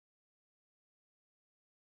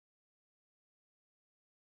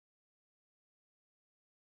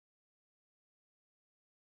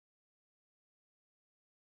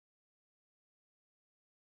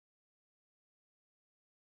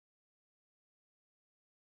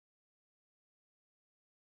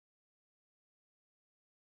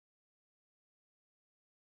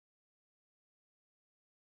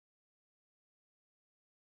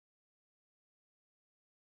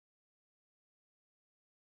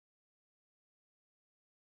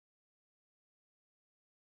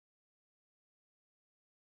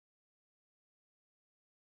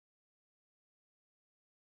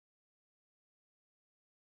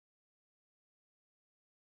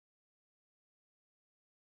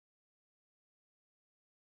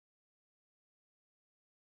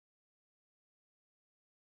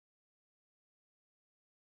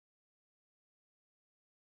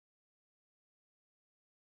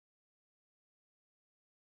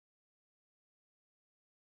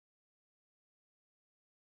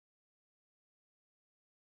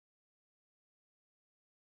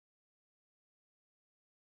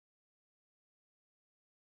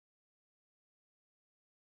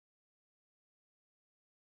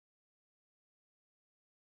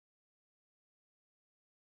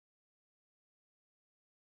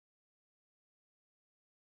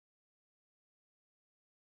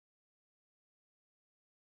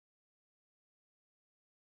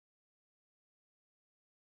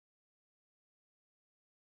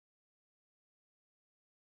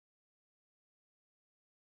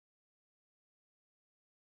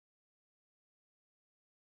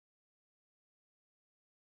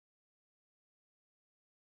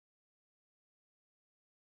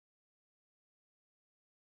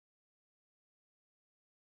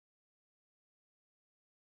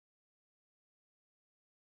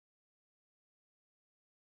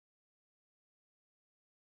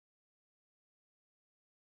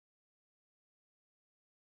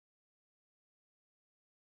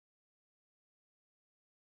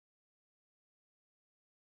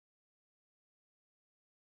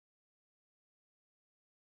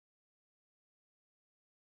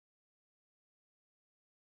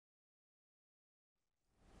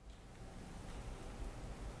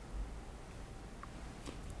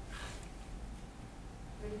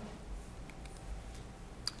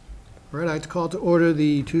All right, I'd like to call to order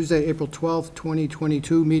the Tuesday, April 12th,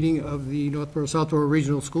 2022 meeting of the Northborough-Southborough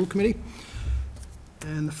Regional School Committee.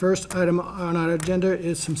 And the first item on our agenda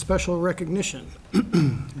is some special recognition.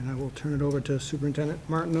 And I will turn it over to Superintendent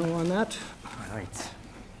Martineau on that. All right.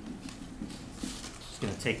 Just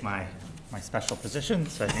going to take my special position,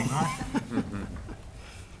 so hang on.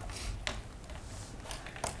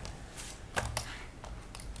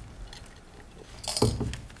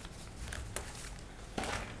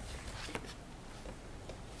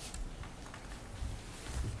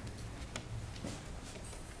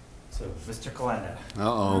 So, Mr. Calenda.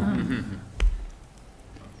 Uh-oh.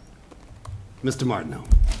 Mr. Martineau.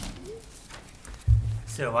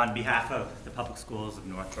 So on behalf of the public schools of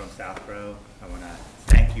Northborough-Southborough, I want to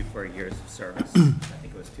thank you for years of service. I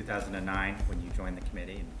think it was 2009 when you joined the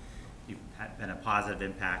committee, and you've been a positive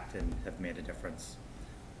impact and have made a difference.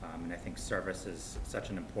 And I think service is such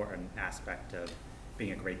an important aspect of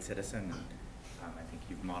being a great citizen. And I think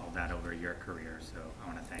you've modeled that over your career, so I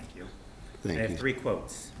want to thank you. Thank you. I have 3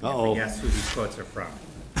 quotes. Uh-oh. Guess who these quotes are from.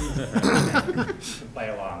 Play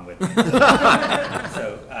along with me.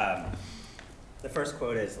 So the first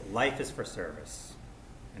quote is, "Life is for service."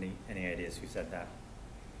 Any ideas who said that?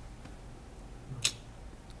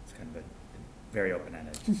 It's kind of a very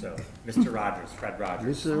open-ended. So Mr. Rogers, Fred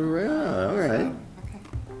Rogers. All right.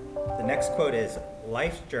 The next quote is,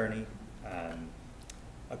 "Life's journey,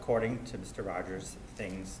 according to Mr. Rogers,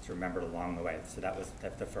 things to remember along the way." So that's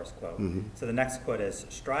the first quote. Mm-hmm. So the next quote is,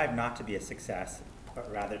 "Strive not to be a success, but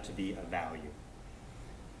rather to be a value."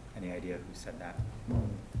 Any idea who said that?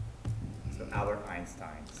 So Albert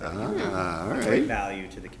Einstein. So All great right. value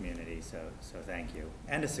to the community, so thank you.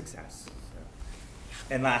 And a success. So.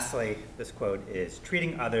 And lastly, this quote is,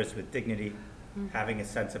 "Treating others with dignity, having a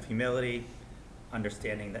sense of humility,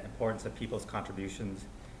 understanding the importance of people's contributions,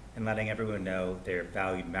 and letting everyone know they're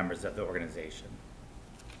valued members of the organization."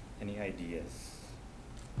 Any ideas?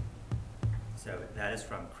 So that is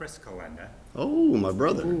from Chris Calenda, Oh, my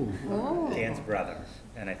brother. Dan's brother,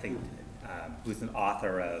 and I think who's an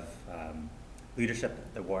author of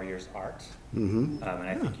Leadership, the Warrior's Art. Mm-hmm. And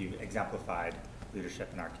I think you exemplified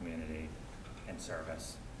leadership in our community and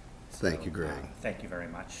service. So, Thank you, Greg. Thank you very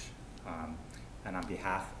much. And on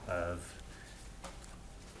behalf of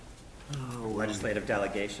legislative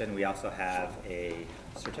delegation, we also have a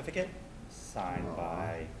certificate signed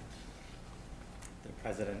by the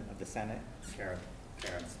President of the Senate, Karen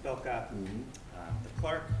Spilka, the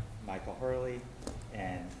clerk, Michael Hurley,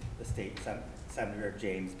 and the state Senator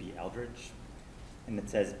James B. Eldridge. And it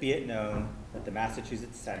says, "Be it known that the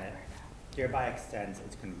Massachusetts Senate hereby extends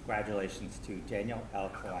its congratulations to Daniel L.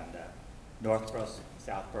 Calenda,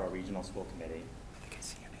 Northborough-Southborough Regional School Committee.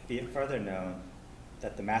 Be it further known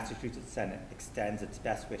that the Massachusetts Senate extends its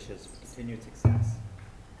best wishes for continued success.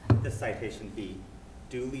 This citation be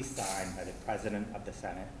duly signed by the President of the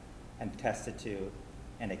Senate and attested to,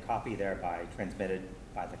 and a copy thereby transmitted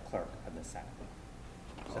by the Clerk of the Senate."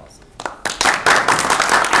 Awesome.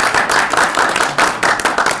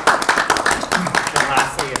 And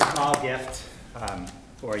lastly, a small gift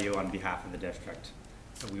for you on behalf of the district.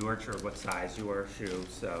 So we weren't sure what size you were, shoe,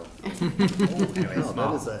 so anyway,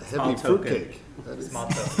 That is a heavy fruitcake. Small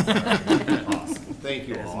token. Awesome. Thank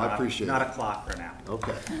you all. I appreciate it. Not a clock for now.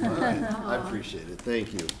 Okay. All right. I appreciate it.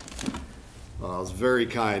 Thank you. Well, it was very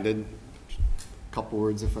kind. And a couple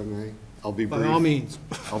words, if I may. I'll be brief. By all means.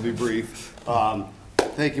 I'll be brief.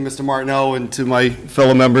 Thank you, Mr. Martineau, and to my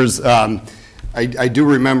fellow members. I do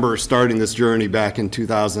remember starting this journey back in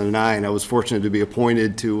 2009. I was fortunate to be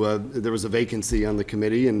appointed to, there was a vacancy on the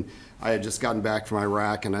committee, and I had just gotten back from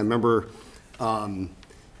Iraq, and I remember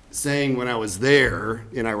saying when I was there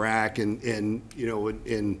in Iraq, and you know,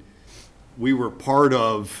 and we were part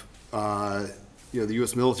of, you know, the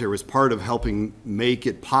U.S. military was part of helping make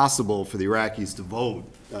it possible for the Iraqis to vote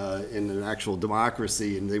in an actual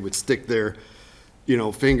democracy, and they would stick their, you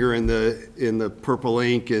know, finger in the purple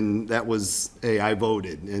ink, and that was, hey, I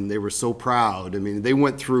voted, and they were so proud. I mean, they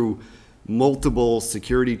went through multiple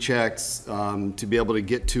security checks to be able to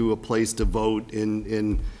get to a place to vote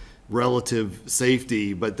in relative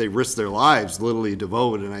safety, but they risked their lives literally to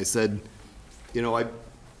vote. And I said, you know,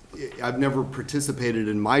 I've never participated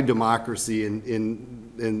in my democracy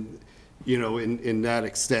in you know, in that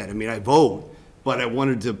extent. I mean, I vote, but I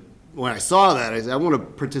wanted to, when I saw that, I said, I want to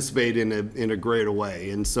participate in a greater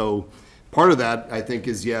way. And so part of that, I think,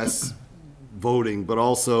 is, yes, voting, but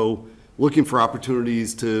also looking for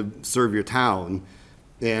opportunities to serve your town.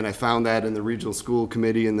 And I found that in the Regional School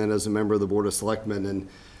Committee and then as a member of the Board of Selectmen.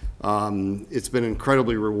 And it's been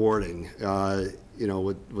incredibly rewarding. you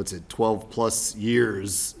know, what's it, 12+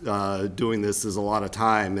 years doing this is a lot of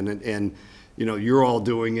time, and you know, you're all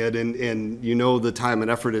doing it, and you know the time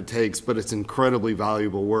and effort it takes, but it's incredibly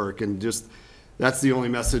valuable work, and just, that's the only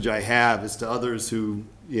message I have is to others who,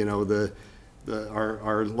 you know,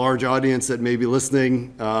 our large audience that may be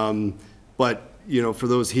listening, but, you know, for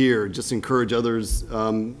those here, just encourage others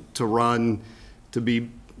to run, to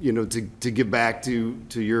be, you know, to give back to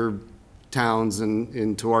your towns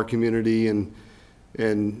and to our community, and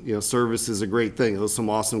you know, service is a great thing. Those are some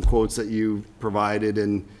awesome quotes that you provided,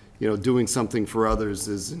 and you know, doing something for others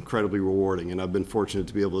is incredibly rewarding, and I've been fortunate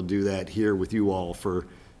to be able to do that here with you all for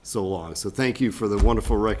so long. So thank you for the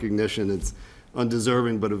wonderful recognition. It's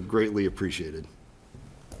undeserving, but greatly appreciated.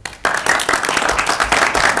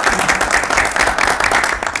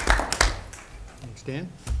 Thanks, Dan.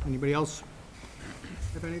 Anybody else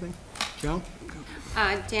have anything? Joan?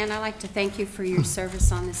 Dan, I'd like to thank you for your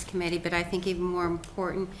service on this committee, but I think even more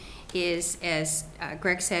important is, as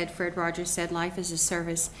Greg said, Fred Rogers said, life is a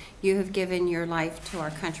service. You have given your life to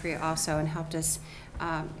our country also and helped us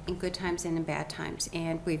in good times and in bad times.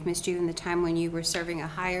 And we've missed you in the time when you were serving a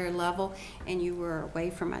higher level and you were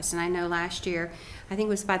away from us. And I know last year, I think it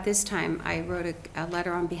was about this time, I wrote a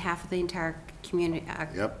letter on behalf of the entire community,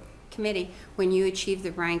 committee when you achieved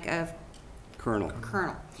the rank of Colonel.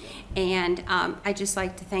 And I'd just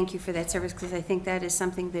like to thank you for that service, because I think that is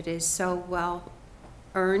something that is so well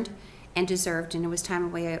earned and deserved, and it was time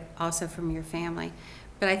away also from your family.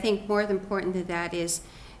 But I think more than important than that is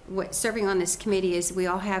what serving on this committee is, we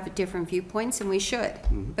all have different viewpoints, and we should,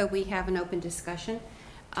 but we have an open discussion,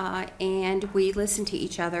 and we listen to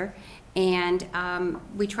each other, and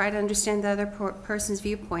we try to understand the other person's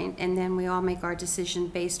viewpoint, and then we all make our decision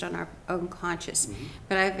based on our own conscience.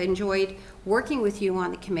 But I've enjoyed working with you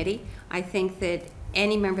on the committee. I think that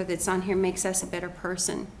any member that's on here makes us a better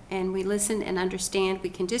person, and we listen and understand. We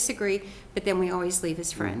can disagree, but then we always leave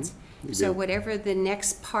as friends. So whatever the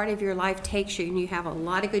next part of your life takes you, and you have a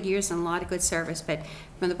lot of good years and a lot of good service, but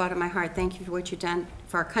from the bottom of my heart, thank you for what you've done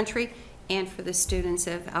for our country and for the students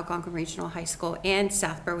of Algonquin Regional High School and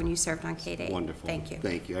Southborough when you served on K-8. Wonderful. Thank you.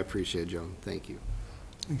 Thank you. I appreciate it, Joan. Thank you.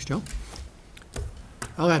 Thanks, Joe.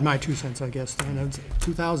 I'll add my 2 cents, I guess. Dan.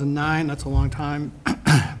 2009, that's a long time.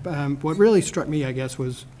 What really struck me, I guess,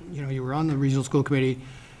 was, you know, you were on the regional school committee,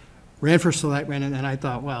 ran for selectman, and I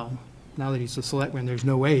thought, well, now that he's a selectman, there's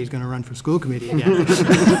no way he's going to run for school committee again.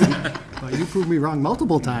 Well, you proved me wrong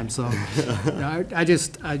multiple times, so you know,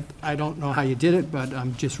 I don't know how you did it, but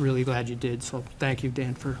I'm just really glad you did. So thank you,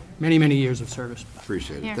 Dan, for many, many years of service.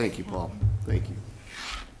 Appreciate it. Thank you, Paul. Thank you.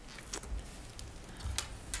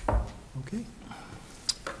 Okay.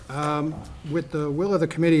 With the will of the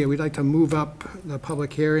committee, we'd like to move up the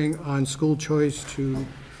public hearing on school choice to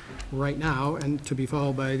right now, and to be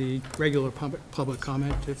followed by the regular public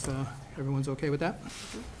comment, if everyone's okay with that.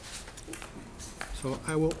 So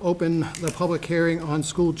I will open the public hearing on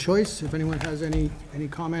school choice. If anyone has any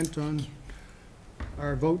comment on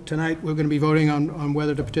our vote tonight, we're going to be voting on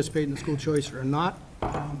whether to participate in the school choice or not.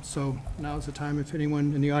 So now's the time if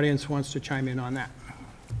anyone in the audience wants to chime in on that.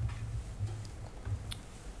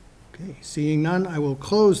 Okay, seeing none, I will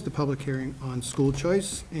close the public hearing on school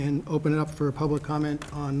choice and open it up for public comment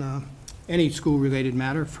on any school-related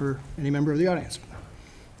matter for any member of the audience.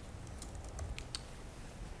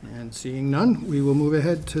 And seeing none, we will move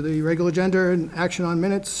ahead to the regular agenda and action on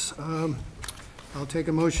minutes. I'll take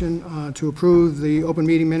a motion to approve the open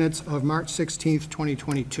meeting minutes of March 16th,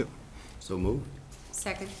 2022. So moved.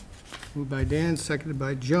 Second. Moved by Dan, seconded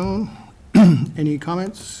by Joan. Any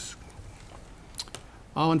comments?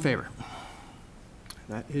 All in favor?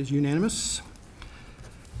 That is unanimous.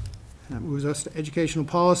 That moves us to educational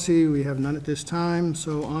policy. We have none at this time,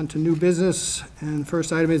 so on to new business. And the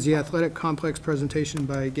first item is the athletic complex presentation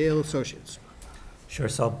by Gale Associates. Sure,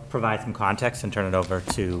 so I'll provide some context and turn it over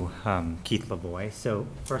to Keith Lavoie. So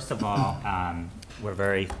first of all, we're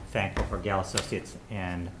very thankful for Gale Associates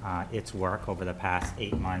and its work over the past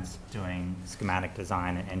 8 months doing schematic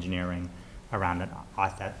design and engineering around an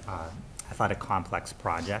athletic complex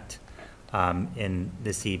project. And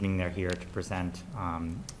this evening, they're here to present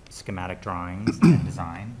schematic drawings and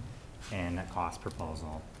design and a cost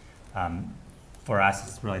proposal. For us,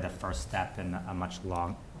 it's really the first step in a much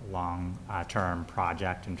long-term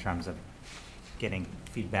project in terms of getting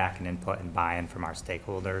feedback and input and buy-in from our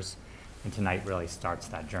stakeholders. And tonight really starts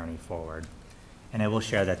that journey forward. And I will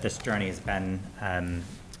share that this journey has been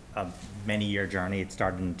a many-year journey. It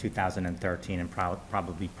started in 2013, and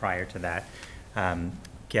probably prior to that,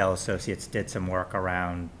 Gale Associates did some work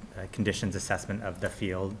around conditions assessment of the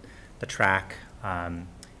field, the track, and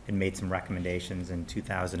made some recommendations in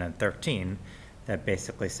 2013 that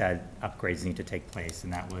basically said upgrades need to take place,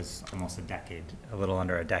 and that was almost a little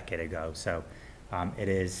under a decade ago. So it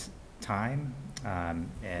is time,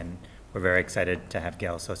 and we're very excited to have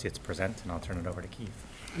Gale Associates present, and I'll turn it over to Keith.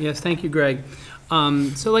 Yes, thank you, Greg.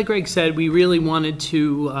 So like Greg said, we really wanted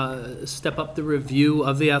to step up the review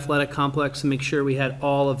of the athletic complex and make sure we had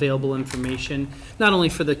all available information, not only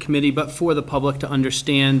for the committee, but for the public to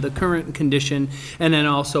understand the current condition, and then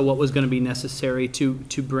also what was going to be necessary to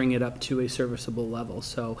bring it up to a serviceable level.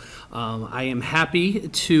 So I am happy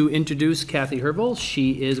to introduce Kathy Hervel.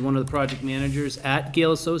 She is one of the project managers at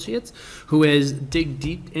Gale Associates, who has digged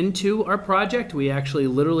deep into our project. We actually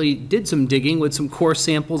literally did some digging with some core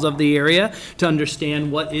samples of the area to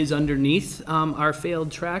understand what is underneath our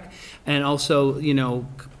failed track, and also, you know,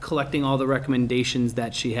 collecting all the recommendations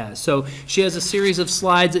that she has. So she has a series of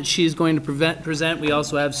slides that she is going to present. We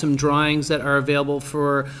also have some drawings that are available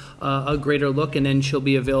for a greater look, and then she'll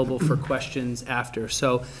be available for questions after.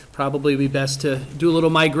 So probably be best to do a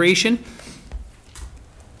little migration.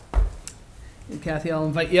 And Kathy, I'll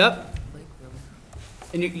invite you up.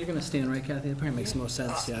 And you're going to stand right, Kathy? That probably makes the most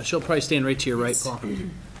sense. Yeah, she'll probably stand right to your right, Paul.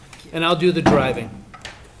 And I'll do the driving.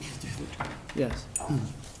 Yes.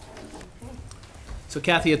 So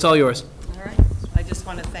Kathy, it's all yours. All right. I just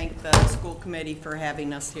want to thank the school committee for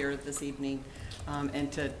having us here this evening,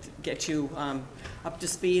 and to get you up to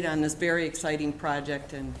speed on this very exciting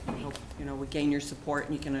project, and I hope, you know, we gain your support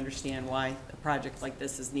and you can understand why a project like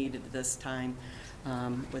this is needed at this time,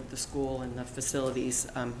 with the school and the facilities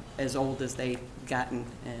as old as they've gotten,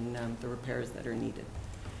 and the repairs that are needed.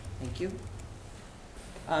 Thank you.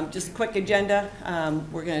 Just a quick agenda.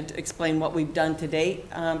 We're going to explain what we've done to date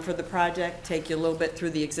for the project, take you a little bit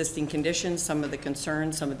through the existing conditions, some of the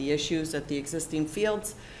concerns, some of the issues at the existing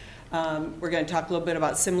fields. We're going to talk a little bit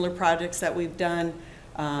about similar projects that we've done,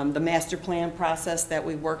 the master plan process that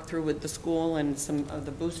we worked through with the school and some of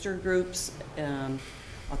the booster groups.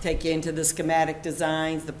 I'll take you into the schematic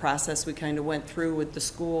designs, the process we kind of went through with the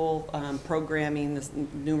school, programming, the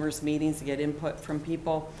numerous meetings to get input from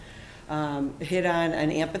people. Hit on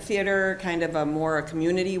an amphitheater, kind of a more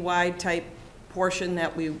community-wide type portion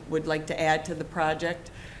that we would like to add to the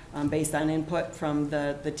project based on input from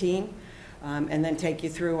the team. And then take you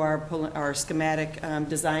through our schematic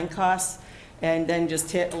design costs, and then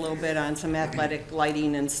just hit a little bit on some athletic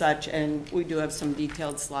lighting and such. And we do have some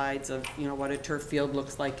detailed slides of, you know, what a turf field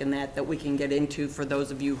looks like and that we can get into for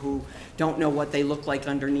those of you who don't know what they look like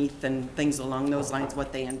underneath and things along those lines,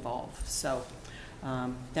 what they involve. So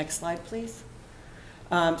next slide, please.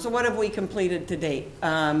 So what have we completed to date?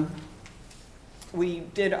 We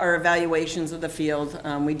did our evaluations of the field.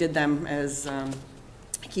 We did them, as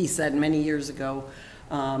Keith said, many years ago.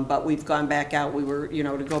 But we've gone back out. We were, you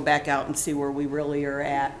know, to go back out and see where we really are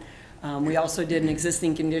at. We also did an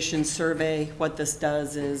existing conditions survey. What this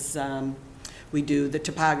does is we do the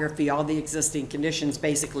topography, all the existing conditions,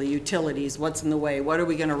 basically utilities, what's in the way, what are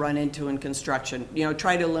we going to run into in construction. You know,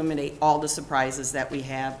 try to eliminate all the surprises that we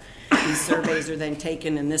have. These surveys are then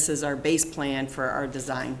taken, and this is our base plan for our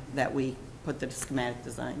design that we put the schematic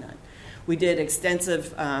design on. We did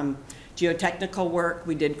extensive geotechnical work.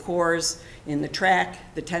 We did cores in the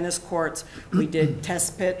track, the tennis courts. We did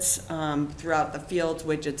test pits throughout the fields,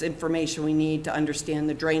 which it's information we need to understand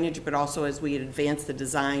the drainage, but also as we advance the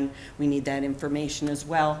design, we need that information as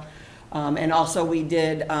well. And also we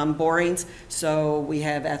did borings. So we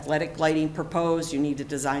have athletic lighting proposed. You need to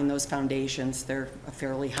design those foundations. They're a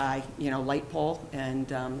fairly high, you know, light pole, and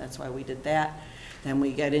that's why we did that. Then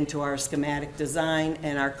we get into our schematic design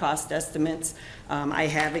and our cost estimates. I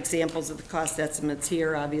have examples of the cost estimates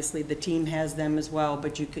here. Obviously, the team has them as well,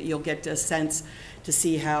 but you'll get a sense to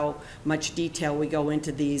see how much detail we go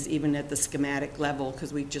into these, even at the schematic level,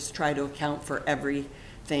 because we just try to account for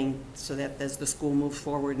everything so that as the school moves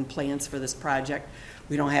forward and plans for this project,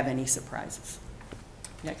 we don't have any surprises.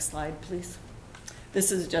 Next slide, please.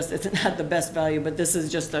 This is just, it's not the best value, but this is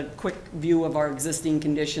just a quick view of our existing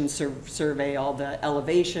conditions survey, all the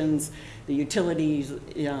elevations, the utilities,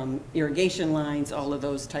 irrigation lines, all of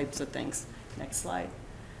those types of things. Next slide.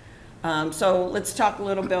 So let's talk a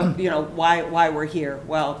little bit, you know, why we're here.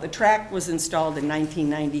 Well, the track was installed in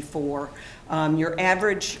 1994. Your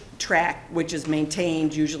average track, which is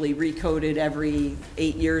maintained, usually recoated every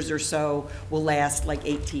 8 years or so, will last like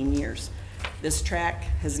 18 years. This track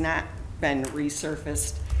has not been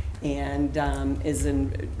resurfaced and is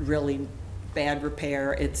in really bad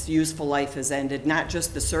repair. Its useful life has ended. Not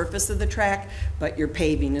just the surface of the track, but your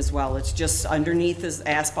paving as well. It's just underneath is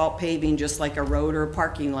asphalt paving, just like a road or a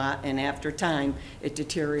parking lot, and after time, it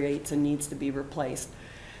deteriorates and needs to be replaced.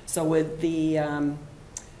 So with the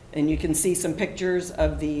And you can see some pictures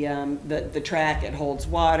of the track. It holds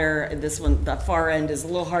water. This one, the far end, is a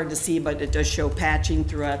little hard to see, but it does show patching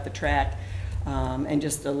throughout the track, and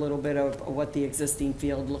just a little bit of what the existing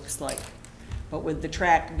field looks like. But with the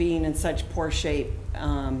track being in such poor shape,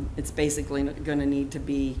 it's basically going to need to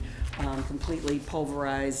be completely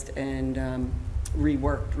pulverized and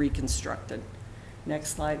reworked, reconstructed.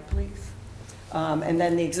 Next slide, please. And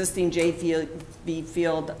then the existing JV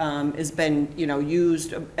field has been,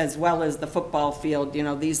 used, as well as the football field.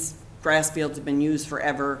 These grass fields have been used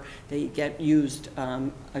forever. They get used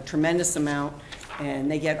a tremendous amount,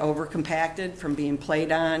 and they get over-compacted from being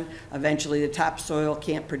played on. Eventually, the topsoil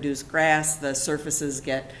can't produce grass. The surfaces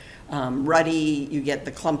get ruddy. You get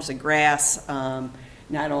the clumps of grass.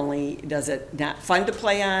 Not only does it not fun to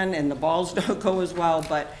play on, and the balls don't go as well,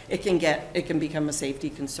 but it can become a safety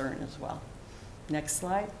concern as well. Next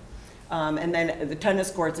slide. And then the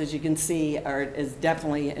tennis courts, as you can see, is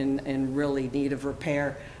definitely in really need of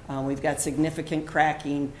repair. We've got significant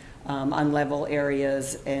cracking on level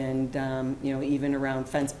areas, and even around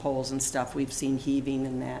fence poles and stuff, we've seen heaving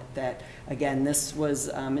in that. Again, this was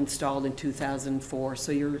installed in 2004,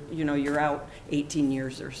 so you're out 18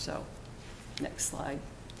 years or so. Next slide.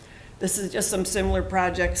 This is just some similar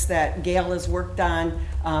projects that Gail has worked on,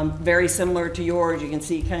 very similar to yours. You can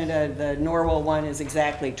see kind of the Norwell one is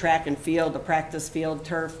exactly track and field, the practice field,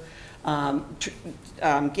 turf.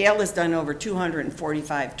 Gail has done over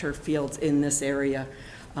 245 turf fields in this area.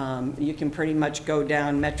 You can pretty much go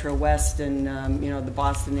down Metro West and the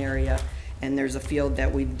Boston area, and there's a field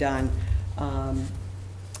that we've done.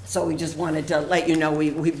 So we just wanted to let you know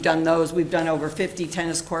we've done those. We've done over 50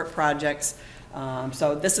 tennis court projects.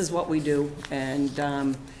 So this is what we do, and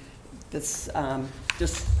this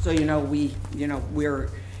just so you know, we're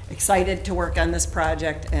excited to work on this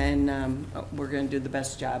project, and we're going to do the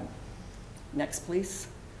best job. Next, please.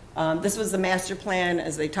 This was the master plan,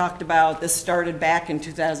 as they talked about. This started back in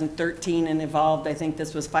 2013 and evolved. I think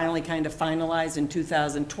this was finally kind of finalized in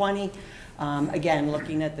 2020. Again,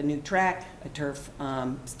 looking at the new track, a turf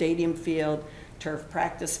stadium field, turf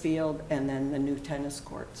practice field, and then the new tennis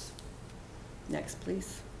courts. Next,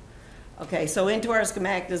 please. Okay, so into our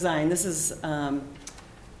schematic design. This is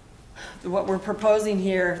what we're proposing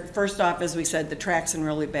here. First off, as we said, the track's in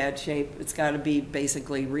really bad shape. It's got to be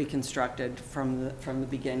basically reconstructed from the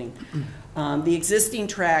beginning. The existing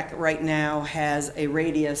track right now has a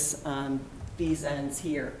radius on these ends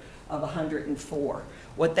here of 104.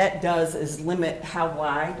 What that does is limit how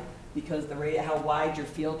wide, because how wide your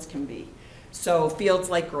fields can be. So fields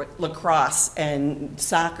like lacrosse and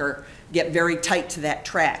soccer get very tight to that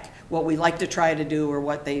track. What we like to try to do, or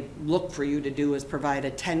what they look for you to do, is provide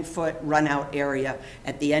a 10-foot run-out area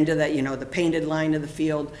at the end of that, the painted line of the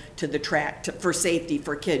field to the track, for safety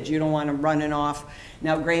for kids. You don't want them running off.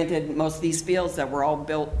 Now, granted, most of these fields that were all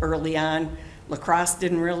built early on, lacrosse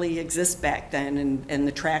didn't really exist back then, and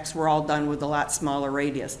the tracks were all done with a lot smaller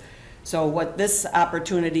radius. So what this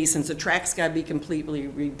opportunity, since the track's got to be completely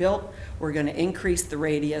rebuilt, we're going to increase the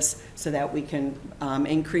radius so that we can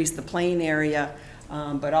increase the playing area,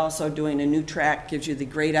 but also doing a new track gives you the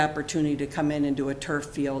great opportunity to come in and do a turf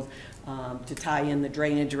field to tie in the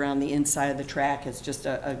drainage around the inside of the track. It's just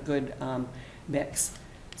a good mix.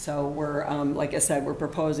 So we're, like I said, we're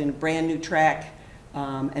proposing a brand new track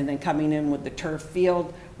and then coming in with the turf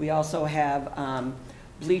field. We also have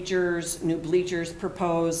new bleachers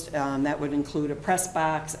proposed. That would include a press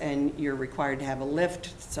box, and you're required to have a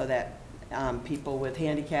lift so that people with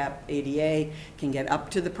handicap, ADA, can get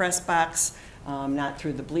up to the press box, not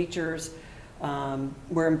through the bleachers.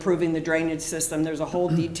 We're improving the drainage system. There's a whole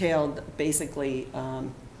detailed, basically,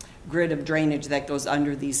 grid of drainage that goes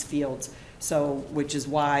under these fields. So, which is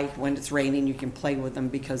why when it's raining you can play with them,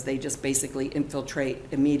 because they just basically infiltrate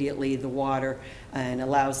immediately the water and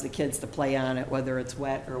allows the kids to play on it, whether it's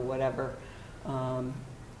wet or whatever.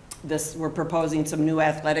 We're proposing some new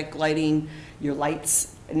athletic lighting. Your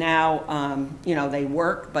lights now, they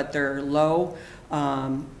work, but they're low,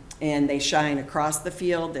 and they shine across the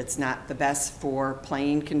field. It's not the best for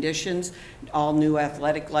playing conditions. All new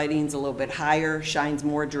athletic lighting's a little bit higher, shines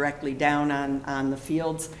more directly down on the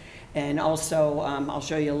fields. And also, I'll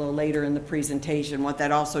show you a little later in the presentation, what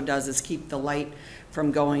that also does is keep the light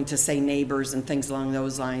from going to, say, neighbors and things along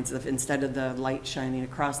those lines. If instead of the light shining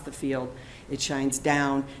across the field, it shines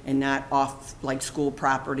down and not off like school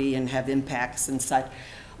property and have impacts and such.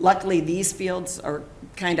 Luckily, these fields are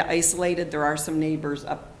kind of isolated. There are some neighbors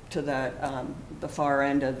up to the far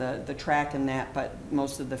end of the track and that, but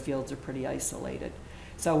most of the fields are pretty isolated.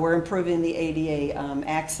 So we're improving the ADA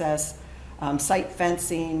access. Site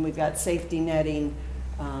fencing, we've got safety netting,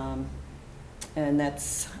 And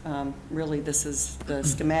that's really, this is the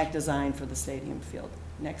schematic design for the stadium field.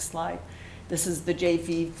 Next slide. This is the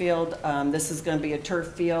JV field. This is going to be a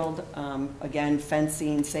turf field. Again,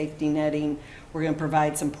 fencing, safety netting. We're going to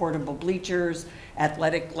provide some portable bleachers,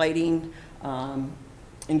 athletic lighting.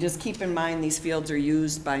 And just keep in mind, these fields are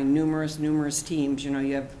used by numerous teams. You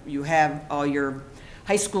know, you have all your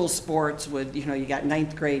high school sports with, you know, you got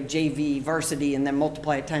 9th grade, JV, varsity, and then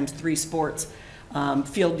multiply it times 3 sports.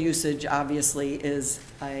 Field usage obviously is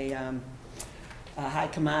a high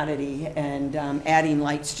commodity, and adding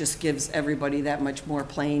lights just gives everybody that much more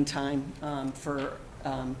playing time for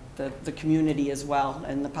the community as well,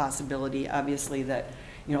 and the possibility obviously that,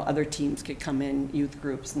 you know, other teams could come in, youth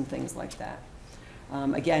groups and things like that.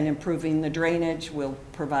 Again, improving the drainage. We'll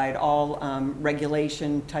provide all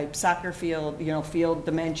regulation type soccer field, you know, field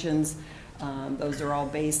dimensions. Those are all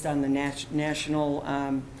based on the National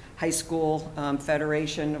High School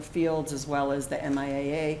Federation of Fields, as well as the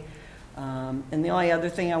MIAA. And the only other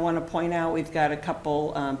thing I want to point out, we've got a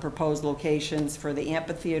couple proposed locations for the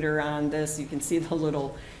amphitheater on this. You can see the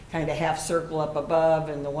little kind of half circle up above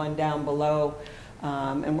and the one down below.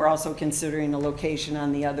 And we're also considering a location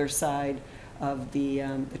on the other side of the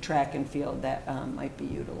track and field that might be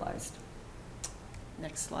utilized.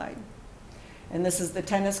 Next slide. And this is the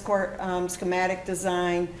tennis court schematic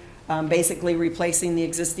design, basically replacing the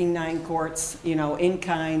existing 9 courts, you know, in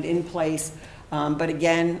kind, in place. But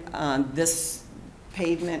again, this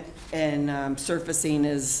pavement and surfacing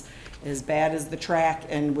is as bad as the track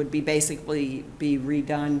and would be basically be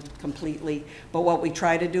redone completely. But what we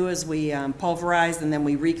try to do is we pulverize and then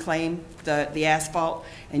we reclaim the asphalt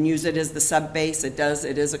and use it as the sub base. It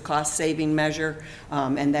is a cost saving measure,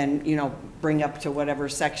 and then, you know, bring up to whatever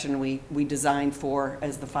section we designed for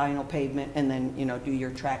as the final pavement, and then, you know, do your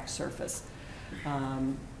track surface.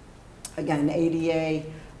 Again, ADA,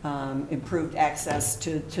 improved access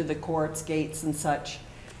to the courts, gates and such,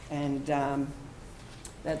 and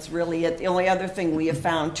that's really it. The only other thing we have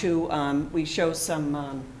found too, we show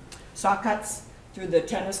some saw cuts through the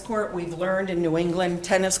tennis court. We've learned in New England,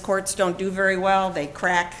 tennis courts don't do very well. They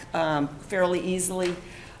crack fairly easily,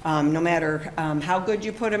 no matter how good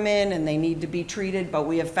you put them in, and they need to be treated. But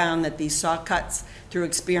we have found that these saw cuts, through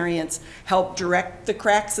experience, help direct the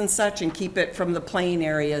cracks and such and keep it from the playing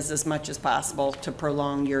areas as much as possible to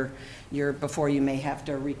prolong your before you may have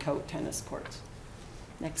to recoat tennis courts.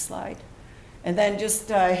 Next slide. And then just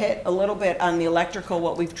hit a little bit on the electrical.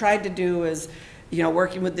 What we've tried to do is, you know,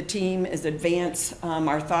 working with the team is advance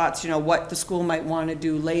our thoughts, you know, what the school might want to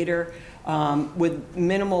do later with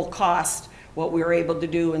minimal cost. What we were able to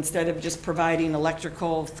do, instead of just providing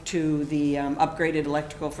electrical to the upgraded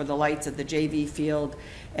electrical for the lights at the JV field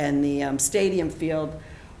and the stadium field,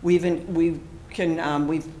 we're going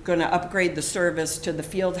to upgrade the service to the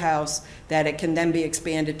field house, that it can then be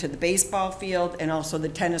expanded to the baseball field and also the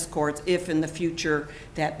tennis courts if in the future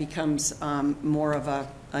that becomes more of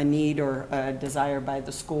a need or a desire by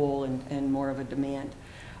the school and more of a demand.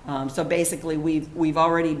 So basically, we've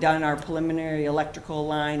already done our preliminary electrical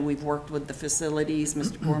line. We've worked with the facilities,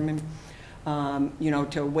 Mr. Gorman, you know,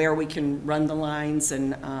 to where we can run the lines,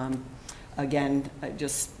 and again,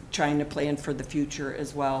 just trying to plan for the future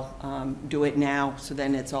as well. Do it now, so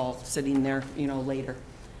then it's all sitting there, you know, later.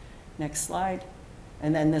 Next slide.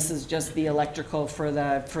 And then this is just the electrical for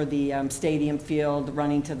the stadium field,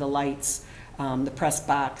 running to the lights, the press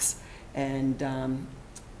box, and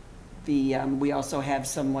we also have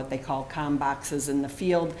some what they call comm boxes in the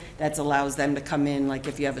field that allows them to come in, like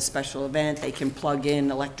if you have a special event, they can plug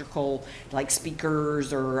in electrical, like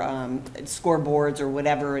speakers or scoreboards or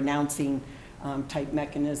whatever, announcing type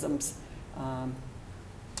mechanisms. And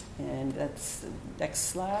that's the next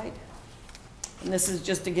slide. And this is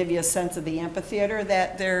just to give you a sense of the amphitheater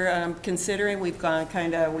that they're considering. We've gone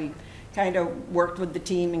we kind of worked with the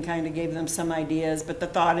team and kind of gave them some ideas, but the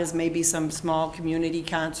thought is maybe some small community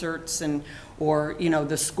concerts or you know,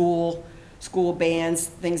 the school bands,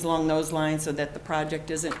 things along those lines, so that the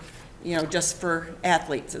project isn't, you know, just for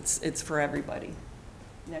athletes. It's for everybody.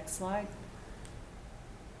 Next slide.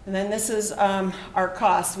 And then this is our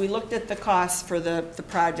costs. We looked at the costs for the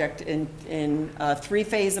project in a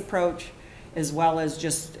 3-phase approach, as well as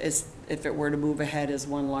just as if it were to move ahead as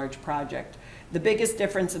one large project. The biggest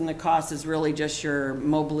difference in the cost is really just your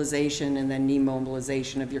mobilization and then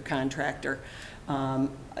demobilization of your contractor.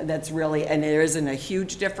 That's really, and there isn't a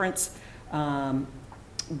huge difference,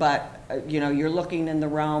 but you know, you're looking in the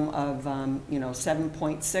realm of you know,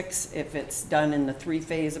 7.6 if it's done in the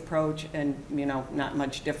 3-phase approach, and you know, not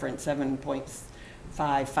much different,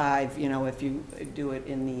 7.55, you know, if you do it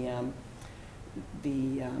in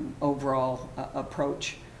the overall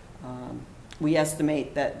approach. we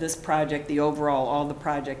estimate that this project, the overall, all the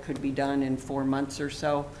project could be done in 4 months or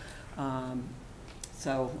so.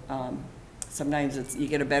 Sometimes you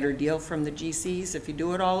get a better deal from the GCs if you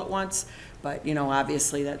do it all at once, but, you know,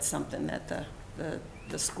 obviously that's something that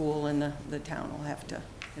the school and the town will have to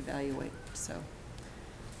evaluate, so.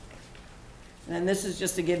 And then this is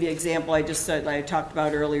just to give you an example, I talked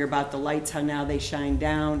about earlier about the lights, how now they shine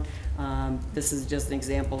down. This is just an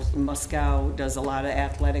example. Moscow does a lot of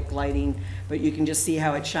athletic lighting, but you can just see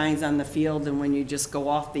how it shines on the field, and when you just go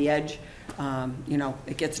off the edge, you know,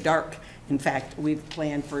 it gets dark. In fact, we've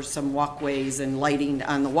planned for some walkways and lighting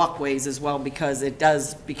on the walkways as well, because it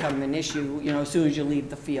does become an issue, you know, as soon as you leave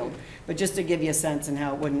the field. But just to give you a sense in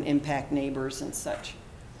how it wouldn't impact neighbors and such.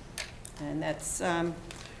 And that's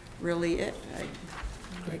really it.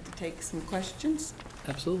 I'd like to take some questions.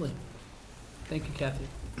 Absolutely. Thank you, Kathy.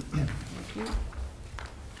 Thank you.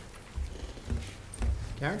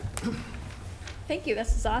 Karen? Thank you,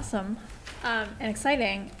 this is awesome and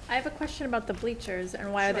exciting. I have a question about the bleachers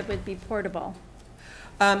and why they would be portable.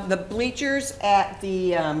 The bleachers at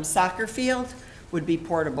the soccer field would be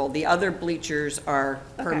portable. The other bleachers are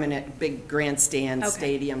permanent, big grandstand,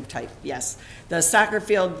 stadium type, yes. The soccer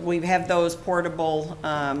field, we have those portable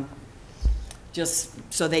just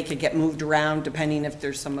so they could get moved around depending if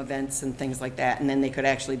there's some events and things like that, and then they could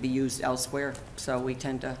actually be used elsewhere. So we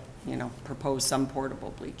tend to, you know, propose some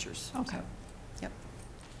portable bleachers. Okay. So, yep.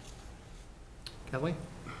 Kelly?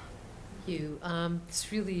 Thank you. It's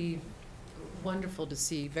really wonderful to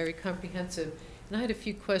see, very comprehensive. And I had a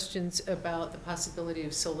few questions about the possibility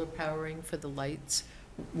of solar powering for the lights.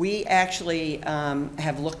 We actually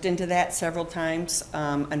have looked into that several times.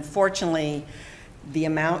 Unfortunately, the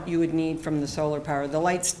amount you would need from the solar power, the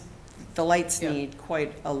lights need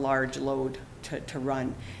quite a large load to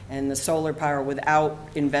run. And the solar power, without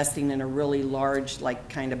investing in a really large, like,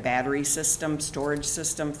 kind of battery system, storage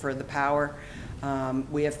system for the power,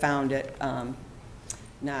 we have found it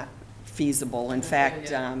not feasible. In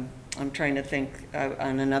fact, I'm trying to think,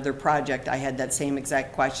 on another project, I had that same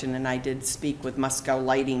exact question, and I did speak with Moscow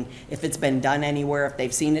Lighting, if it's been done anywhere, if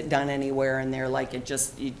they've seen it done anywhere, and they're like, you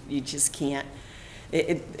just can't,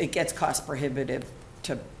 it gets cost prohibitive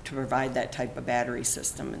to provide that type of battery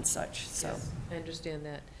system and such, so. Yes, I understand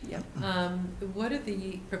that. Yep. What are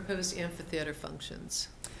the proposed amphitheater functions?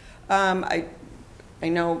 I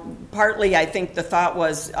know partly I think the thought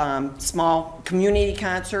was small community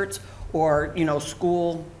concerts, or, you know,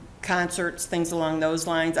 school concerts, things along those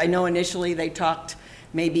lines. I know initially they talked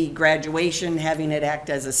maybe graduation, having it act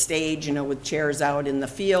as a stage, you know, with chairs out in the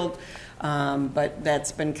field. But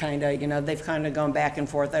that's been kind of, you know, they've kind of gone back and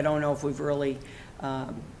forth. I don't know if we've really,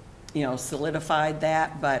 you know, solidified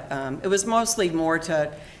that, but it was mostly more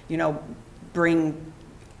to, you know, bring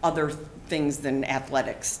other things than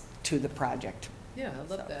athletics to the project. Yeah,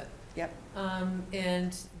 I love that. Yep.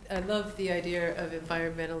 And I love the idea of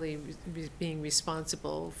environmentally being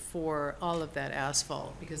responsible for all of that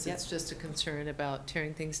asphalt, because it's just a concern about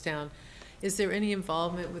tearing things down. Is there any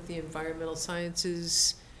involvement with the environmental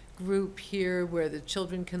sciences group here where the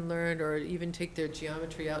children can learn, or even take their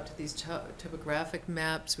geometry out to these topographic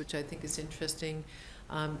maps, which I think is interesting?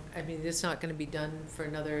 I mean, it's not going to be done for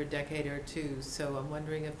another decade or two, so I'm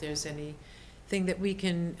wondering if there's anything that we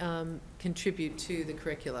can contribute to the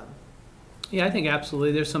curriculum. Yeah, I think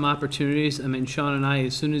absolutely. There's some opportunities. I mean, Sean and I,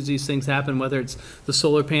 as soon as these things happen, whether it's the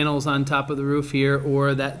solar panels on top of the roof here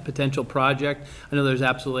or that potential project, I know there's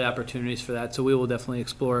absolutely opportunities for that. So we will definitely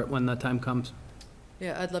explore it when the time comes.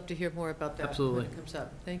 Yeah, I'd love to hear more about that Absolutely. when it comes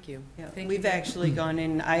up. Thank you. Yeah, Thank we've you. actually gone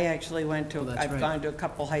in, I actually went to, that's I've gone to a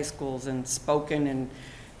couple high schools and spoken and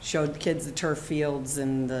showed kids the turf fields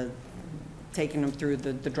and taken them through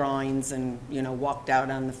the drawings, and, you know, walked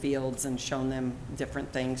out on the fields and shown them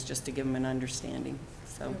different things just to give them an understanding,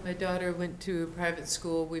 so. My daughter went to a private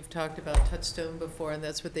school. We've talked about Touchstone before, and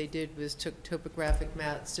that's what they did, was took topographic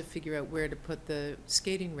maps to figure out where to put the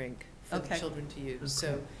skating rink for the children to use.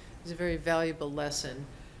 So it was a very valuable lesson.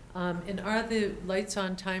 And are the lights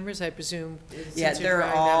on timers, I presume? Yeah, they're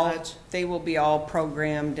all, they will be all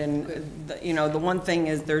programmed, and, you know, the one thing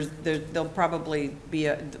is there'll probably be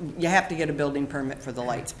you have to get a building permit for the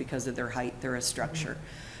lights because of their height, they're a structure.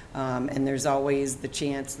 And there's always the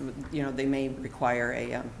chance, you know, they may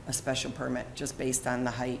require a special permit just based on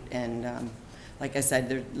the height. And like I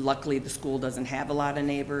said, luckily the school doesn't have a lot of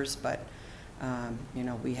neighbors, but you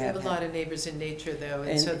know, we have a lot of neighbors in nature, though,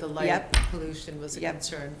 and so the light pollution was a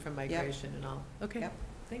concern for migration and all. Okay,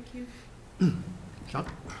 thank you. John?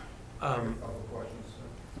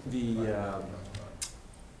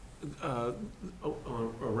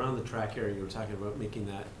 Around the track area, you were talking about making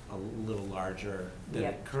that a little larger than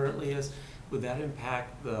it currently is. would that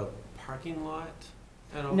impact the parking lot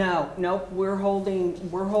at all? No, nope, we're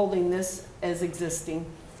holding this as existing,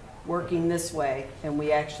 working this way, and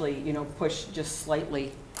we actually, you know, push just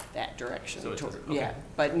slightly that direction. So it toward- doesn't- okay. Yeah,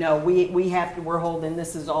 but no, we're holding,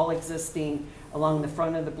 this is all existing along the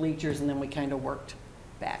front of the bleachers, and then we kind of worked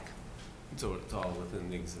back. So it's all within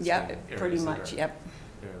the existing Yeah, areas pretty that much, are yep.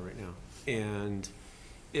 there right now. And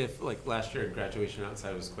if, like, last year, graduation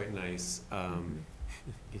outside was quite nice.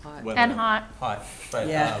 Hot. weather- And hot. Hot, but,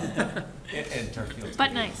 Yeah. and turf fields But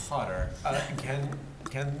can be nice. hotter.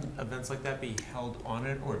 Can events like that be held on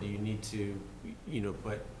it, or do you need to, you know,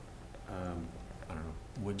 put, I don't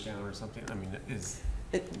know, wood down or something? I mean,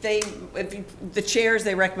 The chairs,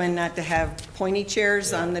 they recommend not to have pointy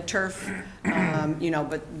chairs on the turf, you know,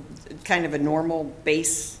 but kind of a normal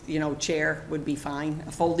base, you know, chair would be fine.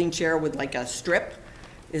 A folding chair with like a strip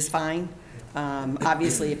is fine.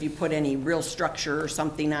 Obviously, if you put any real structure or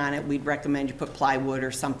something on it, we'd recommend you put plywood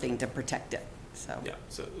or something to protect it, so. yeah,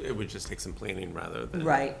 so it would just take some planning rather than.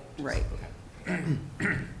 Right, right. Okay.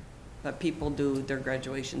 But people do their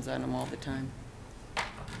graduations on them all the time.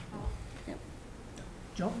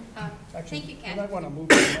 Joe? Thank you, Ken. You might want to move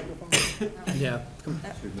the microphone. Yeah.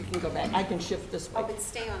 You can go back, I can shift this way. Oh, but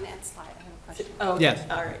stay on that slide, I have a question. Oh, okay. Yes.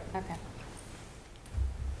 All right. Okay.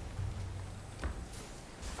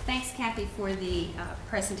 Thanks, Kathy, for the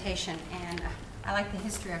presentation, and I like the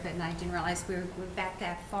history of it, and I didn't realize we were back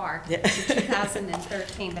that far, Yeah. to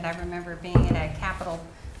 2013, but I remember being at a capital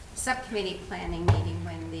subcommittee planning meeting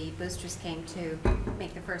when the boosters came to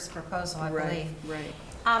make the first proposal, I believe.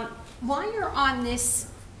 Right. While you're on this,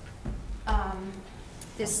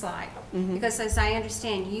 this slide, because as I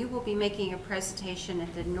understand, you will be making a presentation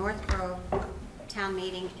at the Northborough Town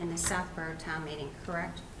Meeting and the Southborough Town Meeting,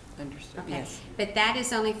 correct? Understood, Okay. yes. But that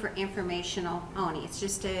is only for informational only. It's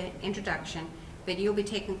just an introduction, but you'll be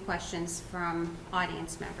taking questions from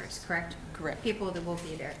audience members, correct? Correct. People that will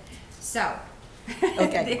be there. So,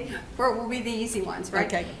 Okay. will be the easy ones, right?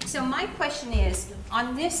 Okay. So my question is,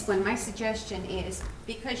 on this one, my suggestion is,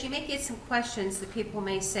 because you may get some questions that people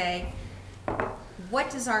may say, what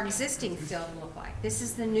does our existing field look like? This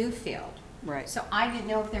is the new field. Right. So I didn't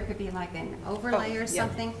know if there could be like an overlay or yeah.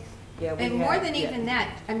 something. Yeah, we And more have- than yeah. even that,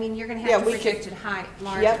 I mean, you're gonna Yeah, have to we could- project it high,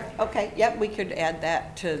 larger. Yep, okay, yep, we could add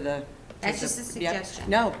that to the. to That's the- just a yep. suggestion.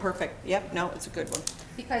 No, perfect, yep, no, it's a good one.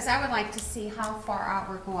 Because I would like to see how far out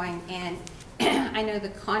we're going, and I know the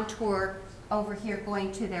contour over here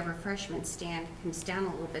going to the refreshment stand comes down a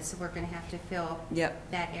little bit, so we're gonna have to fill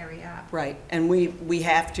Yep. that area up. Right, and we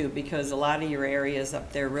have to, because a lot of your areas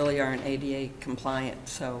up there really aren't ADA compliant,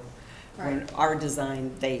 so when Right. our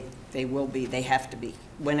design, they will be, they have to be.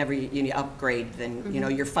 Whenever you upgrade, then, you know,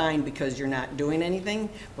 you're fine because you're not doing anything,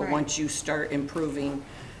 but Right. once you start improving,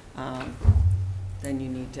 then you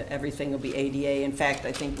need to, everything will be ADA. In fact,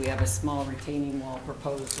 I think we have a small retaining wall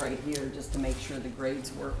proposed right here, just to make sure the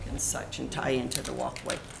grades work and such, and tie into the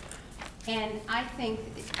walkway. And I think,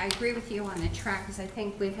 I agree with you on the track, because I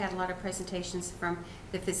think we've had a lot of presentations from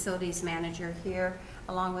the facilities manager here,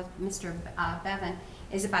 along with Mr. Bevan,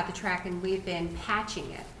 is about the track, and we've been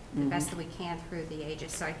patching it the best that we can through the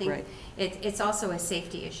ages. So I think Right. it's also a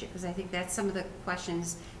safety issue, because I think that's some of the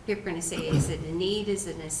questions people are going to say, is it a need, is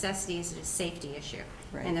it a necessity, is it a safety issue?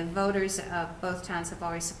 Right. And the voters of both towns have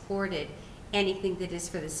always supported anything that is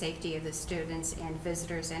for the safety of the students and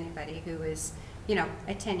visitors, anybody who is, you know,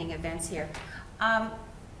 attending events here.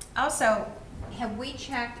 Also, have we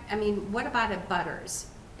checked, I mean, what about abutters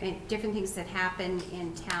and different things that happen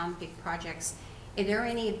in town, big projects? Are there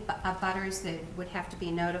any abutters that would have to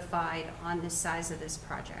be notified on the size of this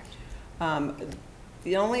project?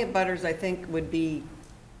 The only abutters I think would be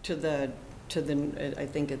to the, I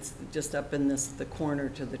think it's just up in the corner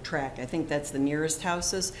to the track. I think that's the nearest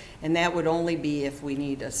houses, and that would only be if we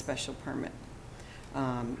need a special permit.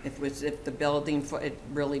 If the building, it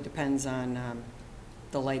really depends on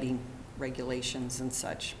the lighting regulations and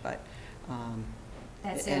such, but.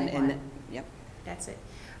 That's the only one? Yep. That's it.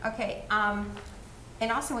 Okay,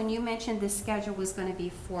 and also when you mentioned the schedule was going to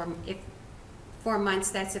be 4 months,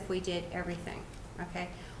 that's if we did everything, okay?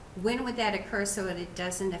 When would that occur so that it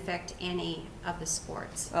doesn't affect any of the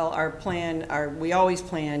sports? Well, we always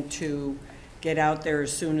plan to get out there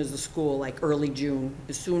as soon as the school, like early June,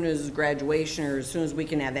 as soon as graduation or as soon as we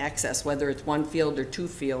can have access, whether it's one field or two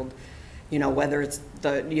field, you know, whether it's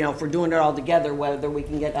if we're doing it all together, whether we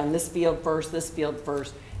can get on this field first,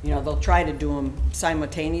 you know, they'll try to do them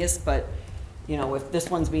simultaneous, but, you know, if this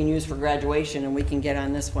one's being used for graduation and we can get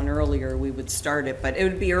on this one earlier, we would start it. But it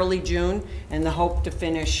would be early June, and the hope to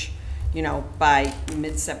finish, you know, by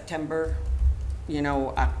mid-September, you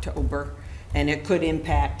know, October. And it could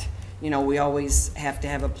impact, we always have to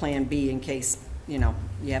have a plan B in case, you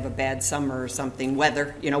have a bad summer or something,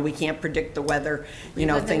 weather, we can't predict the weather, We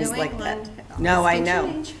live in things New like that. England. No, Always I can know.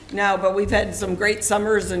 change. No, but we've had some great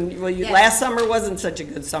summers, and, Yes. last summer wasn't such a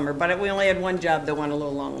good summer, but we only had one job that went a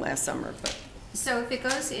little long last summer, but. So if it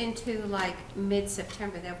goes into like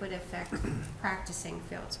mid-September, that would affect practicing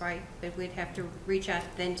fields, right? But we'd have to reach out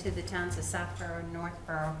then to the towns of Southborough and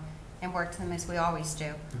Northborough and work to them as we always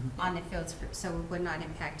do on the fields, so it would not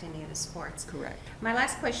impact any of the sports. Correct. My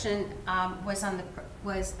last question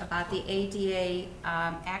was about the ADA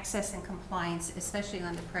access and compliance, especially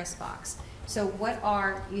on the press box. So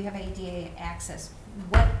you have ADA access,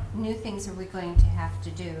 what new things are we going to have to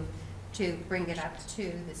do to bring it up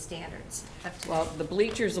to the standards? Well, the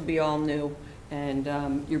bleachers will be all new, and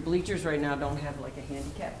your bleachers right now don't have like a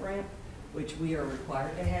handicap ramp, which we are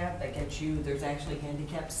required to have. That gets you, there's actually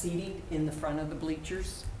handicap seating in the front of the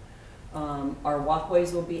bleachers. Our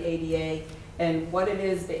walkways will be ADA, and what it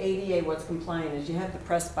is, the ADA, what's compliant is you have the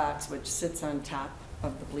press box, which sits on top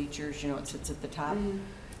of the bleachers, it sits at the top.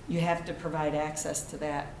 You have to provide access to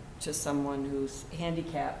that to someone who's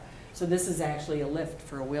handicapped. So this is actually a lift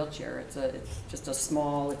for a wheelchair. It's just a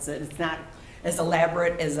small, it's not as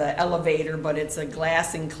elaborate as an elevator, but it's a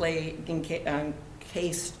glass encased,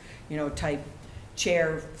 type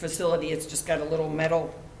chair facility. It's just got a little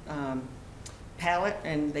metal pallet,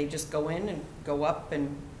 and they just go in and go up,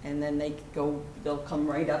 and then they'll come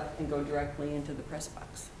right up and go directly into the press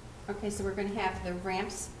box. Okay, so we're going to have the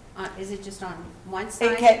ramps, is it just on one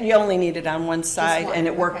side? You only need it on one side, one, and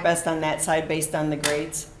it worked okay. best on that side based on the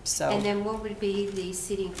grades, so. And then what would be the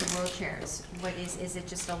seating for wheelchairs? What is it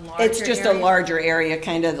just a larger It's just a area? larger area,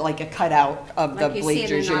 kind of like a cutout of the Like you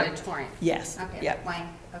bleachers. see in an auditorium? Yes, Okay, yep. fine,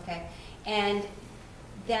 okay. And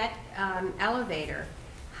that elevator,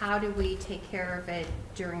 how do we take care of it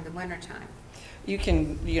during the wintertime? You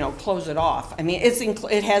can, close it off. I mean,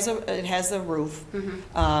 it has a roof,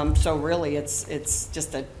 so really, it's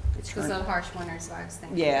just a. It's because of harsh winters, I was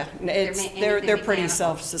thinking. Yeah, they're anything pretty mechanical.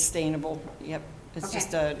 self-sustainable, yep. It's Okay.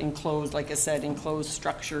 just a enclosed, like I said, enclosed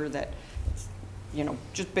structure that,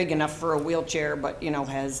 just big enough for a wheelchair, but,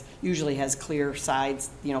 usually has clear sides,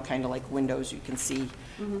 kind of like windows you can see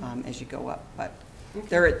as you go up. But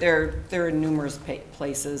they're in numerous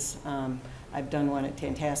places. I've done one at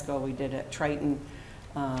Tantasco, we did at Triton.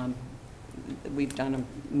 We've done them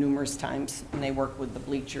numerous times, and they work with the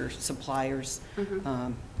bleacher suppliers.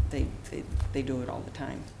 They do it all the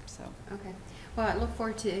time, so. Okay. Well, I look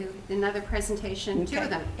forward to another presentation, two Okay. of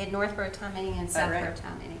them, at Northborough Town Meeting and All right. Southborough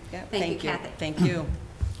Town Meeting. Yeah, Thank you, Kathy. Thank you.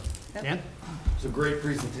 Dan? It's a great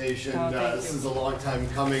presentation. Oh, thank This you. is a long time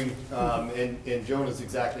coming, and Joan is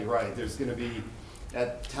exactly right. There's going to be,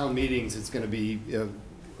 at town meetings, it's going to be,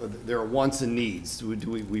 there are wants and needs. Do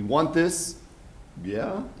we want this?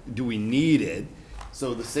 Yeah. Do we need it?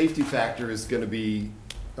 So the safety factor is going to be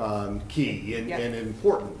key and Yep.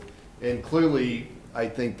 important. And clearly, I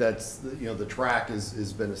think that's, the track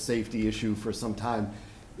has been a safety issue for some time.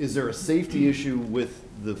 Is there a safety issue with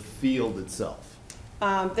the field itself?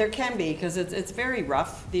 There can be, because it's very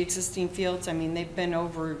rough, the existing fields. I mean, they've been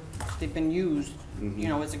used,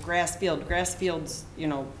 as a grass field. Grass fields,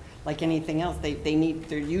 like anything else, they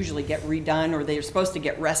usually get redone, or they're supposed to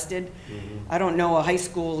get rested. I don't know a high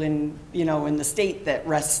school in the state that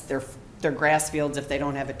rests their grass fields if they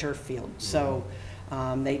don't have a turf field. So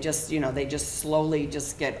they just slowly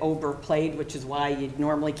just get overplayed, which is why you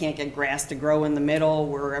normally can't get grass to grow in the middle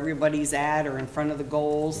where everybody's at, or in front of the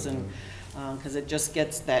goals, and because it just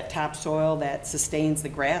gets that topsoil that sustains the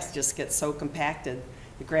grass just gets so compacted,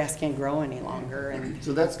 the grass can't grow any longer. And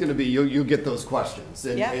So that's going to be, you'll get those questions,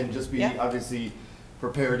 Yeah, and just be yeah. obviously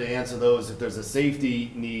prepared to answer those. If there's a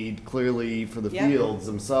safety need clearly for the Yeah. fields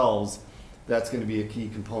themselves, that's going to be a key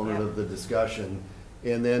component Yeah. of the discussion.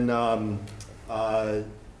 And then,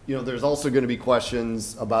 there's also going to be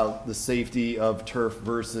questions about the safety of turf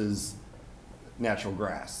versus natural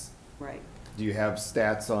grass. right. Do you have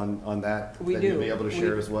stats on that? We that do. you'll be able to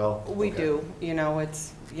share as well? We Okay. do,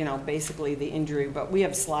 it's, basically the injury, but we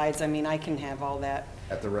have slides. I mean, I can have all that.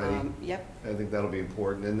 At the ready? Yep. I think that'll be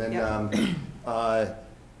important. And then, Yeah.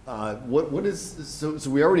 what is, so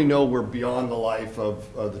we already know we're beyond the life of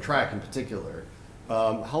the track in particular.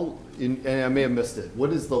 And I may have missed it,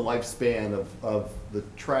 what is the lifespan of the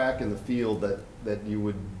track and the field that you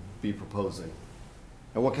would be proposing?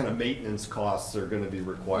 And what kind of maintenance costs are gonna be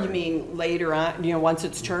required? You mean later on, once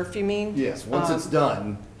it's turf, you mean? Yes, once it's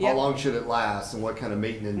done, how yeah. long should it last, and what kind of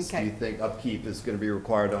maintenance do Okay. you think upkeep is gonna be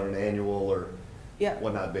required on an annual or Yeah.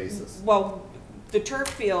 whatnot basis? Well, the turf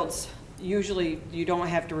fields, Usually, you don't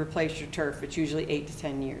have to replace your turf. It's usually 8 to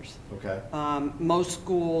 10 years. Okay. Most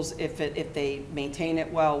schools, if they maintain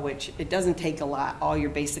it well, which it doesn't take a lot, all you're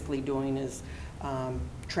basically doing is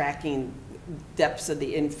tracking depths of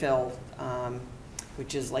the infill,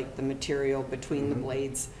 which is like the material between the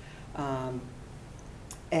blades.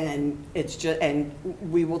 And it's just, and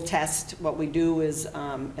we will test, what we do is,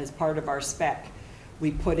 as part of our spec,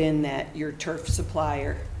 we put in that your turf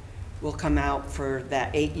supplier will come out for that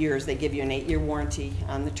 8 years. They give you an 8-year warranty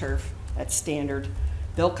on the turf. That's standard.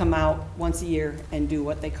 They'll come out once a year and do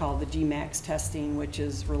what they call the GMAX testing, which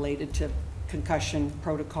is related to concussion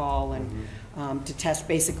protocol and to test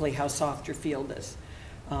basically how soft your field is.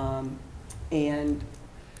 And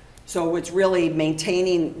so it's really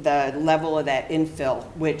maintaining the level of that infill,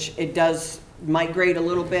 which it does migrate a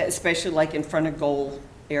little bit, especially like in front of goal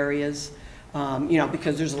areas, you know,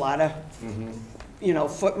 because there's a lot of you know,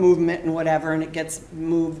 foot movement and whatever, and it gets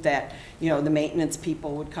moved that, you know, the maintenance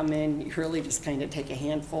people would come in, you really just kind of take a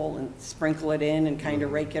handful and sprinkle it in and kind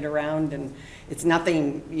of rake it around, and it's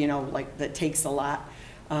nothing, you know, like that takes a lot.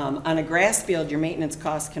 On a grass field, your maintenance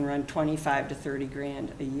costs can run 25 to 30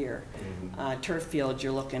 grand a year. Turf field,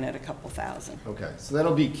 you're looking at a couple thousand. Okay, so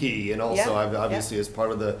that'll be key, and also obviously as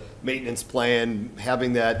part of the maintenance plan,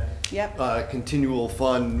 having that continual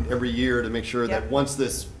fund every year to make sure that once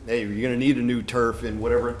this, hey, you're gonna need a new turf in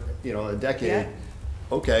whatever, you know, a decade.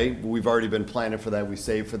 Okay, we've already been planning for that, we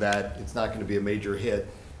saved for that, it's not gonna be a major hit.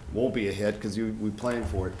 Won't be a hit because we planned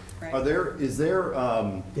for it. Right. Is there,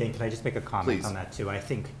 Dan, can I just make a comment Please. on that too? I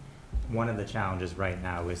think one of the challenges right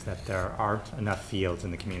now is that there aren't enough fields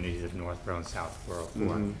in the communities of Northborough and Southborough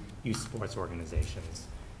for youth sports organizations.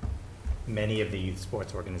 Many of the youth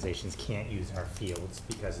sports organizations can't use our fields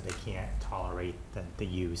because they can't tolerate the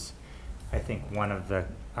use. I think one of the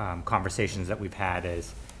conversations that we've had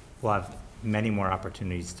is we'll have many more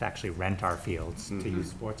opportunities to actually rent our fields to youth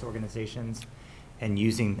sports organizations. And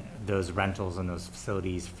using those rentals and those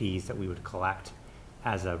facilities fees that we would collect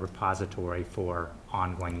as a repository for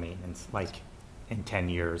ongoing maintenance, like in 10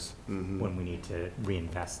 years when we need to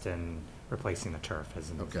reinvest in replacing the turf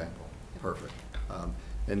as an example. perfect.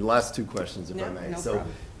 And last two questions, if I may. No So,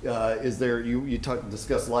 is there, you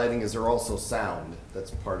discussed lighting, is there also sound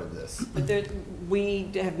that's part of this? But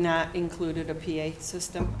we have not included a PA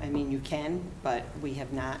system. I mean, you can, but we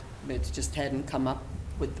have not. It's just hadn't come up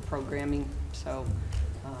with the programming, so,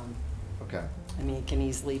 Okay. I mean, it can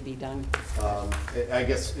easily be done. I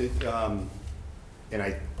guess, and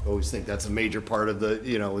I always think that's a major part of the,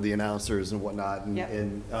 you know, the announcers and whatnot.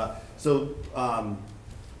 And so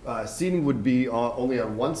seating would be only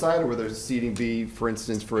on one side, or would there seating be, for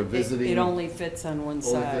instance, for a visiting? It only fits on one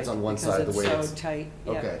side. Only fits on one side, the way Because it's so tight,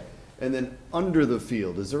 Okay. And then under the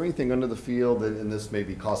field, is there anything under the field, and this may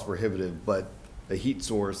be cost prohibitive, but a heat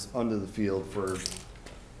source under the field for,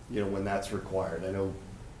 you know, when that's required? I know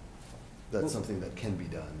that's something that can be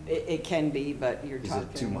done. It can be, but you're Is it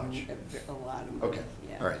talking. too much? A lot of money. Okay,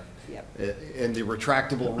 Yeah. all right. Yep. And the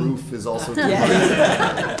retractable roof is also too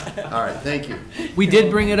Yeah. much? All right, thank you. We did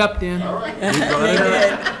bring it up, Dan, All right.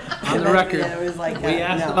 on the record. Yeah, it was like, We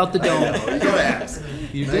asked no. about the dome. You gotta ask.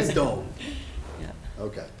 You Nice did. dome. Yeah.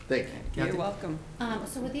 Okay, thank you. You're welcome.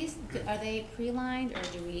 So with these, are they pre-lined, or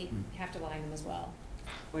do we have to line them as well?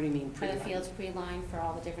 What do you mean? Are the pre-lined? fields pre-lined for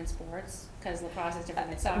all the different sports? Because lacrosse is different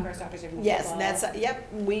than soccer, soccer's different than Yes, football. that's,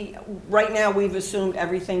 right now, we've assumed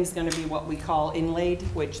everything's gonna be what we call inlaid,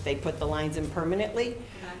 which they put the lines in permanently. Okay.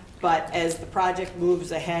 But as the project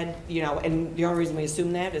moves ahead, you know, and the only reason we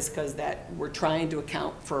assume that is because that we're trying to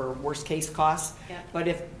account for worst-case costs. Yeah. But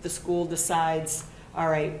if the school decides, all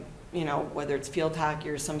right, you know, whether it's field hockey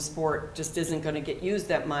or some sport just isn't gonna get used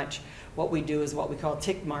that much, what we do is what we call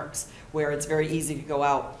tick marks, where it's very easy to go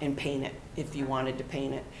out and paint it if you wanted to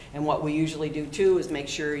paint it. And what we usually do too is make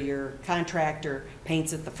sure your contractor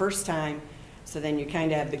paints it the first time, so then you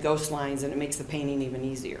kind of have the ghost lines and it makes the painting even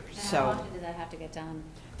easier. And So how often does that have to get done?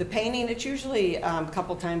 the painting, it's usually a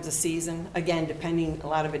couple times a season. Again, depending, a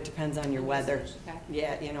lot of it depends on your weather. Okay.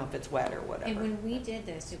 Yeah, you know, if it's wet or And whatever. when we did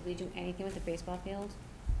this, did we do anything with the baseball field?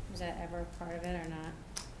 Was that ever part of it or not?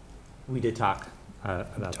 We did talk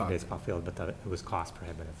about the baseball field, but it was cost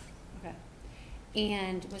prohibitive. Okay.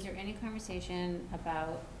 And was there any conversation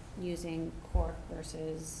about using cork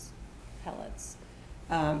versus pellets?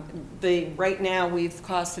 Right now, we've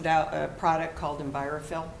costed out a product called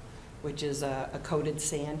EnviroFill, which is a coated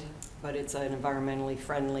sand, but it's an environmentally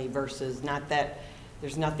friendly versus, not that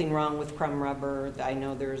There's nothing wrong with crumb rubber. I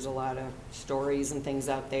know there's a lot of stories and things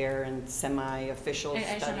out there and semi-official I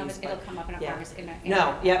studies. just don't know if it'll come up in a yeah. conversation.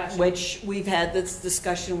 No, yeah, which we've had this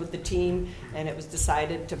discussion with the team, and it was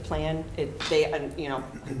decided to plan it, you know,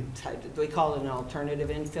 we call it an alternative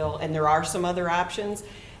infill, and there are some other options,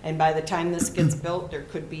 and by the time this gets built, there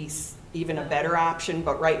could be even a better option,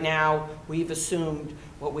 but right now, we've assumed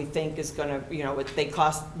what we think is gonna, you know, they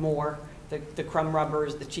cost more. The crumb rubber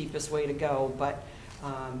is the cheapest way to go, but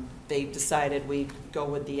they decided we'd go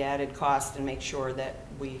with the added cost and make sure that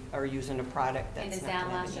we are using a product And that's does not that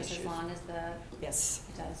gonna have last any just as issues. long as the, Yes,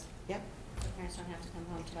 it does? yep. The parents don't have to come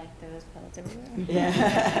home to like those pellets everywhere?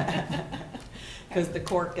 Yeah. Because the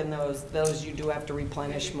cork and those you do have to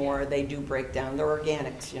replenish more. They do break down. They're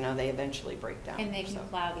organics, you know, they eventually break down. And they can so.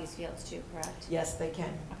 plow these fields too, correct? Yes, they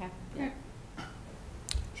can. Okay.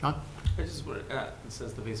 Sean? I just wanted,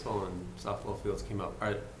 since the baseball and softball fields came up,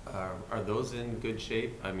 are those in good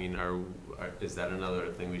shape? I mean, is that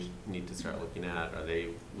another thing we need to start looking at? Are they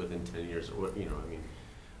within 10 years or what, you know, I mean,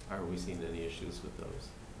 are we seeing any issues with those?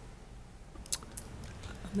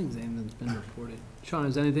 I think anything's been reported. Sean,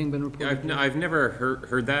 has anything been reported? I've never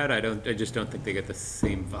heard that. I just don't think they get the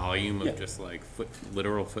same volume of Yeah. just like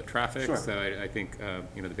literal foot traffic. Sure. So I think,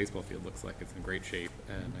 you know, the baseball field looks like it's in great shape,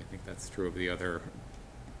 and I think that's true of the other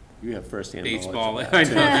You have firsthand baseball, knowledge I of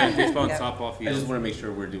know, that. baseball and Yep. softball I fields. just want to make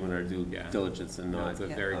sure we're doing our due Yeah. diligence and No, not it's a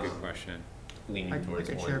Yeah. very good question. leaning I towards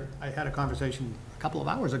could one. share, I had a conversation a couple of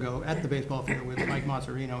hours ago at the baseball field with Mike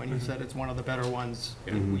Mazzarino, and he said it's one of the better ones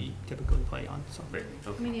that we typically play on, so. Great, I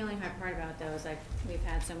okay. mean, the only hard part about those, like, we've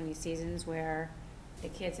had so many seasons where the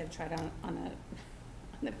kids have tried on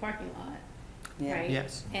the parking lot, Yeah. right?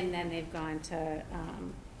 Yes. And then they've gone to,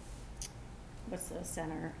 what's the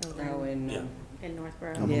center over Oh, in in,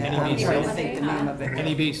 Northborough? yeah, I'm NEBC. trying to think the name of it.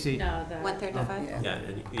 NEBC. No, the. 135? Yeah. Yeah,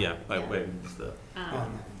 yeah, by Yeah. way it's the,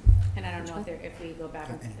 And I don't know if we go back,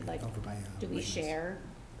 and like, do we share,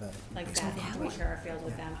 like that, do we share our field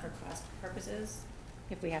with them for cost purposes?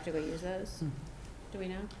 If we have to go use those? Do we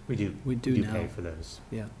know? We do. We do pay now. for those.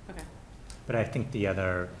 Yeah. Okay. But I think the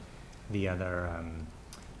other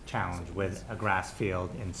challenge with a grass field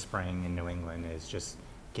in spring in New England is just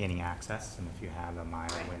gaining access. And if you have a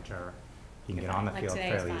mild Right. winter, you can get on the Like field today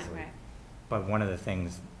is fairly fine, easily. right. But one of the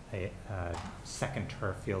things a second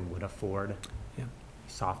turf field would afford, Yeah.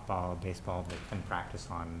 softball, baseball, they can practice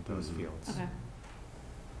on those fields. Okay.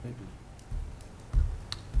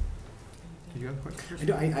 Did you have a question? I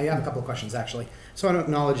do. I have a couple of questions, actually. So I want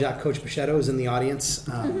to acknowledge Coach Pichetto is in the audience.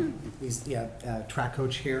 He's, track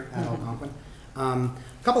coach here at Algonquin. A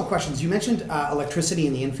couple of questions. You mentioned electricity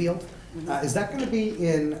in the infield. Is that going to be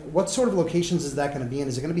in, what sort of locations is that going to be in?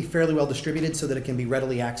 Is it going to be fairly well distributed so that it can be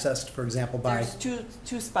readily accessed, for example, by? There's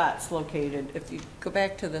two spots located. If you go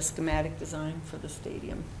back to the schematic design for the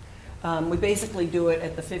stadium, we basically do it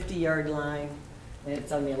at the 50-yard line, and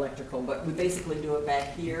it's on the electrical, but we basically do it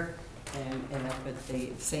back here and up at the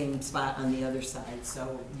same spot on the other side,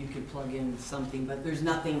 so you could plug in something, but there's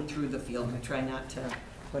nothing through the field. We try not to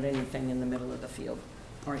put anything in the middle of the field.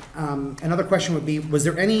 All right. Another question would be, was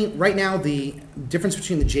there any, right now, the difference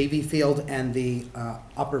between the JV field and the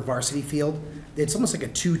upper varsity field, it's almost like a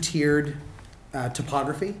two-tiered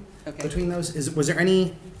topography Okay. between those. Was there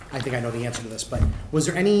any, I think I know the answer to this, but was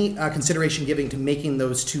there any consideration given to making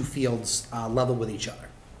those two fields level with each other?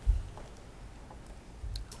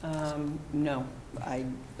 No, I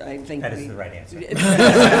think That is the right answer. Yeah,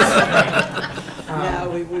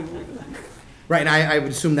 we Right, and I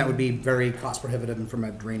would assume that would be very cost prohibitive and from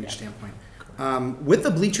a drainage standpoint. With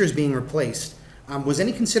the bleachers being replaced, was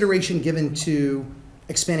any consideration given to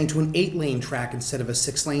expanding to an 8-lane track instead of a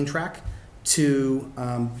 6-lane track to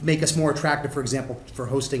make us more attractive, for example, for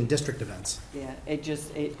hosting district events? Yeah, it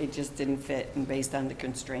just didn't fit, and based on the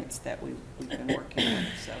constraints that we've been working with,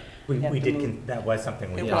 so. We have to did, move. that was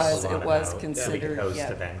something we It talked was- a lot it was about, so we considered, could host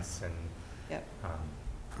yeah. events and, Yep.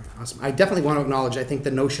 Awesome. I definitely want to acknowledge, I think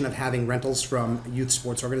the notion of having rentals from youth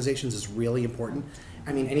sports organizations is really important.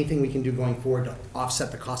 I mean, anything we can do going forward to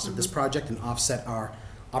offset the cost of this project and offset our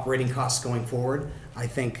operating costs going forward, I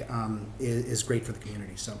think is great for the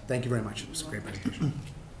community. So thank you very much. It was a great presentation.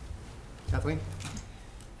 Kathleen?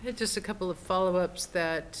 I had just a couple of follow-ups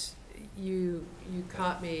that you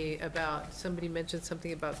caught me about. Somebody mentioned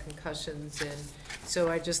something about concussions, and so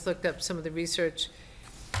I just looked up some of the research.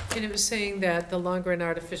 And it was saying that the longer an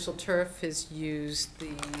artificial turf is used,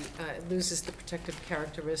 it loses the protective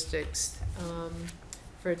characteristics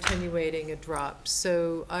for attenuating a drop.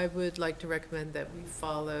 So I would like to recommend that we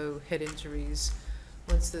follow head injuries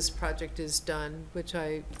once this project is done, which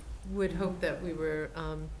I would hope that we were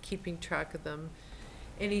keeping track of them.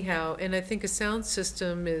 anyhow, and I think a sound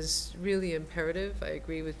system is really imperative. I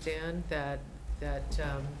agree with Dan that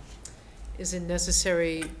is a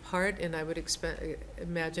necessary part, and I would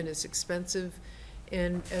imagine is expensive.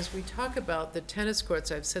 And as we talk about the tennis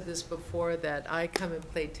courts, I've said this before, that I come and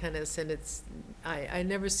play tennis, and I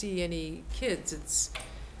never see any kids. It's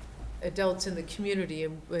adults in the community,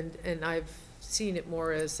 and I've seen it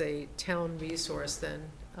more as a town resource than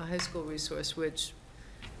a high school resource, which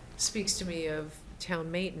speaks to me of town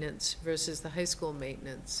maintenance versus the high school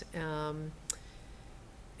maintenance.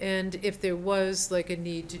 And if there was like a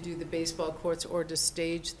need to do the baseball courts or to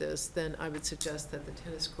stage this, then I would suggest that the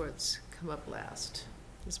tennis courts come up last,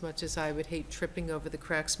 as much as I would hate tripping over the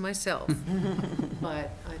cracks myself.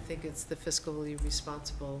 But I think it's the fiscally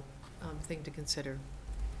responsible thing to consider.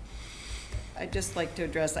 I'd just like to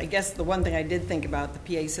address, I guess the one thing I did think about the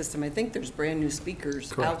PA system, I think there's brand-new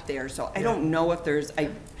speakers out there, so I don't know if there's,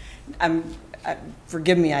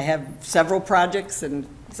 forgive me, I have several projects and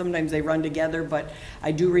sometimes they run together, but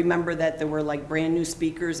I do remember that there were like brand-new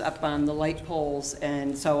speakers up on the light poles,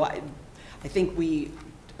 and so I think we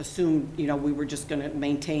assumed, you know, we were just gonna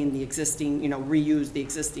maintain the existing, you know, reuse the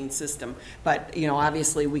existing system. But, you know,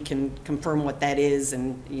 obviously we can confirm what that is,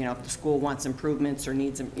 and, you know, if the school wants improvements or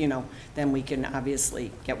needs, you know, then we can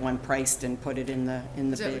obviously get one priced and put it in the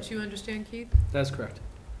bid. Is that what you understand, Keith? That's correct.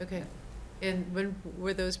 Okay. And when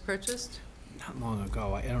were those purchased? Not long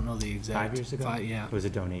ago. I don't know the exact. 5 years ago? Yeah. It was a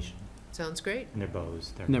donation. Sounds great. And they're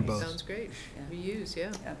bows. And they're bows. Sounds great. Yeah. Reuse,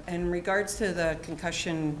 yeah. In regards to the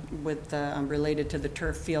concussion with, related to the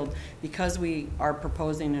turf field, because we are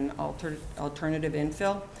proposing an alternative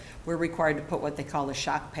infill, we're required to put what they call a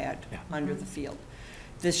shock pad under the field.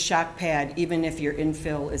 This shock pad, even if your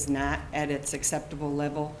infill is not at its acceptable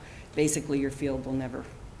level, basically your field will never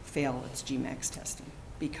fail its GMAX testing,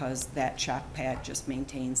 because that shock pad just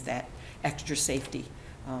maintains that extra safety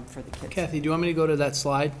for the kids. Kathy, do you want me to go to that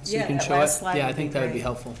slide so you can that show it? last slide Yeah, I would be think that would be great.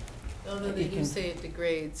 helpful. Although they do say it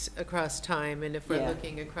degrades across time, and if we're Yeah.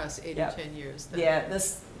 looking across 8 Yeah. or 10 years, then. Yeah,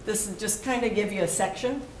 this is just kind of give you a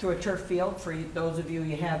section to a turf field. For those of you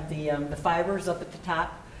have the fibers up at the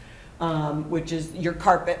top, which is your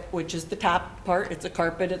carpet, which is the top part. It's a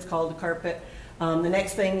carpet, it's called a carpet. The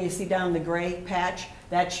next thing you see down the gray patch,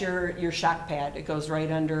 that's your shock pad. It goes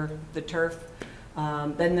right under the turf.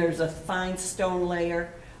 Then there's a fine stone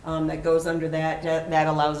layer that goes under that. That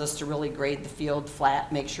allows us to really grade the field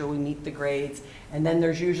flat, make sure we meet the grades. And then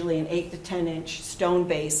there's usually an 8 to 10 inch stone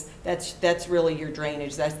base. That's really your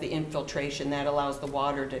drainage. That's the infiltration. That allows the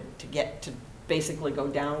water to get to basically go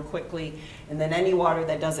down quickly. And then any water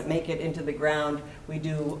that doesn't make it into the ground, we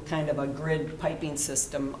do kind of a grid piping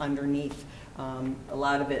system underneath. A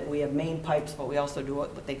lot of it, we have main pipes, but we also do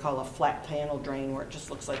what they call a flat panel drain, where it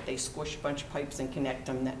just looks like they squish a bunch of pipes and connect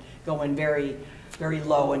them that go in very, very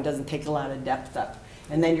low and doesn't take a lot of depth up.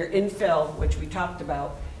 And then your infill, which we talked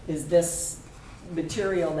about, is this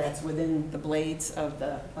material that's within the blades of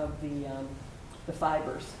the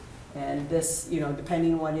fibers. And this, you know,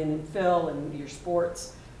 depending on what infill and your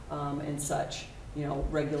sports and such, you know,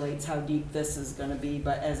 regulates how deep this is going to be.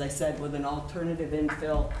 But as I said, with an alternative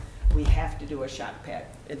infill, we have to do a shock pad.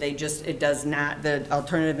 It does not, the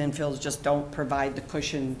alternative infills just don't provide the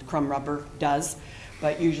cushion crumb rubber does.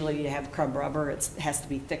 But usually you have crumb rubber, it has to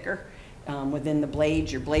be thicker. Within the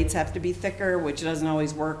blades, your blades have to be thicker, which doesn't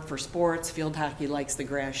always work for sports. Field hockey likes the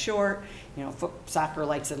grass short. You know, soccer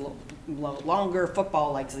likes it a little longer.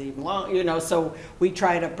 Football likes it even longer. You know, so we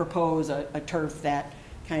try to propose a turf that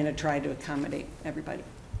kind of try to accommodate everybody.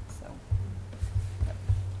 So,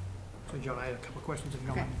 Joan, I had a couple of questions if you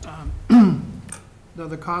don't Okay. mind.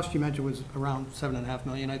 The cost you mentioned was around $7.5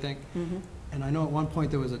 million, I think. Mm-hmm. And I know at one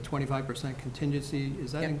point there was a 25% contingency.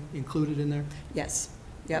 Is that included in there? Yes.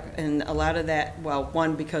 Yep, and a lot of that, well,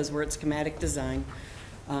 one, because we're at schematic design,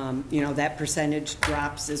 you know, that percentage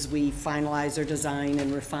drops as we finalize our design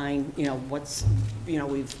and refine, you know,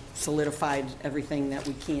 we've solidified everything that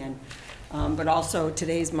we can. But also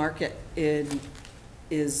today's market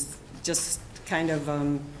is just kind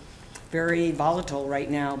of very volatile right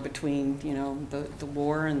now between, you know, the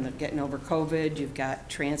war and the getting over COVID. You've got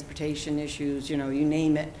transportation issues, you know, you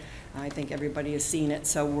name it. I think everybody has seen it,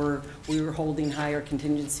 so we're holding higher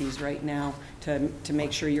contingencies right now to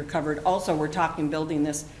make sure you're covered. Also, we're talking building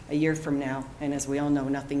this a year from now, and as we all know,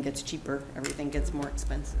 nothing gets cheaper, everything gets more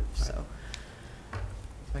expensive, so.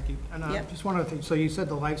 Thank you. And Yep. just one other thing. So you said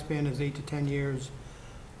the lifespan is 8 to 10 years.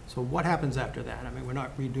 So what happens after that? I mean, we're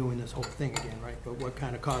not redoing this whole thing again, right? But what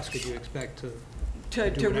kind of cost could you expect to To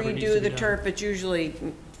do whatever needs to redo be the done? turf, it's usually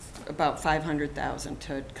about $500,000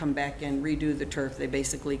 to come back and redo the turf. They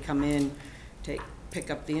basically come in, take pick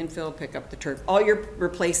up the infill, pick up the turf. All you're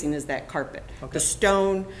replacing is that carpet. Okay. The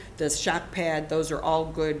stone, the shock pad, those are all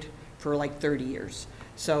good for like 30 years.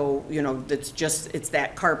 So, you know, it's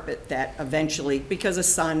that carpet that eventually, because of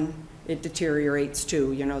sun, it deteriorates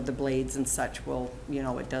too, you know, the blades and such will, you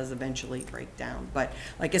know, it does eventually break down. But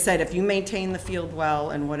like I said, if you maintain the field well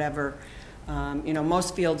and whatever, you know,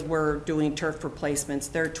 most fields we're doing turf replacements,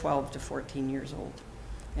 they're 12 to 14 years old.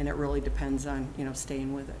 And it really depends on, you know,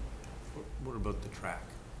 staying with it. What about the track?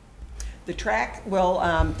 The track,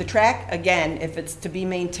 well, the track, again, if it's to be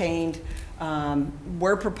maintained,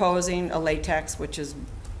 we're proposing a latex, which is,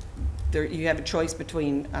 there, you have a choice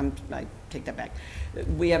between, I take that back.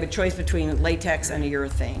 We have a choice between latex and a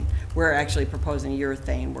urethane. We're actually proposing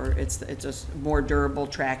urethane, where it's a more durable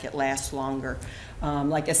track, it lasts longer.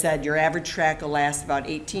 Like I said, your average track will last about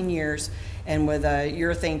 18 years, and with a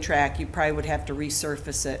urethane track, you probably would have to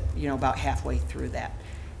resurface it, you know, about halfway through that.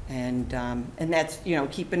 And that's, you know,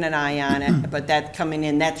 keeping an eye on it, but that coming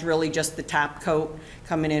in, that's really just the top coat,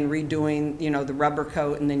 coming in, redoing, you know, the rubber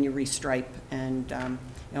coat, and then you restripe, and,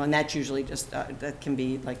 you know, and that's usually just, that can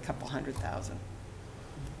be like a couple $100,000.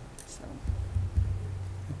 So.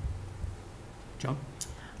 John?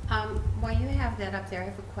 While you have that up there, I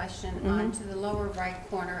have a question. On to the lower right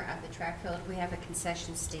corner of the track field, we have a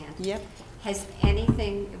concession stand. Yep. Has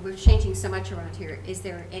anything, we're changing so much around here, is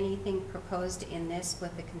there anything proposed in this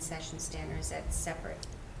with the concession stand, or is that separate?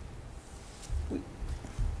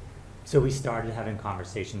 So we started having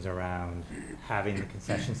conversations around having the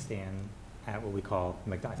concession stand at what we call,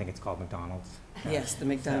 I think it's called McDonald's. Yes, the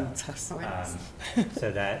McDonald's house.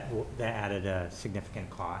 So that added a significant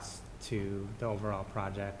cost to the overall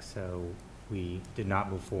project, so we did not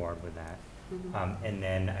move forward with that. And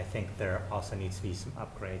then I think there also needs to be some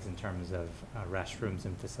upgrades in terms of restrooms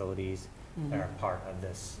and facilities that are part of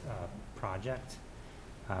this project.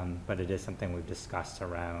 But it is something we've discussed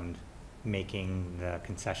around making the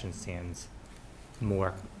concession stands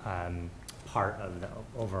more part of the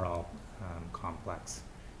overall complex.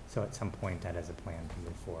 So at some point that is a plan to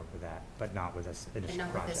move forward with that, but not with this additional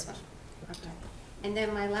project. Not with this one. Okay. And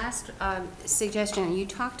then my last suggestion, you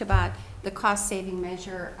talked about the cost-saving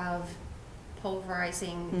measure of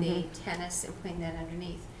pulverizing the tennis and putting that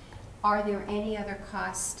underneath. Are there any other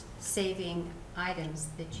cost-saving items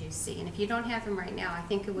that you see? And if you don't have them right now, I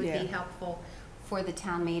think it would be helpful for the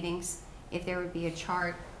town meetings if there would be a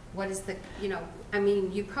chart. What is the, you know, I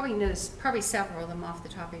mean, you probably noticed probably several of them off the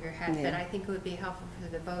top of your head, but I think it would be helpful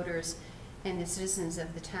for the voters and the citizens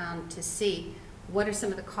of the town to see what are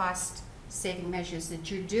some of the cost-saving measures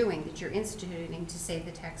that you're doing, that you're instituting to save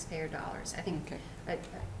the taxpayer dollars. I think a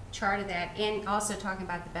chart of that, and also talking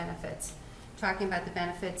about the benefits. Talking about the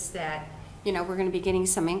benefits that, you know, we're going to be getting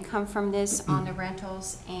some income from this on the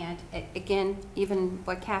rentals, and again, even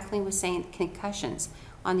what Kathleen was saying, concussions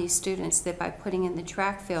on these students, that by putting in the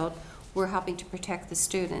track field, we're helping to protect the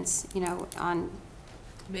students, you know, on...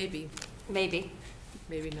 Maybe. Maybe.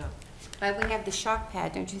 Maybe not. But we have the shock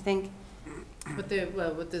pad, don't you think? But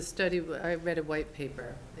well, with the study, I read a white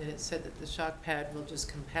paper, and it said that the shock pad will just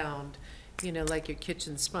compound, you know, like your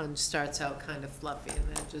kitchen sponge starts out kind of fluffy, and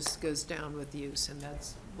then it just goes down with use, and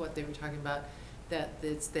that's what they were talking about, that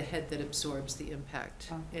it's the head that absorbs the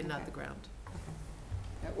impact and not the ground.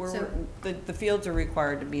 The fields are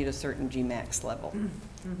required to meet a certain GMAX level.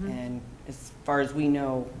 And as far as we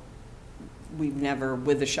know, we've never,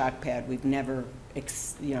 with the shock pad, we've never,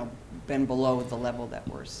 you know, been below the level that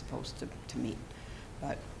we're supposed to meet.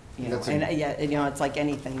 But, you know, you know, it's like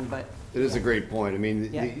anything, but. It is a great point. I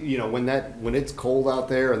mean, you know, when it's cold out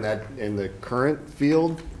there and the current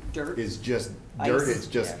field is just dirt, it's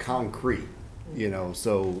just concrete, you know,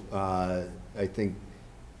 so I think,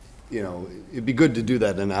 you know, it'd be good to do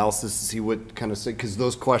that analysis to see what kind of, because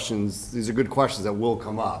those questions, these are good questions that will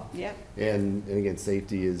come up. Yeah. And again,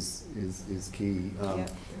 safety is key.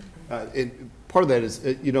 Part of that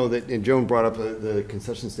is, you know, that, and Joan brought up the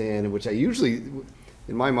concession stand, which I usually,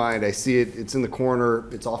 in my mind, I see it's in the corner,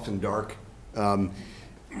 it's often dark.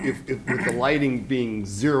 If with the lighting being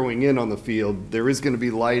zeroing in on the field, there is going to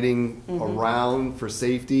be lighting around for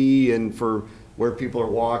safety and for where people are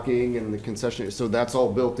walking and the concession, so that's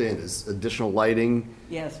all built in, is additional lighting?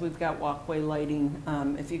 Yes, we've got walkway lighting.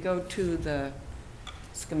 If you go to the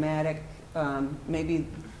schematic, maybe,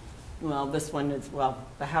 well, this one is, well,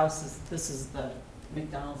 the house is, this is the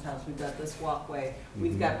McDonald's house. We've got this walkway.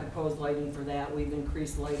 We've got proposed lighting for that. We've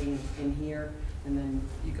increased lighting in here. And then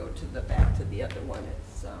you go to the back to the other one.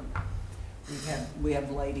 It's, we have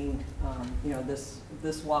lighting, you know,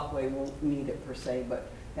 this walkway won't need it per se, but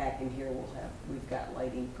back in here we've got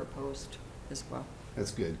lighting proposed as well.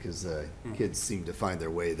 That's good, because kids seem to find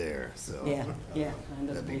their way there, so. Yeah, yeah, kind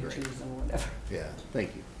of That'd be great. bleachers and whatever. Yeah,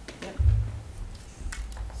 thank you. Yep.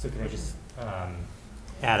 So can I just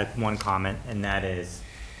add one comment, and that is,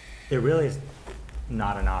 there really is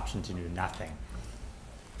not an option to do nothing.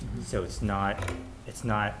 So it's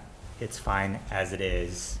fine as it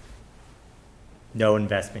is. No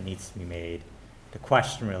investment needs to be made. The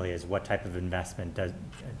question really is, what type of investment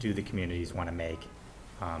do the communities want to make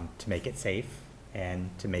it safe and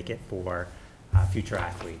to make it for future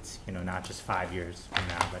athletes, not just 5 years from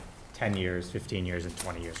now, but 10 years, 15 years, and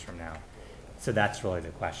 20 years from now. So that's really the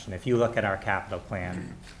question. If you look at our capital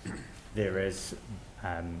plan, there is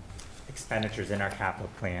expenditures in our capital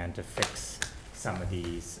plan to fix some of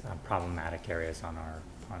these problematic areas on our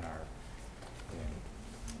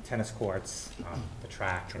tennis courts, the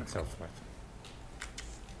track, and so forth.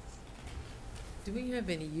 Do we have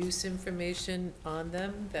any use information on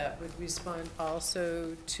them that would respond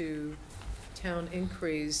also to town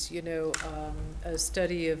inquiries? A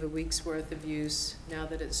study of a week's worth of use now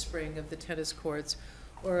that it's spring of the tennis courts,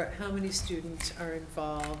 or how many students are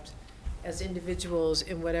involved as individuals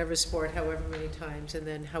in whatever sport, however many times, and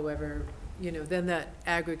then however, then that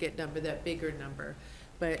aggregate number, that bigger number.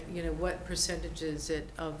 But, what percentage is it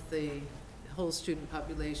of the whole student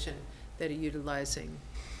population that are utilizing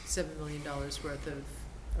 $7 million worth of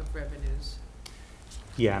revenues?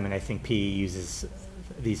 Yeah, I think PE uses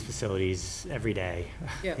these facilities every day.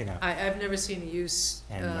 Yeah, I've never seen a use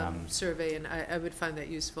survey, and I would find that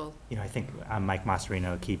useful. I think Mike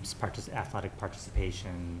Mascherino keeps athletic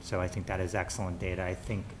participation, so I think that is excellent data. I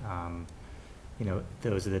think,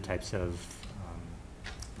 those are the types of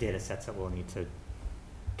data sets that we'll need to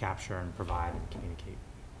capture and provide and communicate.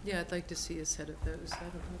 Yeah, I'd like to see a set of those. I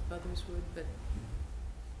don't know if others would, but.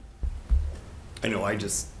 I know,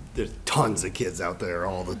 there's tons of kids out there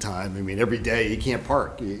all the time. Every day you can't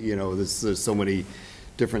park. There's so many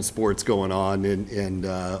different sports going on, and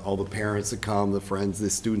all the parents that come, the friends, the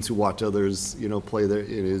students who watch others, play there. It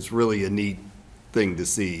is really a neat thing to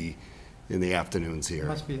see in the afternoons here. There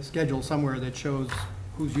must be a schedule somewhere that shows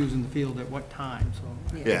who's using the field at what time, so.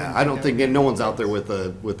 Yeah, I don't think, and no one's out there with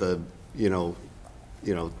a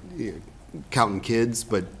counting kids,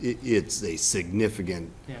 but it's a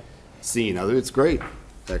significant scene. It's great,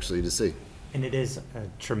 actually, to see. And it is a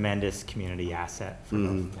tremendous community asset for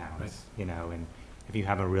both towns, and if you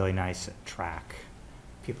have a really nice track,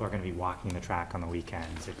 people are going to be walking the track on the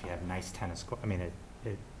weekends. If you have nice tennis court,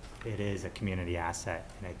 it is a community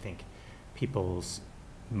asset, and I think people's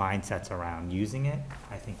mindsets around using it,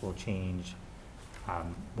 I think, will change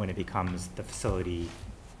when it becomes the facility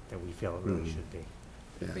that we feel it really should be.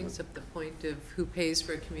 It brings up the point of who pays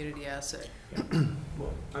for a community asset. Yeah.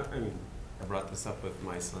 Well, I brought this up with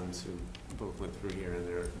my sons who both went through here, and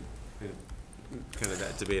they're kind of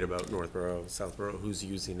that debate about Northborough-Southborough, who's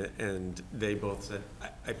using it, and they both said,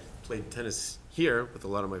 I played tennis here with a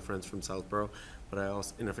lot of my friends from Southborough, but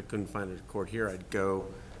and if I couldn't find a court here, I'd go,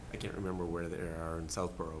 I can't remember where they are in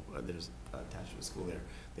Southborough, but there's attached to a school there.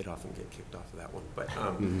 They'd often get kicked off of that one, but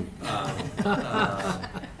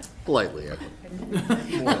Politely.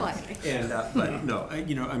 And but no,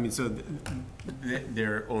 so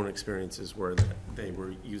their own experiences were that they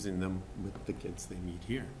were using them with the kids they meet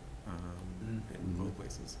here in both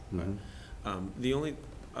places. But the only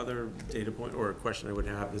other data point or question I would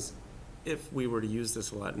have is, if we were to use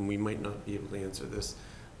this a lot, and we might not be able to answer this,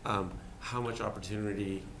 how much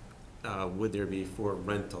opportunity would there be for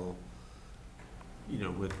rental,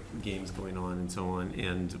 with games going on and so on,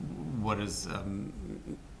 and what is,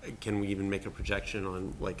 can we even make a projection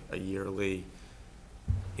on like a yearly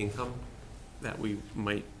income that we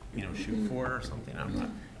might, shoot for or something? I'm not.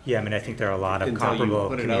 Yeah, I think there are a lot of comparable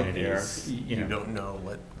communities. You don't know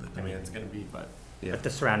what the demand's going to be, but yeah. But the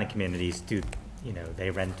surrounding communities do, they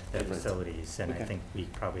rent their facilities, and I think we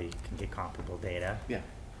probably can get comparable data. Yeah.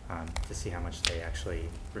 To see how much they actually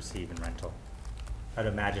receive in rental. I'd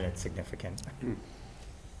imagine it's significant.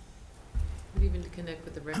 Even to connect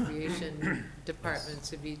with the recreation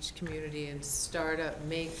departments of each community and start up,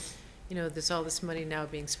 there's all this money now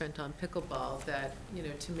being spent on pickleball, that,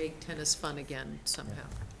 to make tennis fun again somehow.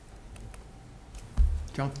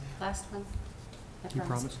 John? Last one. You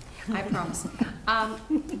promise? I promise.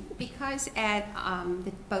 Because at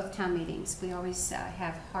both town meetings, we always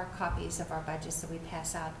have hard copies of our budgets that we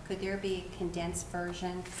pass out. Could there be a condensed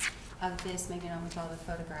version of this, maybe not with all the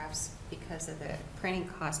photographs because of the printing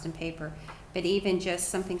cost and paper, but even just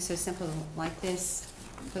something so simple like this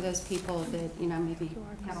for those people that, maybe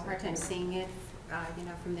have a hard time seeing it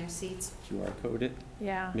from their seats. QR code it,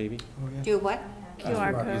 Yeah. maybe? Do what?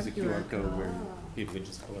 QR Use a code. QR code where people could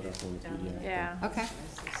just pull it up on the PDF. Yeah. Okay,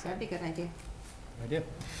 that'd be a good idea. Idea.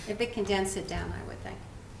 If it condense it down, I would think.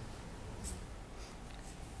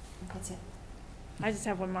 That's it. I just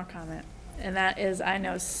have one more comment, and that is I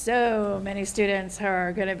know so many students who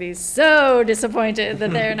are going to be so disappointed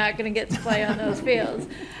that they're not going to get to play on those fields.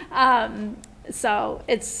 So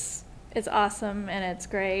it's awesome and it's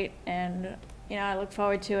great, and I look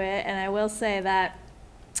forward to it. And I will say that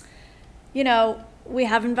we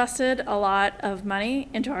have invested a lot of money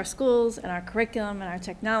into our schools and our curriculum and our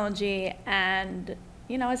technology, and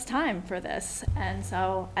it's time for this. And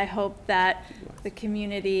so I hope that the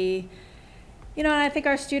community, and I think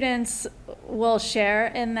our students will share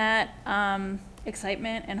in that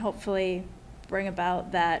excitement and hopefully bring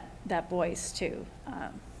about that voice too.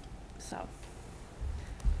 So.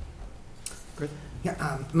 Great.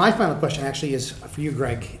 Yeah, my final question actually is for you,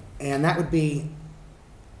 Greg, and that would be,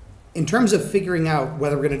 in terms of figuring out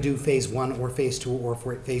whether we're going to do phase 1 or phase 2 or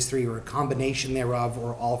phase 3 or a combination thereof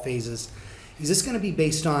or all phases, is this going to be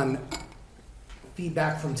based on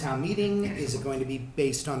feedback from town meeting? Is it going to be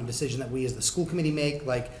based on a decision that we as the school committee make,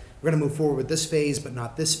 like we're going to move forward with this phase but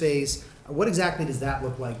not this phase? What exactly does that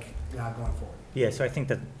look like going forward? Yeah, so I think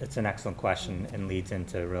that it's an excellent question and leads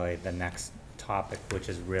into really the next topic, which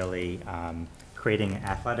is really creating an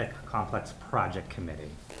athletic complex project committee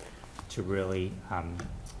to really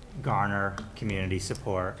garner community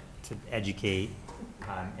support, to educate,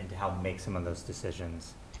 and to help make some of those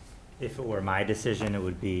decisions. If it were my decision, it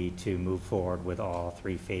would be to move forward with all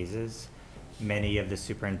 3 phases. Many of the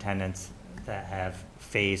superintendents that have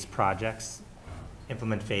phase projects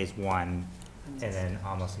implement phase 1, and then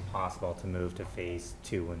almost impossible to move to phase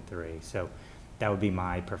 2 and 3. So that would be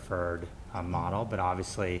my preferred model, but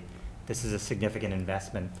obviously this is a significant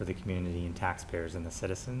investment for the community and taxpayers and the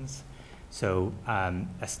citizens. So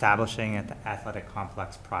establishing an athletic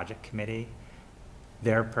complex project committee,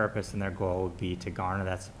 their purpose and their goal would be to garner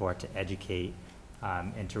that support, to educate,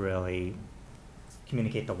 and to really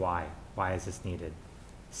communicate the why. Why is this needed?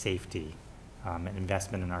 Safety, and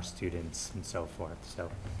investment in our students, and so forth. So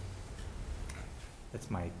that's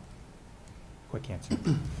my quick answer.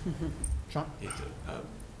 Sean?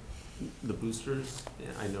 The boosters,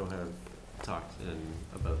 I know, have talked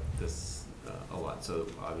about this a lot, so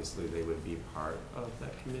obviously they would be part of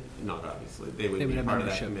that committee. Not obviously, they would be part of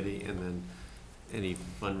that committee, and then any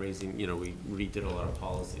fundraising, we redid a lot of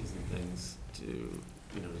policies and things to,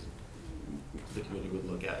 the committee would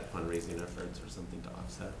look at fundraising efforts or something to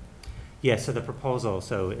offset. Yeah, so the proposal,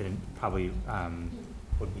 so it probably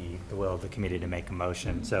would be the will of the committee to make a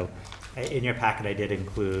motion. So in your packet, I did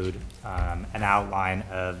include an outline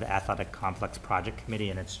of the Athletic Complex Project Committee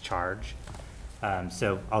and its charge.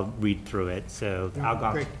 So I'll read through it. So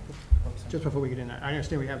the Great. Just before we get in, I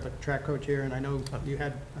understand we have the track coach here, and I know you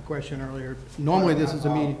had a question earlier. Normally, this is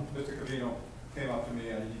a meeting. Mr. Covino came up to me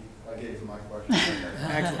and I gave him my question.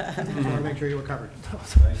 Excellent. Just want to make sure you were covered.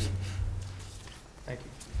 Thank you. Thank you.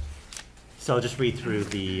 So I'll just read through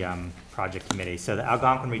the project committee. So the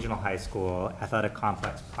Algonquin Regional High School Athletic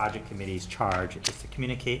Complex Project Committee's charge is to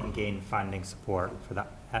communicate and gain funding support for the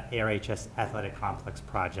ARHS Athletic Complex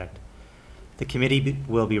project. The committee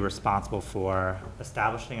will be responsible for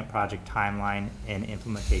establishing a project timeline and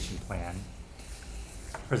implementation plan,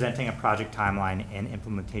 presenting a project timeline and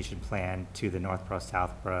implementation plan to the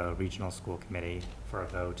Northborough-Southborough Regional School Committee for a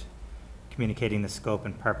vote, communicating the scope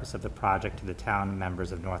and purpose of the project to the town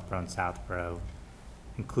members of Northborough and Southborough,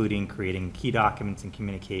 including creating key documents and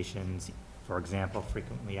communications, for example,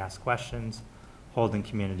 frequently asked questions, holding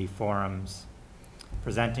community forums,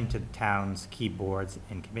 presenting to the town's key boards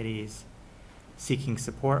and committees, seeking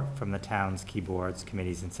support from the town's key boards,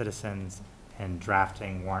 committees, and citizens, and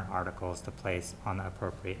drafting warrant articles to place on the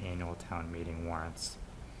appropriate annual town meeting warrants.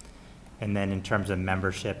 And then in terms of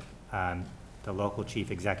membership, the local chief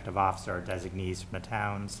executive officer or designees from the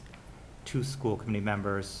towns, 2 school committee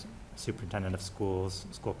members, superintendent of schools,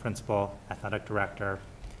 school principal, athletic director,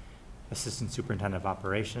 assistant superintendent of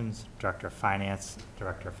operations, director of finance,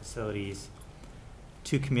 director of facilities,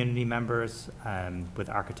 2 community members with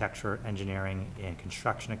architecture, engineering, and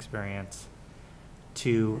construction experience,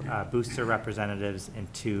 2 booster representatives,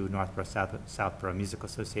 and 2 Northborough-Southborough Music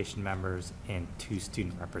Association members, and 2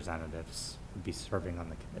 student representatives would be serving on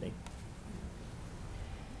the committee.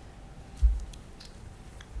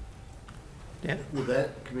 Dan? Will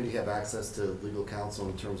that committee have access to legal counsel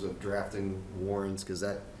in terms of drafting warrants? Because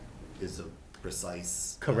that is a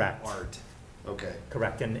precise Correct. art. Okay.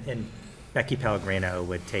 Correct, and Becky Pellegrino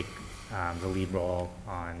would take the lead role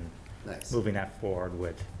on Nice. moving that forward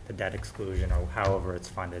with the debt exclusion or however it's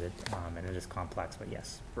funded, and it is complex, but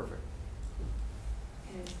yes. Perfect.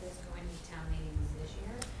 And is this going to town meetings this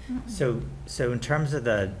year? So in terms of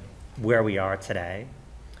where we are today,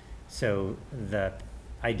 so the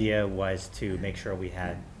idea was to make sure we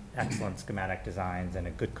had excellent schematic designs and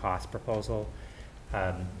a good cost proposal.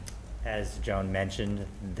 As Joan mentioned,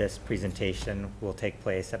 this presentation will take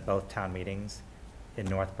place at both town meetings in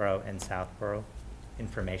Northborough and Southborough,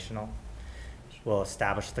 informational. We'll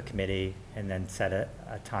establish the committee and then set a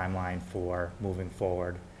timeline for moving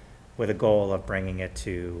forward with a goal of bringing it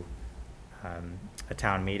to a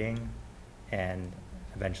town meeting and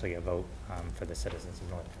eventually a vote for the citizens of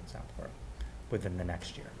Northborough and Southborough within the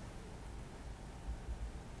next year.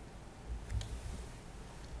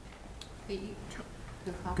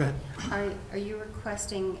 Go ahead. Are you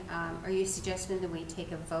requesting, are you suggesting that we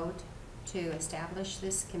take a vote to establish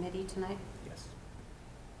this committee tonight? Yes.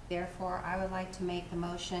 Therefore, I would like to make the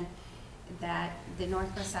motion that the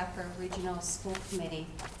Northborough-Southborough Regional School Committee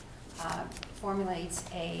formulates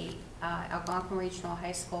a Algonquin Regional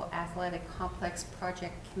High School Athletic Complex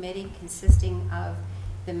Project Committee consisting of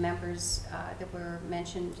the members that were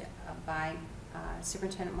mentioned by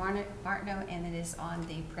Superintendent Martineau, and it is on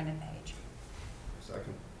the printed page.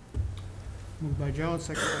 Second. Moved by Joan,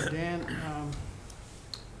 second by Dan.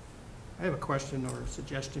 I have a question or a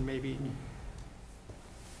suggestion maybe.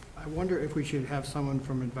 I wonder if we should have someone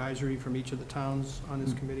from advisory from each of the towns on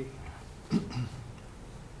this committee. I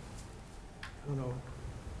don't know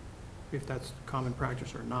if that's common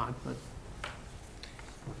practice or not, but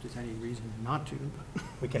if there's any reason not to. But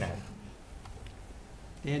We can add.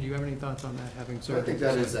 Dan, do you have any thoughts on that, having So I served? think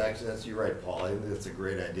that is actually, you're right, Paul, I think that's a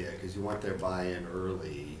great idea, because you want their buy-in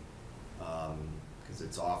early, because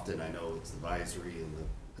it's often, I know it's advisory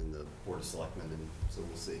and the Board of Selectmen, and so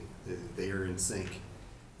we'll see. They are in sync,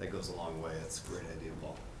 that goes a long way, that's a great idea,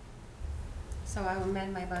 Paul. So I will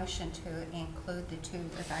amend my motion to include the two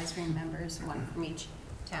advisory members, one from each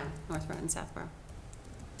town, Northborough and Southborough.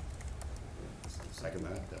 Second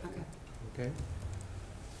that, definitely. Okay.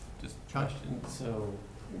 Just a Josh? question, so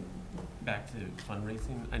back to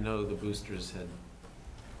fundraising, I know the boosters had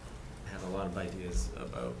a lot of ideas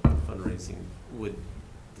about fundraising.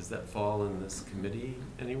 Does that fall in this committee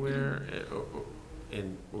anywhere,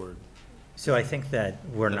 or So I think that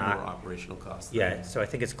we're is that not. more operational costs? Yeah, so I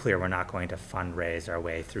think it's clear we're not going to fundraise our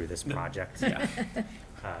way through this No. project. Yeah.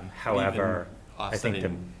 However, I think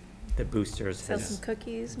offsetting- the boosters Sell has, some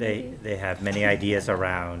cookies, they, maybe? they have many ideas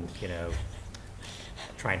around,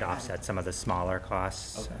 trying to offset some of the smaller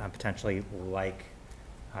costs, Okay. potentially like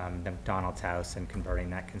the McDonald's house and converting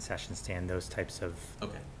that concession stand, those types of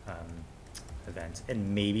Okay. events.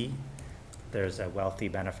 And maybe there's a wealthy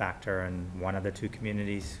benefactor in one of the two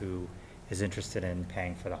communities who is interested in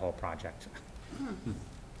paying for the whole project.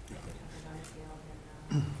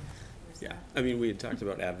 Yeah, I mean, we had talked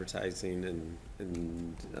about advertising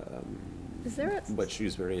and Is there a- what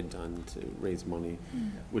Shrewsbury had done to raise money,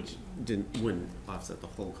 which wouldn't offset the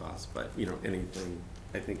whole cost, but,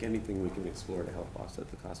 I think anything we can explore to help offset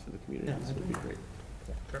the cost for the communities Yeah, would be great.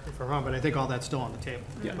 Correct me if I'm wrong, but I think all that's still on the table.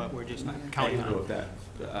 Yeah. But we're just not I counting don't know on if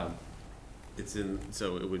that,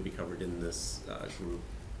 so it would be covered in this group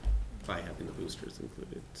by having the boosters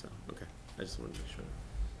included, so, okay, I just wanted to make sure.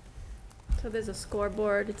 So there's a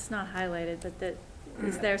scoreboard, it's not highlighted, but that,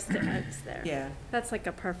 is there, it's there. Yeah. That's like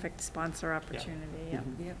a perfect sponsor opportunity, yep.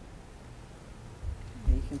 Yep.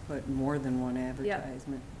 Yeah, you can put more than one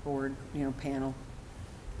advertisement board, panel.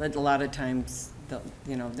 But a lot of times,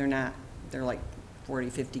 they're like 40,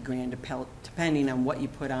 50 grand depending on what you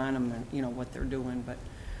put on them and, what they're doing, but,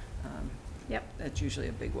 Yep. that's usually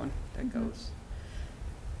a big one that Mhm. goes.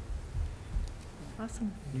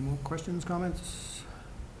 Awesome. Any more questions, comments?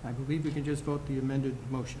 I believe we can just vote the amended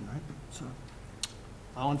motion, right? So,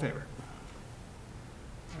 all in favor?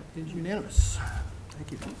 That is unanimous.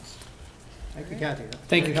 Thank you. Thank you, Kathy.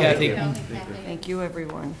 Thank you, Very Kathy. helpful. Thank you,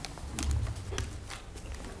 everyone.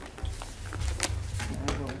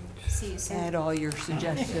 I will See you soon. add all your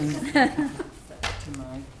suggestions to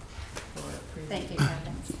my Thank you,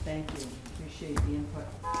 Kathy. Thank you, appreciate the input.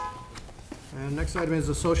 And next item is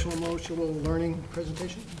the social emotional learning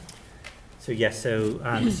presentation. So yes,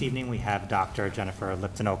 this evening we have Dr. Jennifer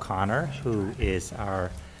Lipton O'Connor, who is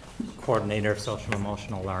our coordinator of social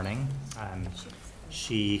emotional learning.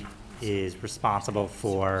 She is responsible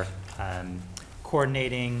for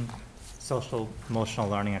coordinating social emotional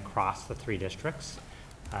learning across the 3 districts.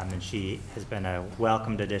 And she has been a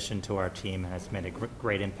welcomed addition to our team and has made a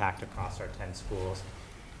great impact across our 10 schools.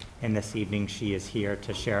 And this evening, she is here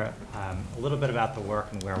to share a little bit about the work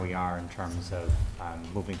and where we are in terms of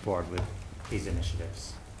moving forward with these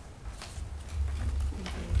initiatives.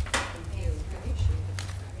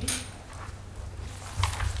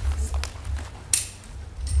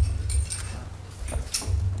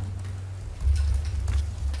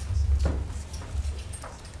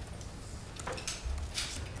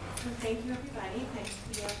 everybody. Thanks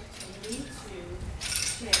for the opportunity to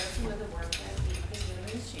share some of the work that we've been doing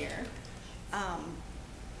this year.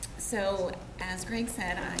 So, as Greg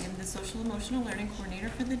said, I am the Social Emotional Learning Coordinator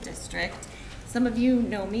for the district. Some of you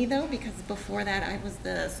know me though, because before that I was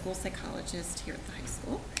the school psychologist here at the high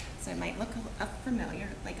school. So I might look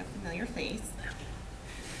like a familiar face.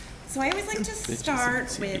 So I always like to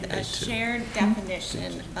start with a shared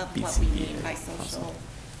definition of what we mean by social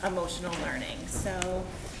emotional learning. So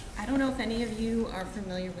I don't know if any of you are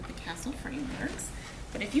familiar with the CASEL frameworks,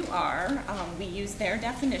 but if you are, we use their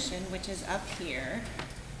definition, which is up here.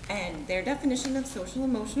 And their definition of social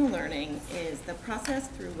emotional learning is the process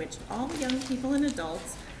through which all young people and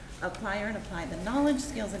adults acquire and apply the knowledge,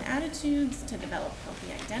 skills, and attitudes to develop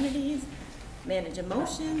healthy identities, manage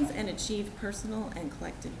emotions, and achieve personal and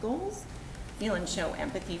collective goals, feel and show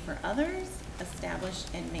empathy for others, establish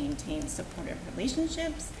and maintain supportive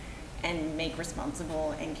relationships, and make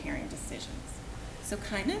responsible and caring decisions. So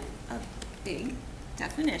kind of a big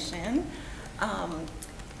definition.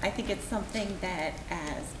 I think it's something that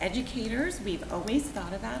as educators we've always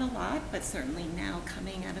thought about a lot, but certainly now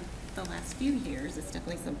coming out of the last few years, it's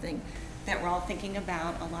definitely something that we're all thinking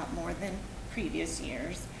about a lot more than previous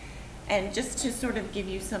years. And just to sort of give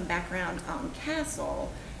you some background on CASEL,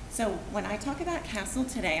 so when I talk about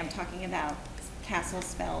CASEL today, I'm talking about CASEL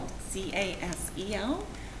spelled C-A-S-E-L,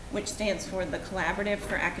 which stands for the Collaborative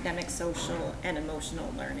for Academic, Social, and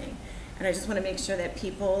Emotional Learning. And I just want to make sure that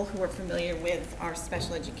people who are familiar with our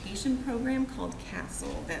special education program called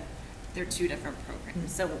CASEL, that they're two different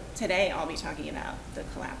programs. So today I'll be talking about the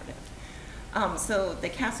collaborative. So the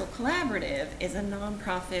CASEL Collaborative is a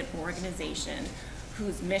nonprofit organization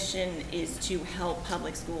whose mission is to help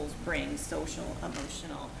public schools bring social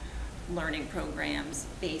emotional learning programs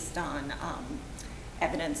based on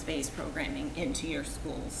evidence-based programming into your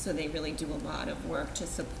schools. So they really do a lot of work to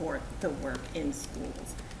support the work in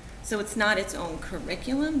schools. So it's not its own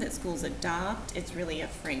curriculum that schools adopt, it's really a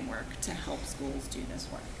framework to help schools do this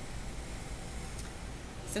work.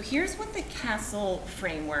 So here's what the CASEL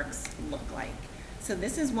frameworks look like. So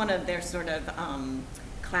this is one of their sort of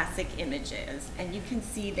classic images, and you can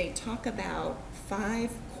see they talk about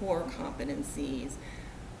 5 core competencies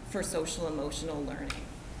for social emotional learning: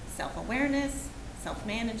 self-awareness,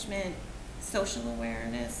 self-management, social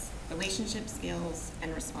awareness, relationship skills,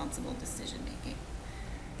 and responsible decision-making.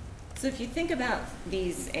 So if you think about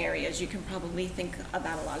these areas, you can probably think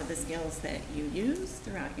about a lot of the skills that you use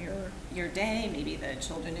throughout your day, maybe the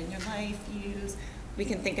children in your life use. We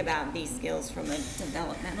can think about these skills from a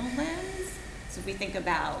developmental lens. So if we think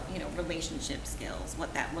about, relationship skills,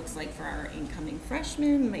 what that looks like for our incoming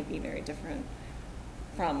freshmen might be very different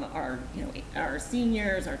from our, our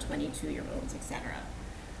seniors, our 22-year-olds, et cetera.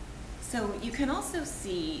 So you can also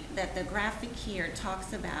see that the graphic here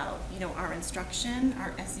talks about, our instruction,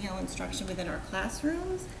 our SEL instruction within our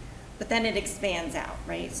classrooms, but then it expands out,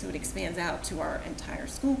 right? So it expands out to our entire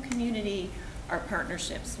school community, our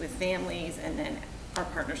partnerships with families, and then our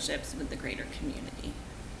partnerships with the greater community.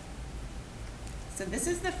 So this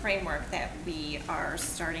is the framework that we are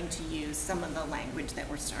starting to use, some of the language that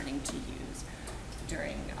we're starting to use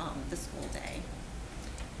during the school day.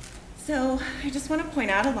 So I just want to point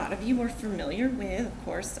out, a lot of you are familiar with, of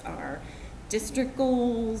course, our district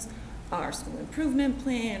goals, our school improvement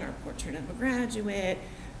plan, our portrait of a graduate.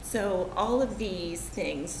 So all of these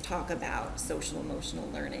things talk about social emotional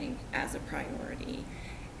learning as a priority.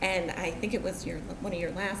 And I think it was one of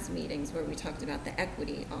your last meetings where we talked about the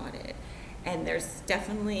equity audit. And there's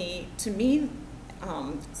definitely, to me,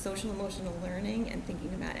 social emotional learning and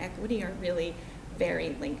thinking about equity are really very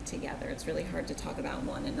linked together. It's really hard to talk about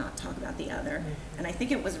one and not talk about the other. And I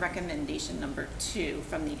think it was recommendation number 2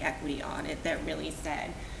 from the equity audit that really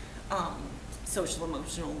said social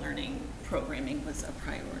emotional learning programming was a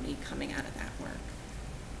priority coming out of that work.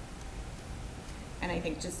 And I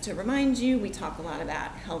think just to remind you, we talk a lot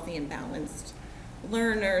about healthy and balanced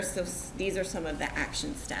learners. So these are some of the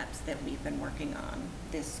action steps that we've been working on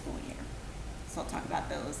this school year. So I'll talk about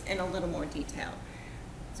those in a little more detail.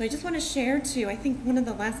 So I just want to share too, I think one of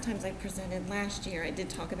the last times I presented last year, I did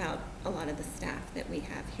talk about a lot of the staff that we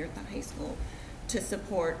have here at the high school to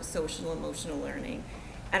support social emotional learning.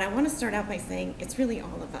 And I want to start out by saying it's really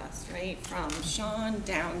all of us, right? From Sean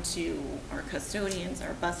down to our custodians,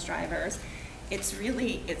 our bus drivers. It's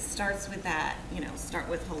really, it starts with that, start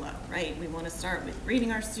with hello, right? We want to start with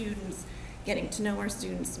greeting our students, getting to know our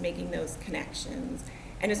students, making those connections.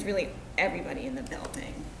 And it's really everybody in the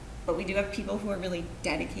building. But we do have people who are really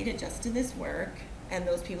dedicated just to this work, and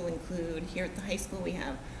those people include, here at the high school, we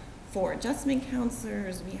have 4 adjustment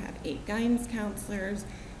counselors, we have 8 guidance counselors,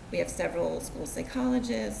 We have several school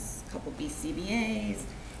psychologists, a couple BCBAs.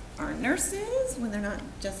 Our nurses, when they're not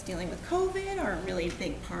just dealing with COVID, are a really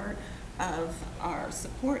big part of our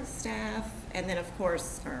support staff. And then, of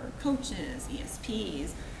course, our coaches,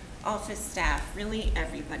 ESPs, office staff, really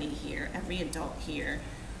everybody here, every adult here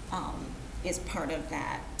is part of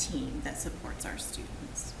that team that supports our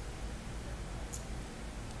students.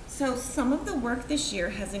 So some of the work this year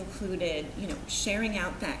has included, sharing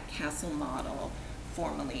out that CASEL model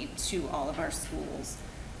formally to all of our schools.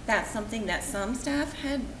 That's something that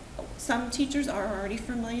some teachers are already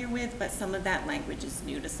familiar with, but some of that language is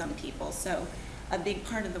new to some people. So a big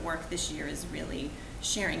part of the work this year is really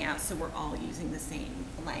sharing out so we're all using the same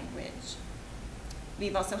language.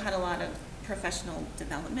 We've also had a lot of professional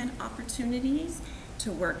development opportunities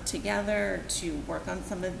to work together, to work on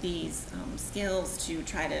some of these skills, to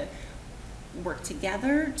try to work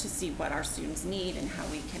together to see what our students need and how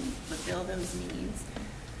we can fulfill those needs.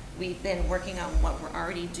 We've been working on what we're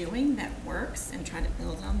already doing that works and trying to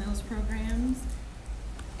build on those programs.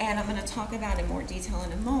 And I'm going to talk about in more detail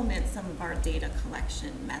in a moment some of our data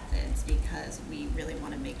collection methods, because we really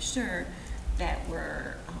want to make sure that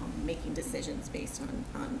we're making decisions based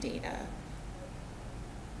on data.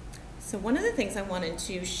 So one of the things I wanted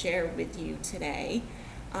to share with you today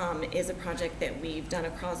is a project that we've done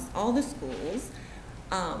across all the schools,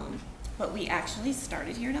 but we actually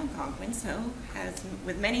started here at Algonquin. So as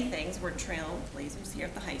with many things, we're trailblazers here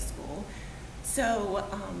at the high school. So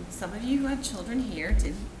some of you who have children here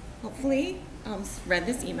did hopefully read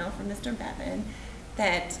this email from Mr. Bevan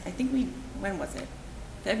that I think when was it?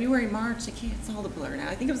 February, March, it's all a blur now.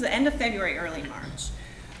 I think it was the end of February, early March.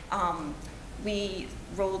 We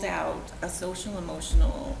rolled out a social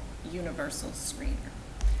emotional universal screener.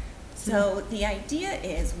 So the idea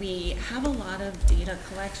is we have a lot of data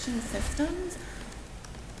collection systems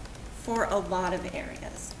for a lot of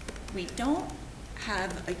areas. We don't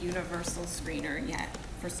have a universal screener yet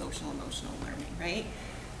for social emotional learning, right?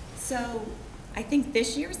 So I think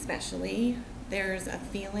this year especially, there's a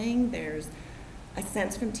feeling, there's a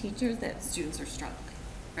sense from teachers that students are struggling,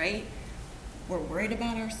 right? We're worried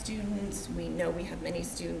about our students. We know we have many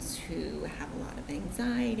students who have a lot of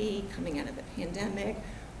anxiety coming out of the pandemic.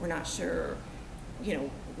 We're not sure,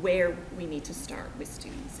 where we need to start with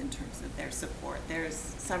students in terms of their support. There's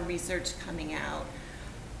some research coming out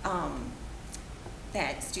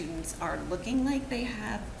that students are looking like they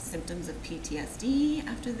have symptoms of PTSD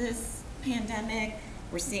after this pandemic.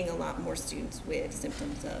 We're seeing a lot more students with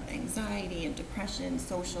symptoms of anxiety and depression,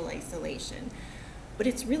 social isolation. But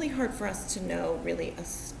it's really hard for us to know really a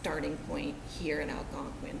starting point here in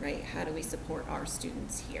Algonquin, right? How do we support our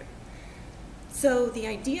students here? So the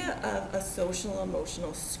idea of a social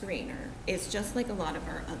emotional screener is just like a lot of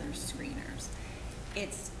our other screeners.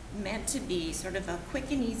 It's meant to be sort of a quick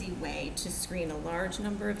and easy way to screen a large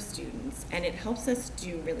number of students, and it helps us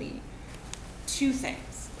do really two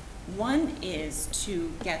things. One is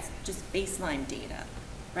to get just baseline data,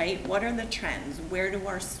 right? What are the trends?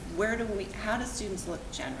 How do students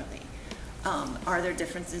look generally? Are there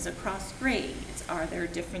differences across grades? Are there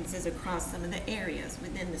differences across some of the areas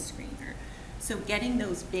within the screener? So getting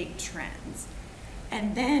those big trends.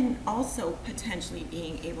 And then also potentially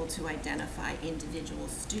being able to identify individual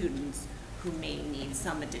students who may need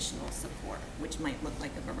some additional support, which might look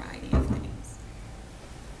like a variety of things.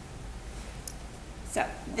 So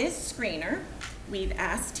this screener, we've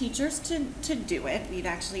asked teachers to do it. We've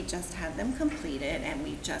actually just had them complete it, and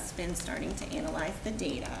we've just been starting to analyze the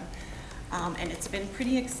data. And it's been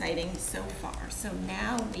pretty exciting so far. So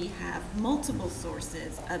now we have multiple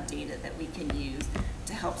sources of data that we can use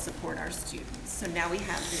to help support our students. So now we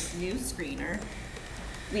have this new screener.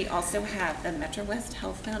 We also have the Metro West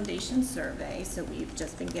Health Foundation survey. So we've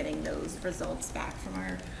just been getting those results back from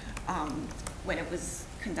our, when it was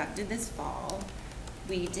conducted this fall.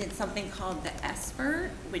 We did something called the ESPERT,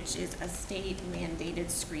 which is a state mandated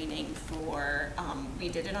screening for, we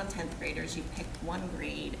did it on 10th graders. You pick one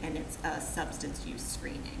grade and it's a substance use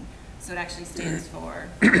screening. So it actually stands for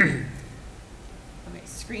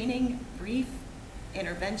screening, brief,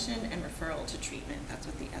 intervention, and referral to treatment. That's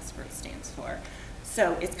what the ESPERT stands for.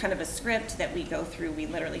 So it's kind of a script that we go through. We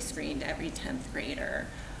literally screened every 10th grader,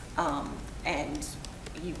 and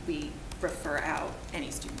we refer out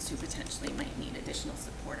any students who potentially might need additional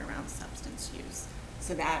support around substance use.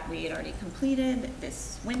 So that we had already completed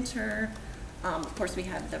this winter. Of course, we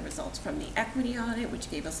have the results from the equity audit,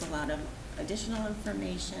 which gave us a lot of additional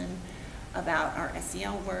information about our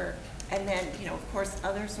SEL work. And then, of course,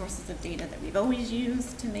 other sources of data that we've always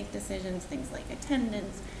used to make decisions, things like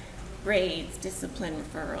attendance, grades, discipline,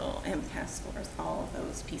 referral, MCAS scores, all of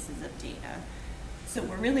those pieces of data. So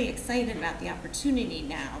we're really excited about the opportunity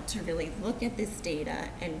now to really look at this data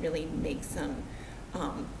and really make some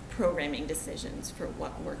programming decisions for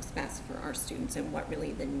what works best for our students and what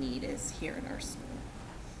really the need is here at our school.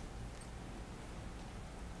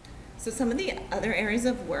 So some of the other areas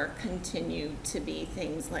of work continue to be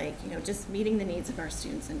things like, just meeting the needs of our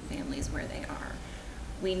students and families where they are.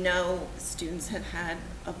 We know students have had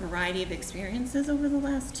a variety of experiences over the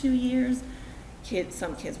last 2 years.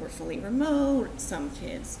 Some kids were fully remote, some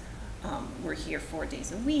kids were here 4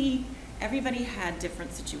 days a week. Everybody had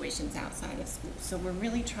different situations outside of school. So we're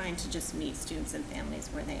really trying to just meet students and families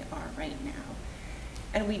where they are right now.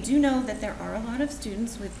 And we do know that there are a lot of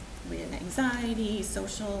students with anxiety,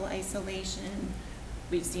 social isolation.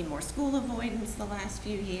 We've seen more school avoidance the last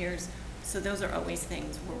few years. So those are always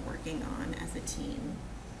things we're working on as a team.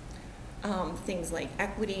 Things like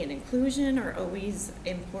equity and inclusion are always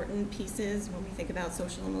important pieces when we think about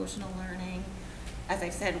social emotional learning. As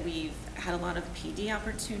I've said, we've had a lot of PD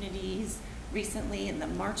opportunities recently. In the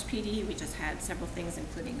March PD, we just had several things,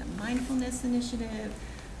 including a mindfulness initiative,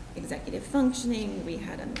 executive functioning. We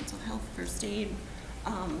had a mental health first aid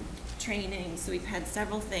training. So we've had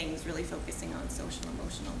several things really focusing on social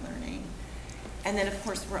emotional learning. And then, of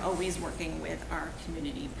course, we're always working with our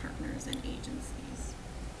community partners and agencies.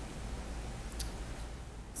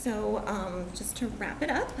 So just to wrap it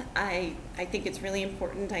up, I think it's really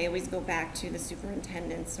important. I always go back to the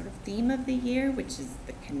superintendent's sort of theme of the year, which is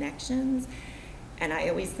the connections. And I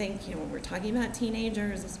always think, when we're talking about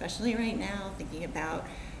teenagers, especially right now, thinking about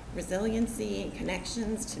resiliency and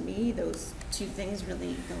connections, to me, those two things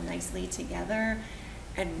really go nicely together.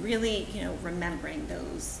 And really, remembering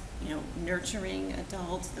those, nurturing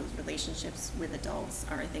adults, those relationships with adults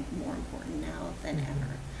are, I think, more important now than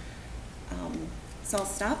ever. So I'll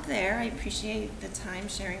stop there. I appreciate the time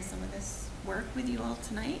sharing some of this work with you all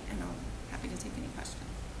tonight, and I'm happy to take any questions.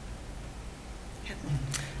 Kathleen.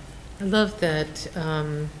 I love that.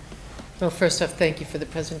 Well, first off, thank you for the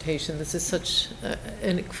presentation. This is such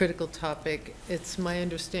a critical topic. It's my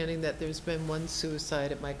understanding that there's been 1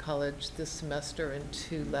 suicide at my college this semester and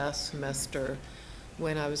 2 last semester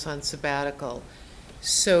when I was on sabbatical.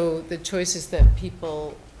 So the choices that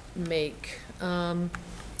people make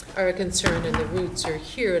are a concern, and the roots are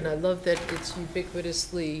here, and I love that it's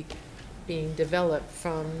ubiquitously being developed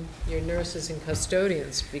from your nurses and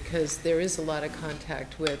custodians, because there is a lot of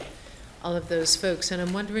contact with all of those folks. And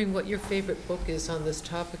I'm wondering what your favorite book is on this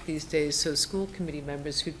topic these days, so school committee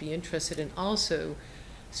members who'd be interested, and also,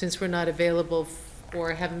 since we're not available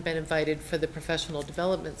or haven't been invited for the professional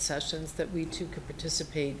development sessions, that we too could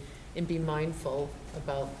participate and be mindful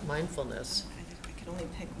about mindfulness. I could only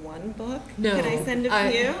pick one book. No. Can I send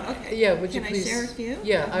a few? Okay. Yeah, would you Can please? I share a few?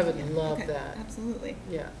 Yeah, I would love okay. that. Absolutely.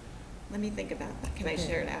 Yeah. Let me think about that. Can I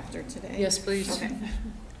share it after today? Yes, please. Okay.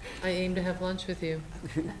 I aim to have lunch with you.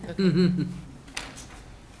 Okay.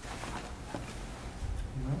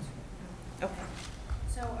 Okay.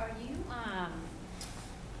 So are you,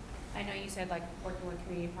 I know you said like working with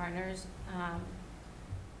community partners. I'm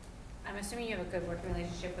assuming you have a good working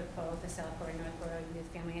relationship with both the Southborough and Northborough Youth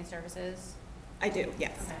Family and Services? I do,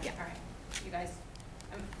 yes. Okay, Yeah. all right. You guys?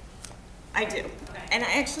 I do. Okay. And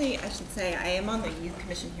I should say, I am on the Youth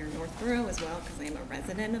Commission here in Northborough as well, because I am a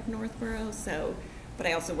resident of Northborough, but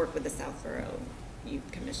I also work with the Southborough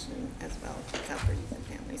Youth Commission as well, Southborough Youth and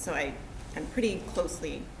Family. So I'm pretty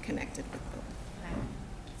closely connected with both. Okay.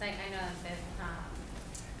 So I know that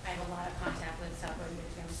I have a lot of contact with Southborough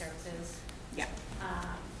Youth Family Services. Yeah.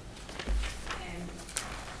 And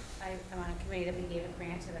I'm on a committee that we gave a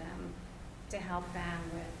grant to them to help them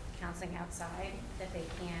with counseling outside that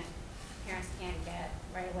parents can't get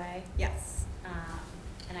right away. Yes.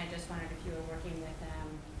 And I just wondered if you were working with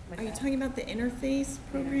them. Are you talking about the Interface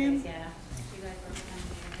program? Interface, yeah. You guys work with them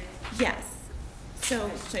with Interface? Yes.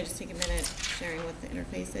 So should I just take a minute sharing what the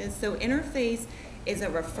Interface is? So Interface is a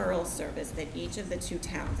referral service that each of the 2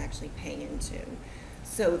 towns actually pay into.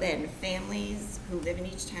 So then families who live in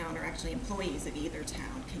each town, or actually employees of either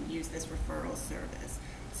town, can use this referral service.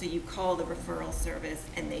 So you call the referral service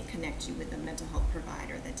and they connect you with a mental health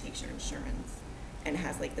provider that takes your insurance and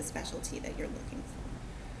has like the specialty that you're looking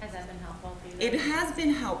for. Has that been helpful for you? It has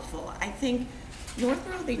been helpful. I think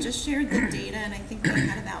Northborough, they just shared the data, and I think they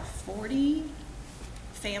had about 40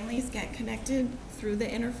 families get connected through the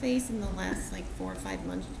Interface in the last like 4 or 5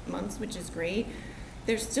 months, which is great.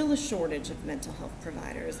 There's still a shortage of mental health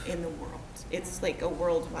providers in the world. It's like a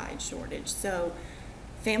worldwide shortage. So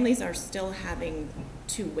families are still having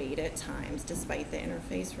to wait at times despite the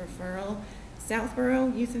Interface referral. Southborough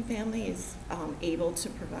Youth and Family is able to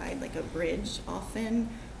provide like a bridge often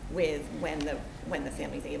with when the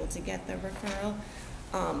family's able to get the referral.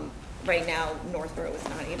 Right now, Northborough is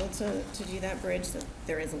not able to do that bridge, so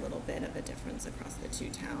there is a little bit of a difference across the two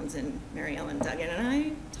towns, and Mary Ellen Duggan and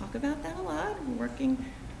I talk about that a lot. We're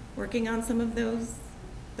working on some of those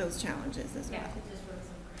challenges as well.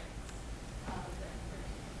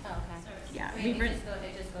 Yeah, I mean, it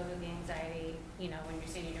just goes with the anxiety, you know, when you're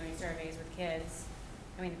saying you're doing surveys with kids.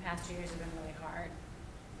 I mean, the past 2 years have been really hard.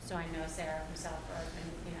 So I know Sarah from Southborough has been,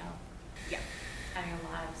 you know, having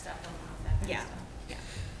a lot of stuff going on with that kind of stuff. Yeah,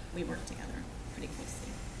 we work together pretty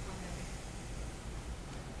closely.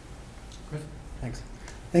 Chris? Thanks.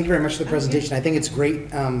 Thank you very much for the presentation. I think it's great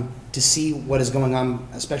to see what is going on,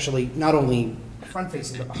 especially not only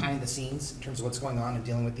front-facing, but behind the scenes in terms of what's going on and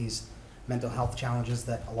dealing with these mental health challenges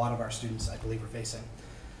that a lot of our students, I believe, are facing.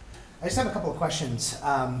 I just have a couple of questions.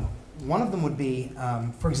 One of them would be,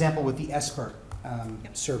 for example, with the expert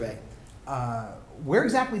survey, where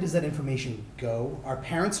exactly does that information go? Are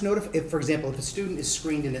parents notified, if, for example, if a student is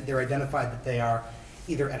screened and they're identified that they are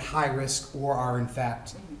either at high risk or are in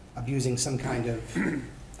fact abusing some kind of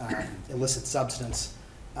illicit substance,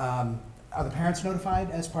 are the parents notified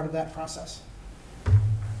as part of that process?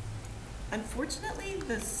 Unfortunately,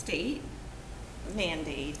 the state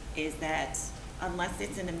mandate is that unless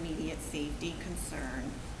it's an immediate safety concern,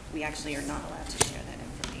 we actually are not allowed to share that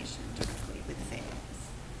information directly with families.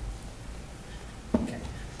 Okay.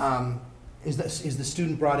 Is the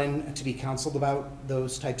student brought in to be counseled about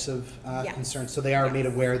those types of Yes. concerns? So they are made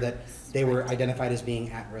Yes. aware that they were identified as being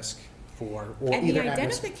at risk for, or And either the at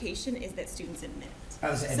risk. identification is that students admit it.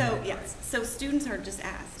 Oh, is it So, admitted? yes, so students are just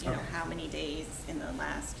asked, you know, Okay. how many days in the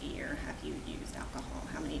last year have you used alcohol?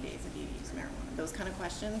 How many days have you used marijuana? Those kind of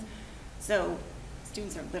questions. So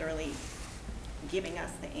students are literally giving us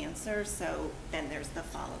the answer, so then there's the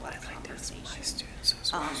follow-up conversation.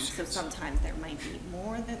 So sometimes there might be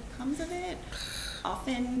more that comes of it.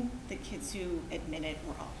 Often the kids who admit it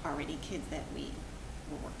were already kids that we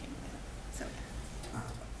were working with, so.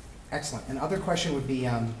 Excellent. And other question would be,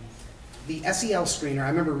 the SEL screener, I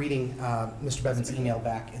remember reading Mr. Bevan's email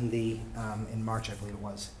back in March, I believe it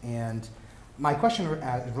was. And my question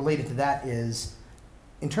related to that is,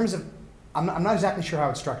 in terms of, I'm not exactly sure how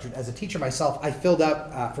it's structured. As a teacher myself, I filled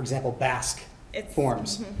out, for example, BASC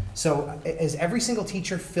forms. So is every single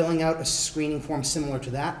teacher filling out a screening form similar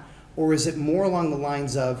to that? Or is it more along the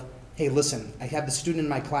lines of, hey, listen, I have the student in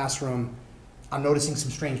my classroom, I'm noticing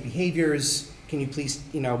some strange behaviors, can you please,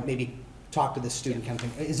 you know, maybe talk to this student kind of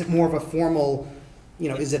thing? Is it more of a formal, you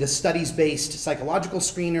know, is it a studies-based psychological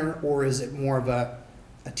screener, or is it more of a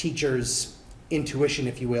teacher's intuition,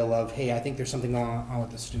 if you will, of, hey, I think there's something going on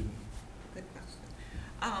with the student? Good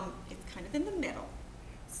question. It's kind of in the middle.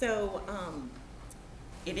 So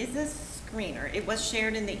it is a screener. It was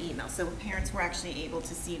shared in the email, so parents were actually able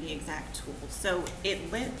to see the exact tool. So it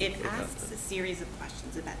asks a series of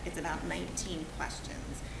questions. It's about 19 questions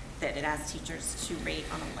that it asks teachers to rate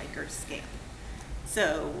on a Likert scale.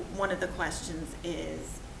 So one of the questions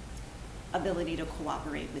is ability to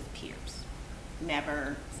cooperate with peers.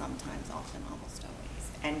 Never, sometimes, often, almost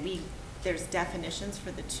always. And there's definitions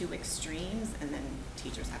for the two extremes, and then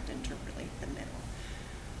teachers have to interpolate the middle.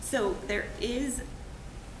 So there is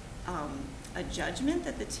a judgment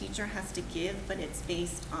that the teacher has to give, but it's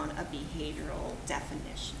based on a behavioral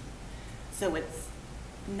definition. So it's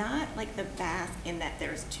not like the BASC in that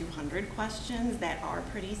there's 200 questions that are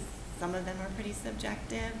some of them are pretty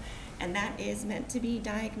subjective, and that is meant to be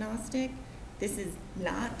diagnostic. This is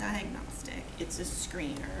not diagnostic, it's a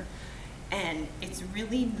screener, and it's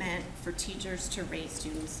really meant for teachers to rate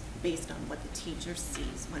students based on what the teacher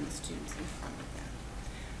sees when the student's in front of them.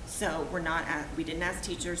 So we didn't ask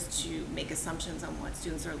teachers to make assumptions on what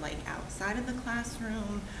students are like outside of the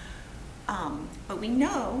classroom, but we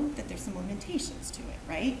know that there's some limitations to it,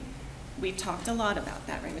 right? We've talked a lot about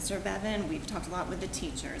that, right, Mr. Bevan? We've talked a lot with the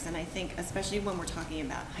teachers, and I think especially when we're talking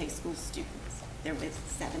about high school students, they're with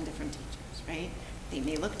 7 different teachers, right? They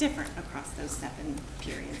may look different across those 7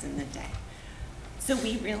 periods in the day. So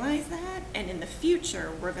we realize that, and in the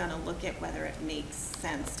future, we're gonna look at whether it makes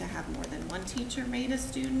sense to have more than one teacher rate a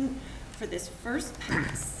student. For this first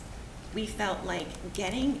pass, we felt like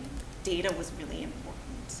getting data was really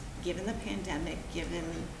important, given the pandemic, given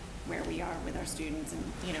where we are with our students and,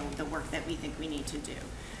 you know, the work that we think we need to do.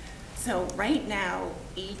 So right now,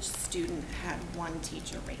 each student had one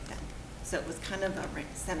teacher rate them. So it was kind of a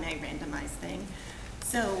semi-randomized thing.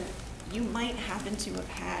 So you might happen to have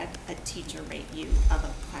had a teacher rate you of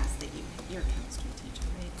a class that your chemistry teacher,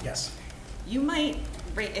 right? Yes. you might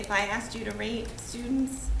rate, if I asked you to rate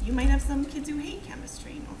students, you might have some kids who hate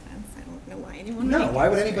chemistry, no offense, I don't know why anyone would. No, why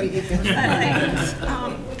would anybody hate chemistry?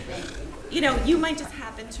 You know, you might just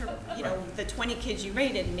happen to, you know, the 20 kids you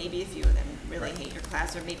rated, maybe a few of them really hate your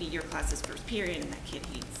class, or maybe your class's first period and that kid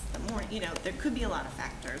hates the more, you know, there could be a lot of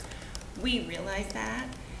factors. We realize that,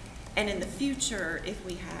 and in the future, if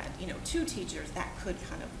we had, you know, 2 teachers, that could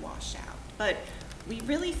kind of wash out. But we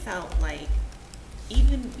really felt like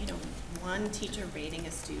even, you know, 1 teacher rating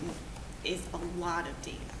a student is a lot of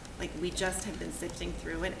data. Like, we just have been sifting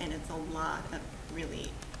through it, and it's a lot of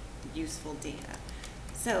really useful data.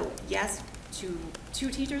 So yes, two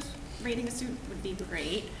teachers rating a student would be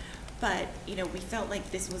great, but you know, we felt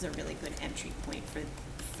like this was a really good entry point for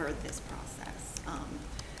this process.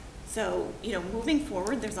 So you know, moving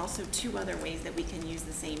forward, there's also 2 other ways that we can use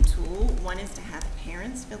the same tool. One is to have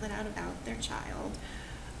parents fill it out about their child,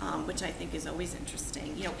 which I think is always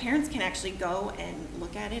interesting. You know, parents can actually go and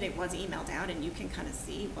look at it. It was emailed out, and you can kind of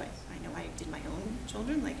see what, I know I did my own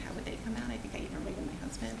children, like how would they come out? I think I even rated my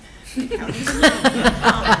husband. Like how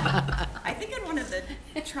I think in one of the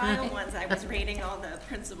trial ones, I was rating all the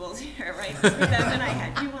principals here, right? So then I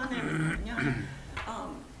had you on there. Yeah.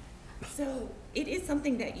 So it is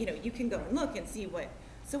something that, you know, you can go and look and see what,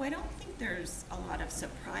 so I don't think there's a lot of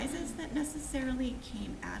surprises that necessarily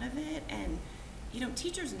came out of it. And you know,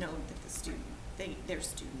 teachers know that their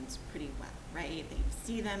students pretty well, right? They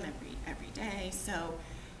see them every day. So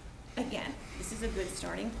again, this is a good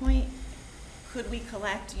starting point. Could we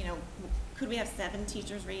collect, you know, could we have 7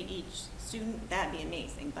 teachers rate each student? That'd be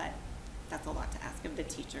amazing, but that's a lot to ask of the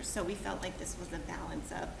teachers. So we felt like this was a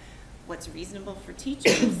balance of what's reasonable for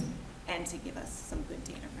teachers and to give us some good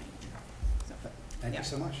data right now. So, Thank you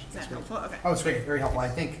so much. Is that helpful? Okay. Oh, it's great, very helpful. I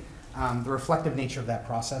think the reflective nature of that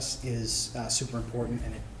process is super important,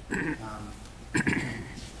 and it,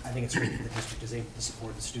 I think it's great that the district is able to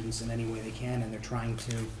support the students in any way they can, and they're trying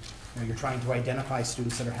to, you know, you're trying to identify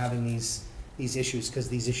students that are having these issues, because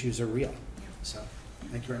these issues are real. So,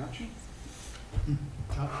 thank you very much.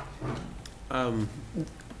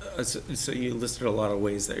 So you listed a lot of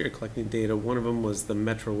ways that you're collecting data. One of them was the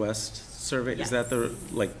Metro West survey. Yes. Is that the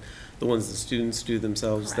ones the students do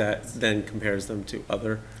themselves? Correct. That then compares them to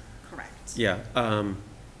other? Correct. Yeah. I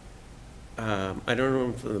don't know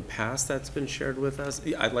if in the past that's been shared with us.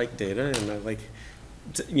 I like data, and I like,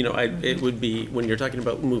 you know, it would be, when you're talking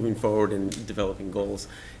about moving forward and developing goals,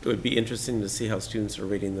 it would be interesting to see how students are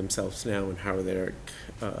rating themselves now and how they're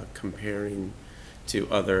comparing to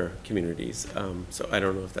other communities. So I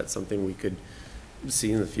don't know if that's something we could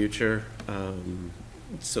see in the future.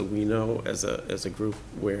 So we know as a group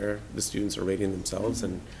where the students are rating themselves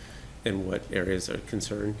and what areas are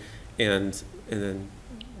concerned. And then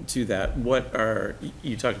to that,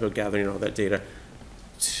 you talked about gathering all that data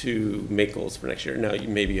to make goals for next year. Now,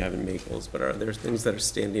 maybe you haven't made goals, but are there things that are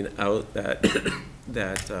standing out that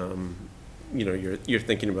you know, you're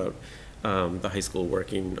thinking about the high school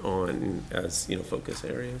working on as, you know, focus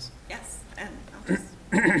areas? Yes, and I'll just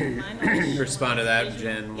Respond to that,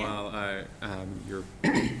 Jen, while you're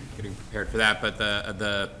getting prepared for that. But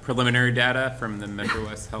the preliminary data from the Metro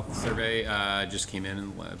West Health Survey just came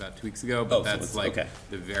in about 2 weeks ago. But that's like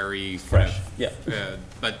the very fresh.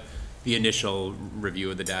 But the initial review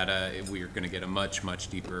of the data, we are going to get a much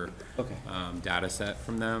deeper data set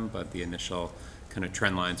from them. But the initial kind of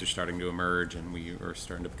trend lines are starting to emerge, and we are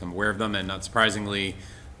starting to become aware of them. And not surprisingly,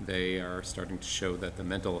 they are starting to show that the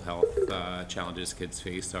mental health challenges kids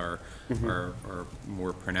face are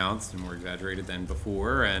more pronounced and more exaggerated than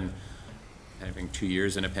before. And having 2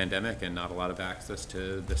 years in a pandemic and not a lot of access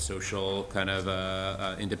to the social kind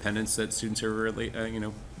of independence that students are really, you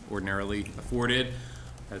know, ordinarily afforded,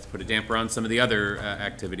 has put a damper on some of the other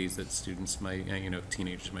activities that students might, you know,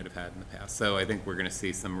 teenagers might have had in the past. So I think we're going to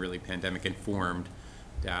see some really pandemic-informed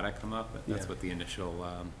data come up. That's what the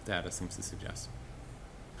initial data seems to suggest.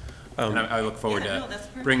 And I look forward to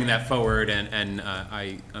bringing that forward, and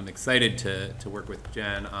I'm excited to work with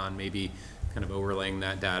Jen on maybe kind of overlaying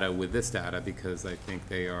that data with this data, because I think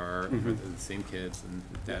they are the same kids, and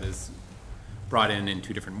that is brought in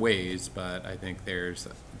 2 different ways, but I think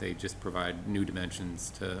they just provide new dimensions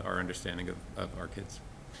to our understanding of our kids.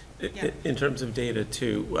 In terms of data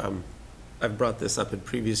too, I've brought this up in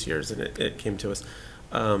previous years, and it came to us.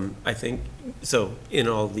 I think, so in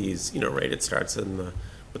all these, you know, right, it starts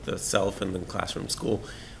with the self and then classroom, school.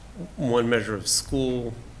 One measure of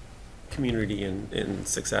school community and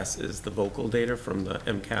success is the vocal data from the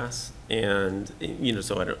MCAS. And, you know,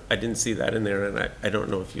 so I didn't see that in there, and I don't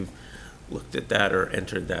know if you've looked at that or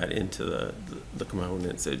entered that into the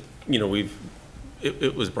components. You know,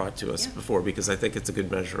 it was brought to us before, because I think it's a good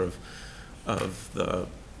measure of the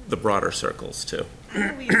broader circles too. I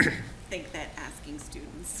always think that asking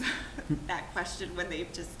students that question when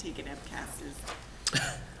they've just taken MCAS is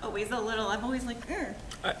always a little, I'm always like,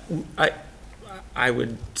 I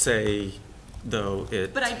would say, though,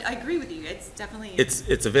 But I agree with you, it's definitely.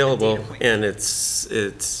 It's available, and it's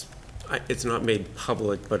not made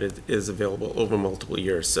public, but it is available over multiple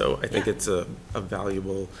years, so I think it's a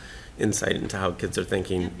valuable insight into how kids are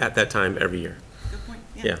thinking at that time every year. Good point,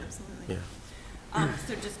 Yeah. absolutely. Yeah.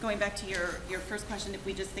 So just going back to your first question, if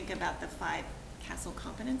we just think about the 5 CASEL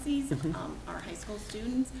competencies, our high school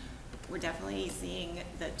students, we're definitely seeing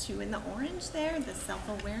the 2 in the orange there, the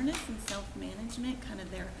self-awareness and self-management, kind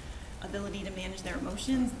of their ability to manage their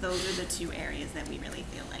emotions. Those are the 2 areas that we really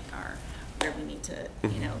feel like are where we need to,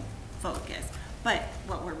 focus. But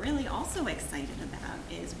what we're really also excited about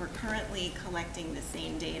is we're currently collecting the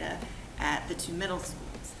same data at the 2 middle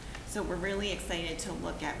schools. So we're really excited to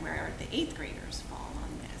look at where the 8th graders fall on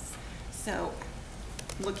this. So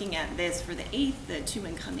looking at this for the 2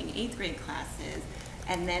 incoming 8th grade classes,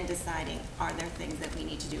 and then deciding, are there things that we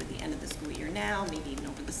need to do at the end of the school year now, maybe even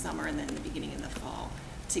over the summer and then the beginning of the fall,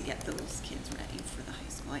 to get those kids ready for the high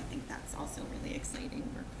school. I think that's also really exciting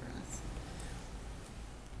work for us.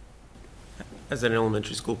 As an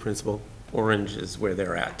elementary school principal, orange is where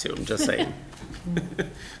they're at too, I'm just saying.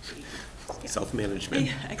 Self-management,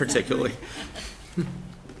 exactly. particularly.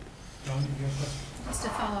 Just to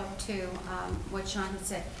follow up to what Sean had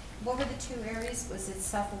said, what were the 2 areas? Was it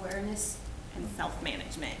self-awareness? And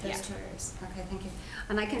self-management, Those 2 areas. Okay, thank you.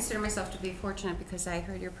 And I consider myself to be fortunate because I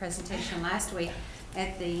heard your presentation last week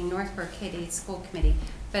at the Northborough K-8 School Committee.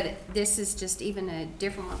 But this is just even a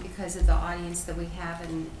different one because of the audience that we have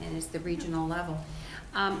and it's the regional level.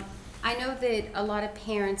 I know that a lot of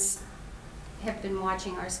parents have been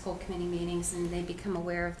watching our school committee meetings and they become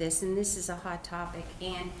aware of this, and this is a hot topic.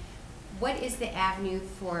 And what is the avenue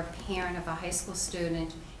for a parent of a high school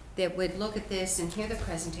student that would look at this and hear the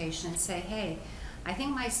presentation and say, hey, I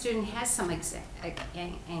think my student has some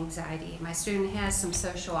anxiety, my student has some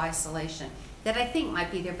social isolation that I think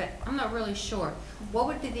might be there, but I'm not really sure. What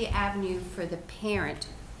would be the avenue for the parent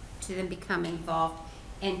to then become involved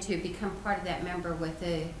and to become part of that member with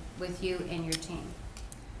you and your team?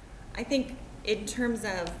 I think in terms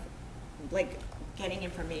of like getting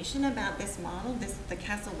information about this model, the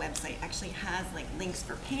CASEL website actually has like links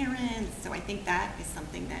for parents, so I think that is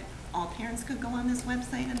something that all parents could go on this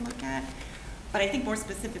website and look at. But I think more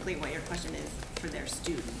specifically what your question is for their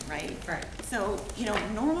student, right? Right. So,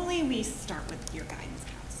 normally we start with your guidance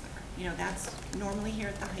counselor. That's normally here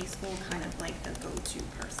at the high school kind of like the go-to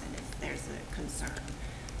person if there's a concern.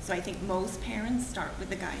 So I think most parents start with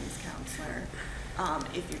the guidance counselor.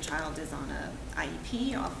 If your child is on a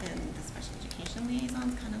IEP, often the special education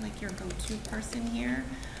liaison is kind of like your go-to person here.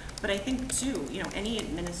 But I think too, any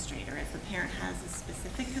administrator, if a parent has a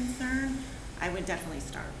specific concern, I would definitely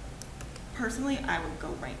start. Personally, I would go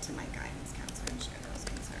right to my guidance counselor and share those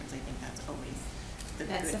concerns. I think that's always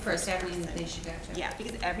That's the first avenue that they should go to. Yeah,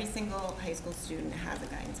 because every single high school student has a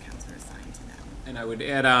guidance counselor assigned to them. And I would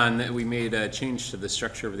add on that we made a change to the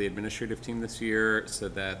structure of the administrative team this year so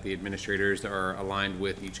that the administrators are aligned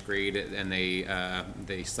with each grade and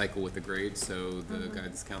they cycle with the grades. So the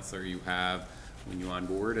guidance counselor you have when you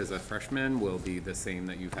onboard as a freshman will be the same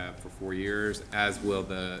that you've had for 4 years, as will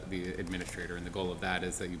the administrator. And the goal of that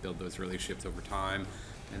is that you build those relationships over time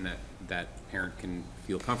and that parent can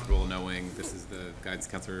feel comfortable knowing this is the guidance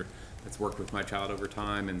counselor that's worked with my child over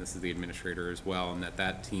time, and this is the administrator as well, and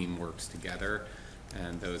that team works together,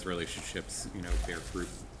 and those relationships, bear fruit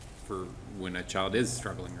for when a child is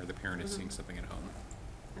struggling or the parent is seeing something at home.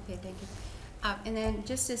 Okay, thank you. And then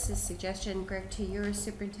just as a suggestion, Greg, to your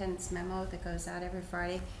superintendent's memo that goes out every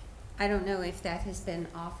Friday, I don't know if that has been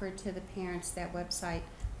offered to the parents, that website.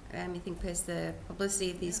 I think because the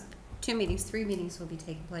publicity of these 2 meetings, 3 meetings will be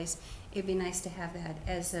taking place, it'd be nice to have that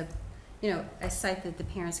as a site that the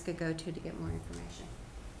parents could go to get more information.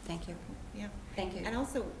 Thank you. Yeah. Thank you. And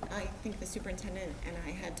also, I think the superintendent and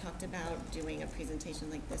I had talked about doing a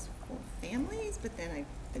presentation like this for families, but then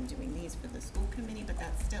I've been doing these for the school committee, but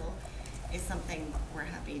that still is something we're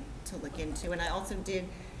happy to look into. And I also did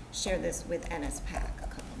share this with NSPAC a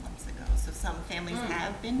couple months ago. So some families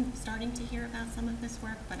have been starting to hear about some of this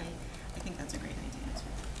work, but I think that's a great idea too.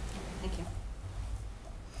 Thank you.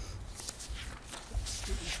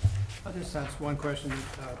 I'll just ask one question.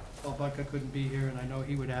 Paul Bucka couldn't be here, and I know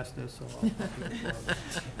he would ask this, so I'll do it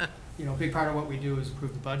for him. A big part of what we do is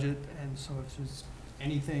approve the budget, and so if there's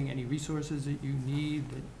anything, any resources that you need,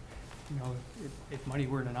 that, if money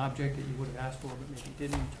weren't an object that you would have asked for but maybe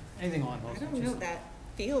didn't, anything on those. I don't know that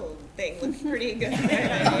field thing looks pretty good.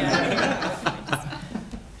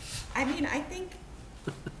 I mean, I think,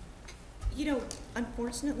 you know,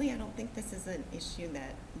 unfortunately, I don't think this is an issue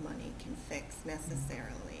that money can fix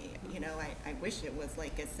necessarily. You know, I wish it was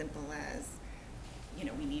like as simple as, you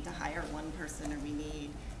know, we need to hire one person or we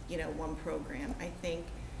need, you know, one program. I think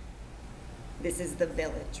this is the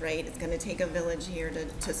village, right? It's gonna take a village here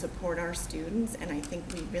to support our students, and I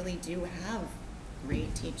think we really do have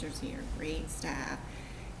great teachers here, great staff,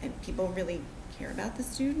 and people really care about the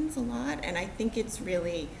students a lot, and I think it's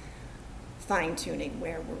really fine-tuning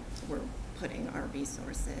where we're putting our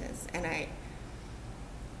resources. And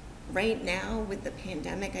right now with the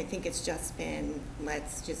pandemic, I think it's just been,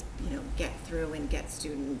 let's just, you know, get through and get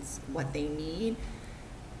students what they need.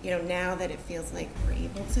 You know, now that it feels like we're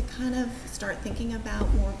able to kind of start thinking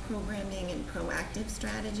about more programming and proactive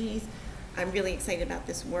strategies, I'm really excited about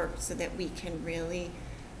this work so that we can really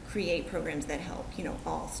create programs that help, you know,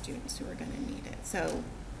 all students who are going to need it. So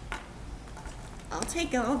I'll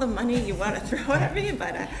take all the money you want to throw at me,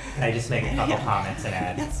 but Can I just make a couple comments and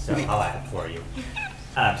add? Yes, So please. I'll add it for you.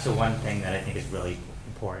 So one thing that I think is really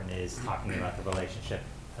important is talking about the relationship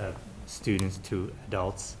of students to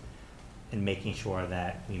adults and making sure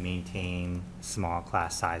that we maintain small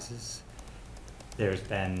class sizes. There's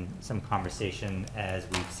been some conversation as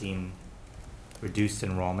we've seen reduced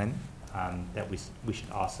enrollment, that we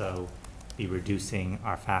should also be reducing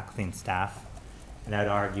our faculty and staff. And I'd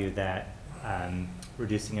argue that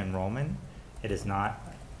reducing enrollment, it is not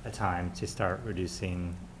a time to start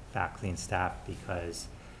reducing faculty and staff, because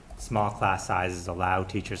small class sizes allow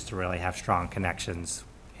teachers to really have strong connections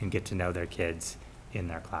and get to know their kids in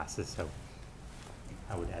their classes. So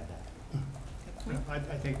I would add that.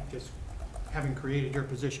 I think just having created your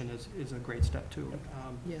position is a great step too.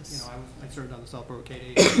 Yes. You know, I served on the Southborough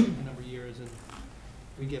K-8 for a number of years, and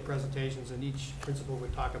we get presentations, and each principal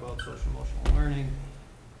would talk about social emotional learning.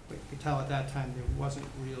 But you could tell at that time there wasn't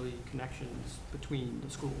really connections between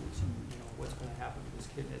the schools and, you know, what's going to happen to this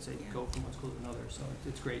kid as they go from one school to another. So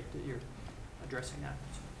it's great that you're addressing that.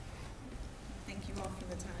 thank you all for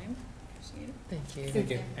the time. Appreciate it. Thank you. Thank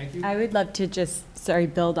you. Thank you. I would love to just,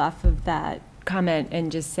 build off of that comment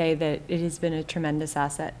and just say that it has been a tremendous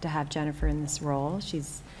asset to have Jennifer in this role.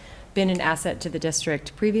 She's been an asset to the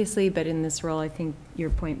district previously, but in this role, I think your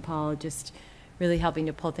point, Paul, just really helping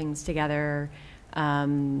to pull things together,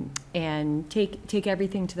 and take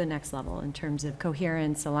everything to the next level in terms of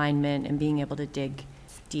coherence, alignment, and being able to dig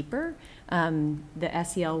deeper. The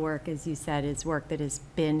SEL work, as you said, is work that has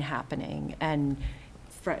been happening and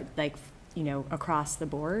across the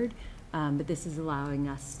board. But this is allowing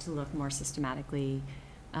us to look more systematically.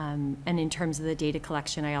 And in terms of the data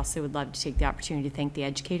collection, I also would love to take the opportunity to thank the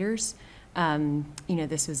educators.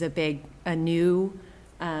 This was a new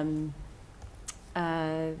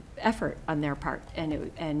effort on their part,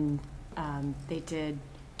 and they did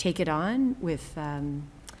take it on with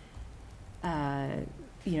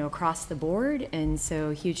across the board. And so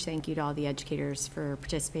a huge thank you to all the educators for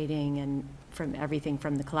participating, and from everything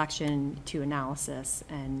from the collection to analysis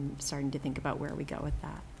and starting to think about where we go with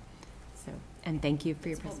that. So, and thank you for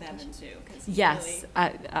your presentation. Yes,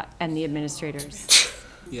 and the administrators.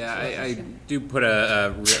 Yeah, I do put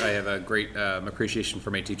I have a great appreciation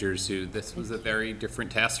for my teachers who, this was a very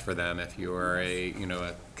different task for them. If you are a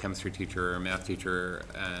chemistry teacher or a math teacher,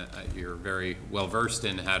 you're very well versed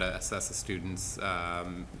in how to assess a student's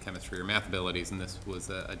chemistry or math abilities, and this was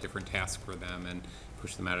a different task for them and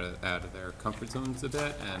pushed them out of their comfort zones a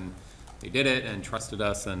bit, and they did it and trusted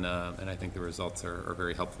us, and I think the results are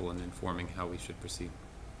very helpful in informing how we should proceed.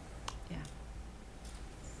 Yeah.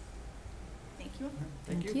 Thank you.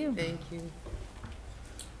 Thank you. Thank you.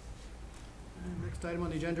 Next item on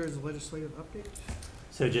the agenda is a legislative update.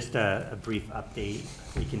 So just a brief update.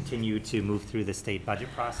 We continue to move through the state budget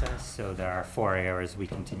process. So there are 4 areas we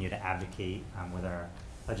continue to advocate with our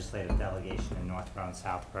legislative delegation in Northborough and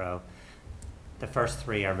Southborough. The first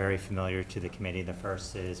 3 are very familiar to the committee. The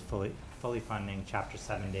first is fully funding Chapter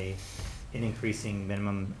 70 and increasing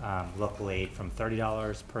minimum local aid from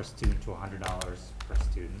 $30 per student to $100 per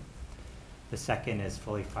student. The second is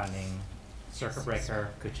fully funding circuit breaker,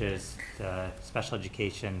 which is the special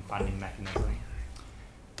education funding mechanism.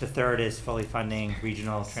 The third is fully funding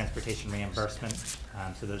regional transportation reimbursement.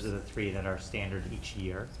 So those are the 3 that are standard each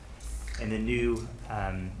year. And the new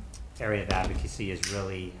area of advocacy is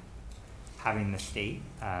really having the state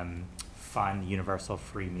fund universal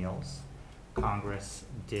free meals. Congress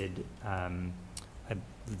did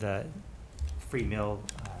the free meal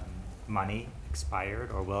money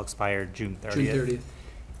expired or will expire June 30th. June 30th.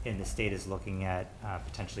 And the state is looking at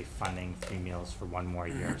potentially funding free meals for 1 more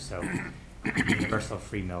year. So universal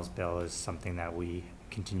free meals bill is something that we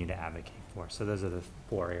continue to advocate for. So those are the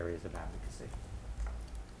 4 areas of advocacy.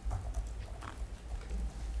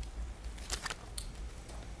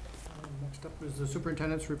 Next up is the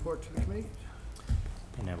superintendent's report to the committee.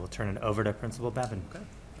 And I will turn it over to Principal Bevan. Okay.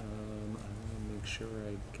 I want to make sure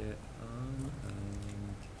I get on.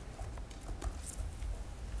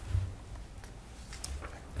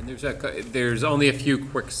 And there's only a few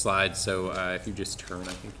quick slides, so if you just turn,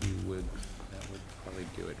 I think that would probably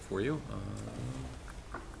do it for you.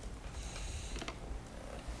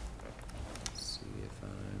 Let's see if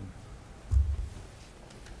I'm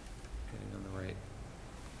getting on the right.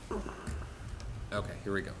 Okay,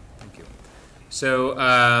 here we go. Thank you. So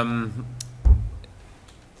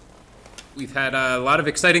we've had a lot of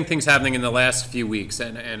exciting things happening in the last few weeks,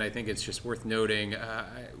 and I think it's just worth noting,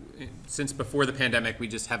 since before the pandemic, we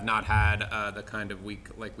just have not had the kind of week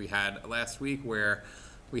like we had last week, where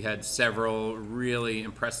we had several really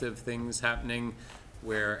impressive things happening,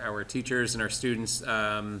 where our teachers and our students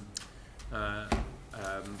kind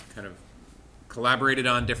of collaborated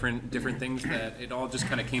on different things, that it all just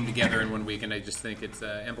kind of came together in one week. And I just think it's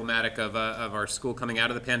emblematic of our school coming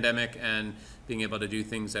out of the pandemic and being able to do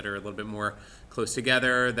things that are a little bit more close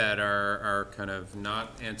together, that are kind of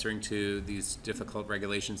not answering to these difficult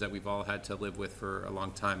regulations that we've all had to live with for a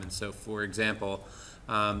long time. And so, for example,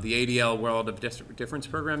 the ADL World of Difference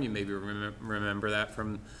program, you maybe remember that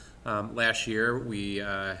from last year. We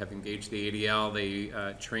have engaged the ADL. They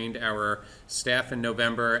trained our staff in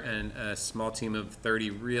November and a small team of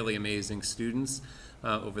 30 really amazing students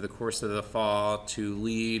over the course of the fall to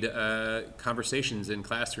lead conversations in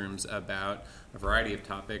classrooms about a variety of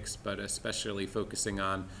topics, but especially focusing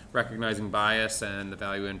on recognizing bias and the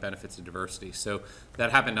value and benefits of diversity. So that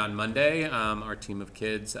happened on Monday. Our team of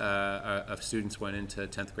kids, of students, went into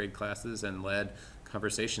 10th grade classes and led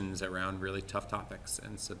conversations around really tough topics.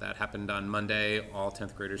 And so that happened on Monday. All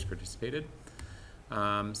 10th graders participated.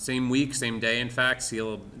 Same week, same day, in fact,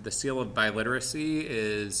 the Seal of Biliteracy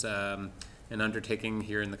is an undertaking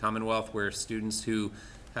here in the Commonwealth where students who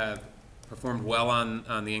have performed well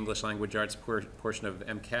on the English language arts portion of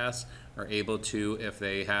MCAS are able to, if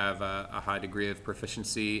they have a high degree of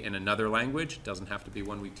proficiency in another language, it doesn't have to be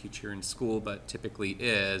one we teach here in school, but typically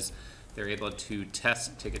is, they're able to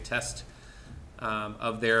take a test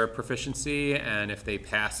of their proficiency, and if they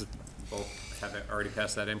pass, both have already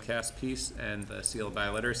passed that MCAS piece and the Seal of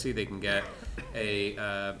Biliteracy, they can get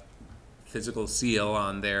a physical seal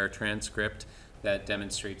on their transcript that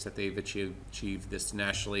demonstrates that they've achieved this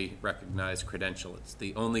nationally recognized credential. It's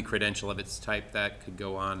the only credential of its type that could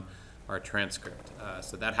go on our transcript.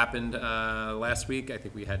 So that happened last week. I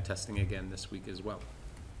think we had testing again this week as well.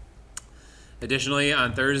 Additionally,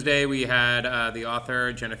 on Thursday, we had the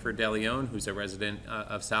author Jennifer DeLeon, who's a resident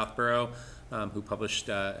of Southborough, who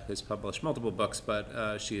has published multiple books,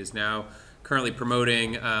 but she is now currently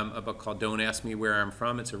promoting a book called Don't Ask Me Where I'm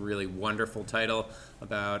From. It's a really wonderful title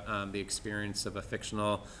about the experience of a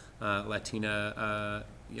fictional Latina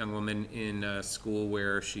young woman in school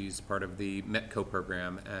where she's part of the METCO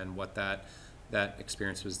program and what that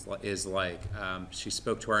experience is like. She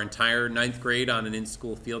spoke to our entire 9th grade on an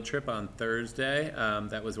in-school field trip on Thursday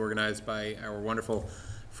that was organized by our wonderful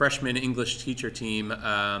freshman English teacher team,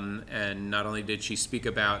 and not only did she speak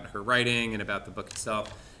about her writing and about the book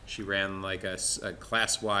itself, she ran like a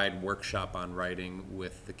class-wide workshop on writing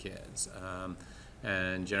with the kids.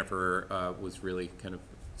 And Jennifer was really kind of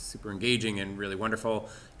super engaging and really wonderful.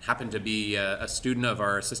 Happened to be a student of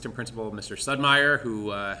our assistant principal, Mr. Sudmeyer, who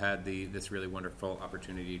had this really wonderful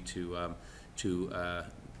opportunity to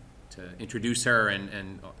introduce her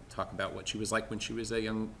and talk about what she was like when she was a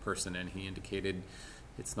young person. And he indicated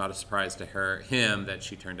it's not a surprise to him that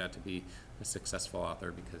she turned out to be a successful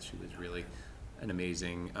author, because she was really an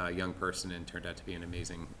amazing young person and turned out to be an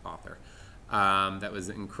amazing author. That was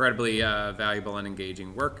incredibly valuable and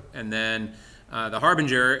engaging work. And then the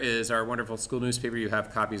Harbinger is our wonderful school newspaper. You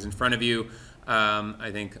have copies in front of you. I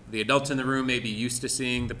think the adults in the room may be used to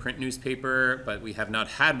seeing the print newspaper, but we have not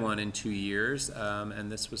had one in 2 years.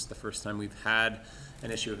 And this was the first time we've had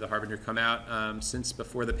an issue of the Harbinger come out since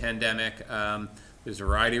before the pandemic. There's a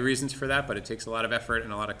variety of reasons for that, but it takes a lot of effort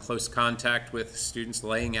and a lot of close contact with students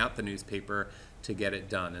laying out the newspaper to get it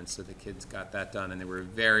done. And so the kids got that done, and they were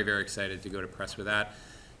very, very excited to go to press with that.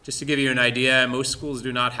 Just to give you an idea, most schools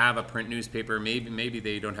do not have a print newspaper. Maybe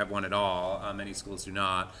they don't have one at all. Many schools do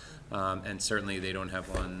not. And certainly they don't have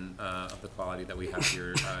one of the quality that we have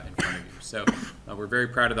here in front of you. So we're very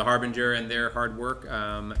proud of the Harbinger and their hard work.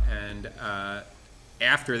 And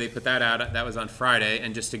after they put that out, that was on Friday.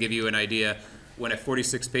 And just to give you an idea, when a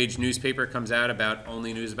 46-page newspaper comes out about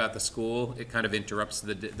only news about the school, it kind of interrupts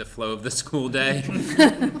the flow of the school day.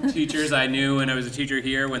 Teachers, I knew when I was a teacher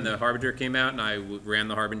here, when the Harbinger came out, and I ran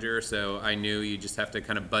the Harbinger, so I knew you just have to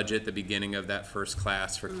kind of budget the beginning of that first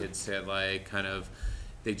class for kids to like kind of,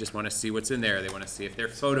 they just want to see what's in there. They want to see if their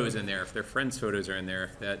photos in there, if their friends' photos are in there,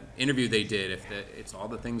 if that interview they did, it's all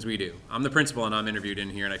the things we do. I'm the principal and I'm interviewed in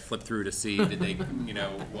here, and I flip through to see did they,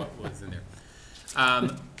 what was in there.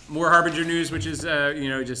 More Harbinger news, which is,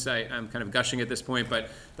 I'm kind of gushing at this point, but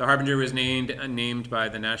the Harbinger was named by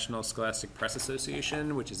the National Scholastic Press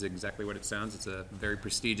Association, which is exactly what it sounds. It's a very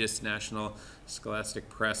prestigious national scholastic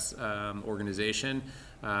press organization.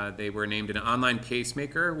 They were named an online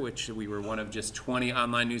pacemaker, which we were one of just 20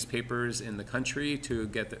 online newspapers in the country to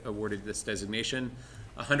get awarded this designation.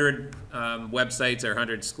 100 websites or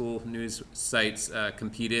 100 school news sites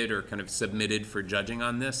competed or kind of submitted for judging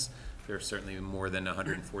on this. There are certainly more than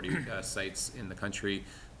 140 sites in the country,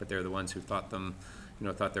 but they're the ones who thought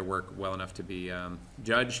their work well enough to be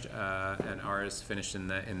judged, and ours finished in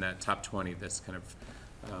that top 20. This kind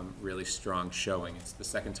of really strong showing. It's the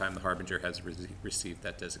second time the Harbinger has received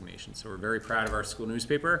that designation. So we're very proud of our school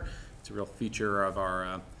newspaper. It's a real feature of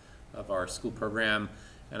our school program,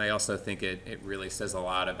 and I also think it really says a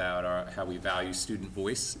lot about how we value student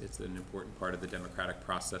voice. It's an important part of the democratic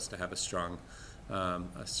process to have a strong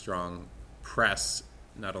press,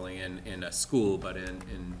 not only in a school, but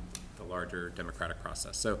in the larger democratic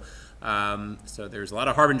process. So there's a lot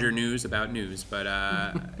of Harbinger news about news, but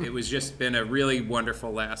it was just been a really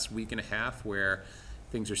wonderful last week and a half where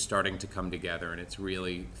things are starting to come together, and it's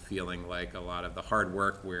really feeling like a lot of the hard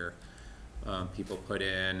work where people put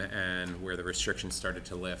in and where the restrictions started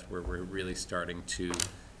to lift, where we're really starting to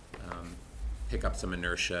pick up some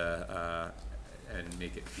inertia and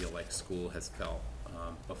make it feel like school has felt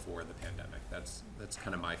before the pandemic. That's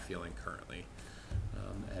kind of my feeling currently.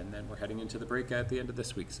 And then we're heading into the break at the end of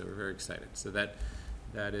this week, so we're very excited. So that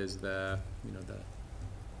is my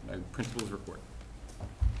principal's report.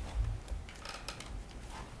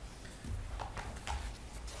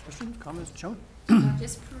 Questions, comments, Joan?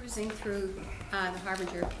 Just perusing through the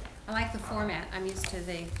Harbinger. I like the format. I'm used to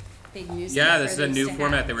the big newspaper. Yeah, this is a new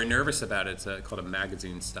format. Have. They were nervous about it. It's called a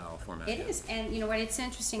magazine-style format. It is, and you know what? It's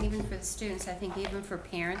interesting even for the students. I think even for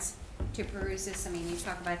parents to peruse this. I mean, you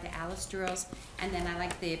talk about the Alice drills, and then I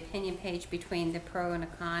like the opinion page between the pro and a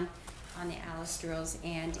con on the Alice drills,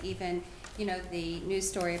 and even the news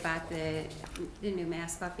story about the new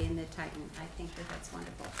mascot being the Titan. I think that's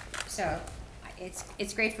wonderful. So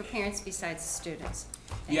it's great for parents besides students.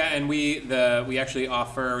 Yeah, and we actually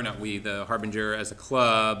offer, the Harbinger as a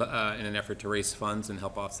club, in an effort to raise funds and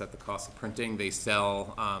help offset the cost of printing. They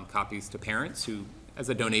sell copies to parents who, as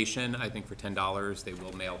a donation, I think for $10, they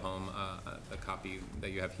will mail home the copy that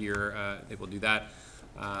you have here. They will do that.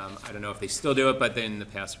 I don't know if they still do it, but in the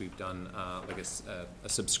past we've done a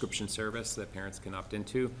subscription service that parents can opt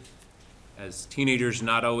into. As teenagers,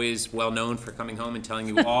 not always well known for coming home and telling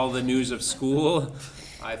you all the news of school,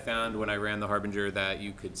 I found when I ran the Harbinger that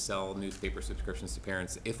you could sell newspaper subscriptions to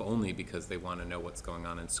parents, if only because they want to know what's going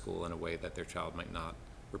on in school in a way that their child might not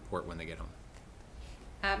report when they get home.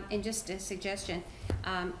 And just a suggestion,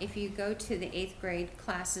 if you go to the 8th grade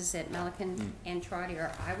classes at Milliken and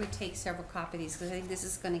Trotter, I would take several copies because I think this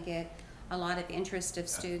is going to get a lot of interest of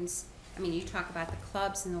students. I mean, you talk about the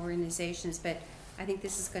clubs and the organizations, but I think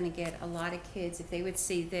this is going to get a lot of kids, if they would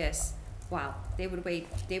see this, wow, they would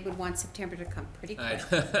want September to come pretty quick.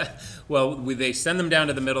 Well, they send them down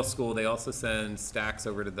to the middle school. They also send stacks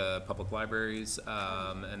over to the public libraries,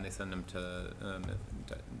 and they send them to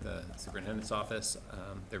the superintendent's office.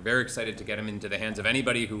 They're very excited to get them into the hands of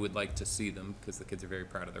anybody who would like to see them because the kids are very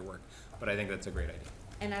proud of their work. But I think that's a great idea.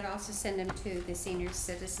 And I'd also send them to the Senior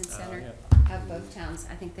Citizen Center of both towns.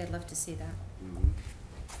 I think they'd love to see that. Mm-hmm.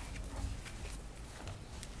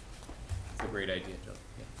 It's a great idea, Joe.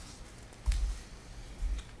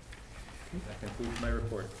 Yeah. That concludes my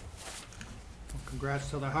report. Well, congrats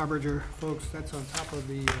to the Harbinger folks. That's on top of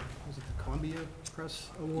the, was it the Columbia Press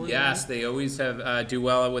Award? Yes, they always have do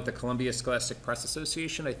well with the Columbia Scholastic Press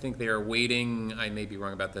Association. I think they are waiting, I may be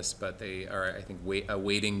wrong about this, but they are, I think,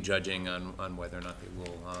 awaiting judging on whether or not they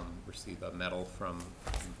will receive a medal from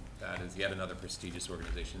that is yet another prestigious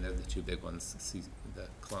organization. They're the two big ones, the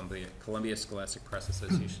Columbia Scholastic Press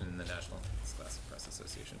Association and the National Scholastic Press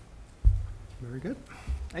Association. Very good.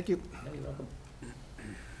 Thank you. Yeah, you're welcome.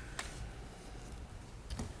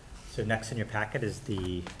 So next in your packet is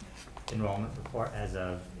the enrollment report as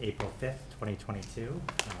of April 5th, 2022,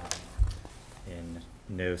 and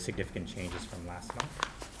no significant changes from last month.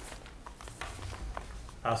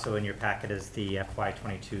 Also in your packet is the FY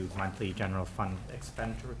 '22 monthly general fund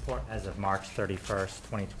expenditure report as of March 31st,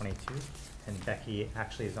 2022. And Becky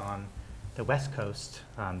actually is on the West Coast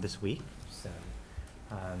this week, so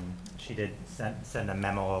she did send a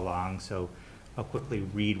memo along, so I'll quickly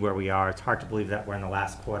read where we are. It's hard to believe that we're in the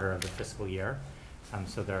last quarter of the fiscal year,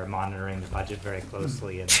 so they're monitoring the budget very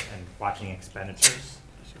closely and watching expenditures.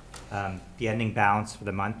 The ending balance for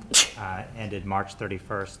the month ended March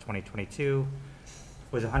 31st, 2022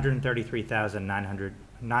 was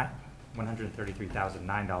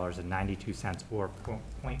 $133,992 or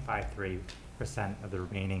 0.53% of the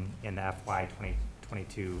remaining in the FY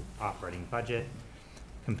 2022 operating budget.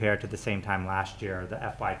 Compared to the same time last year, the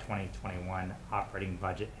FY 2021 operating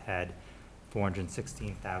budget had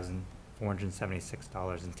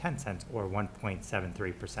 $416,476.10 or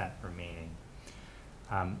 1.73% remaining.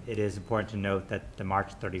 It is important to note that the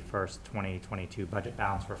March 31st, 2022 budget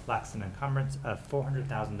balance reflects an encumbrance of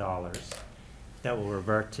 $400,000 that will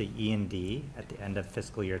revert to E&D at the end of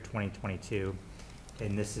fiscal year 2022.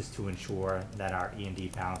 And this is to ensure that our E&D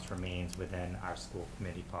balance remains within our school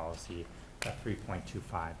committee policy of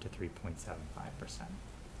 3.25 to 3.75%.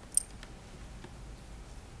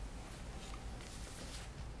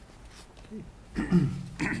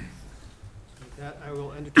 With that, I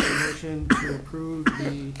will entertain a motion to approve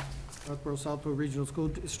the Northborough-Southborough Regional School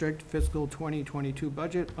District fiscal 2022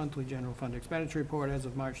 budget monthly general fund expenditure report as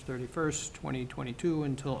of March 31st, 2022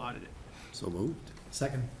 until audited. So moved.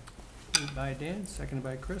 Second. Moved by Dan, seconded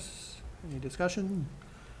by Chris. Any discussion?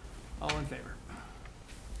 All in favor?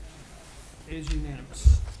 It is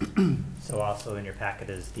unanimous. So also in your packet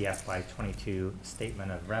is the FY '22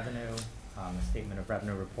 statement of revenue. The statement of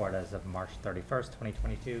revenue report as of March 31st,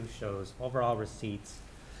 2022 shows overall receipts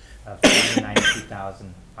of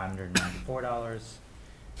 $492,594.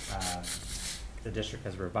 The district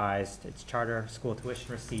has revised its charter school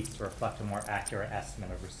tuition receipts to reflect a more accurate estimate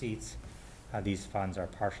of receipts. These funds are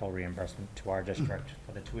partial reimbursement to our district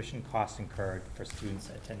for the tuition costs incurred for students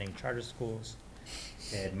attending charter schools.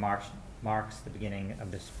 It marks the beginning of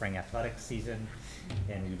the spring athletic season,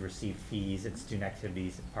 and we've received fees and student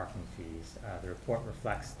activities and parking fees. The report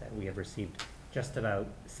reflects that we have received just about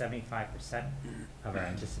 75% of our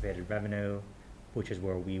anticipated revenue, which is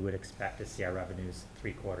where we would expect to see our revenues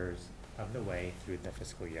 3/4 of the way through the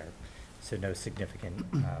fiscal year. So no significant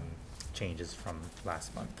changes from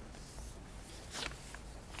last month.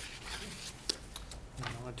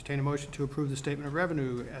 I'll entertain a motion to approve the statement of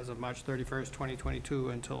revenue as of March 31st, 2022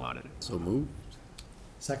 until audited. So moved.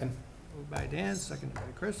 Second. Moved by Dan, seconded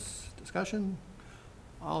by Chris. Discussion?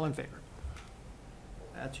 All in favor?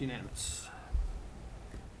 That's unanimous.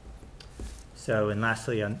 So, and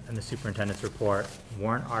lastly, on the superintendent's report,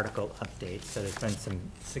 warrant article updates. So there's been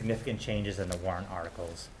some significant changes in the warrant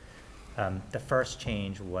articles. The first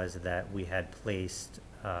change was that we had placed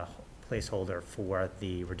a placeholder for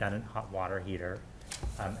the redundant hot water heater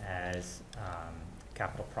as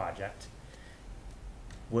capital project.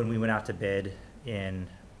 When we went out to bid in,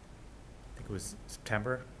 I think it was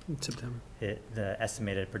September. The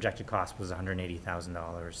estimated projected cost was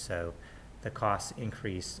 $180,000. So the cost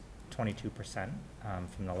increased 22%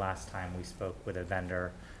 from the last time we spoke with a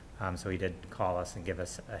vendor. So he did call us and give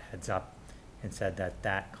us a heads up and said that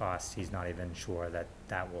that cost, he's not even sure that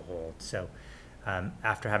that will hold. So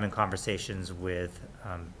after having conversations with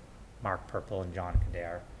Mark Purple and John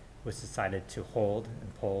Kadair, it was decided to hold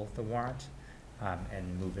and pull the warrant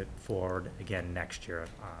and move it forward again next year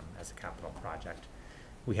as a capital project.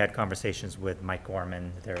 We had conversations with Mike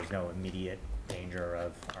Gorman. There is no immediate danger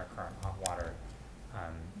of our current hot water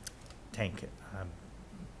tank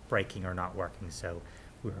breaking or not working, so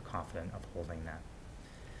we were confident of holding that.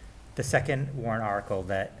 The second warrant article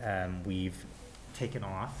that we've taken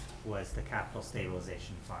off was the capital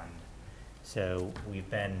stabilization fund. So we've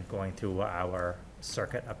been going through our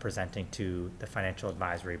circuit of presenting to the financial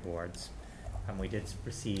advisory boards. We did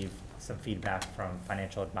receive some feedback from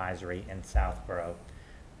financial advisory in Southborough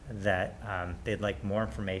that they'd like more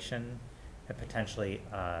information and potentially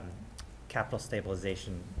capital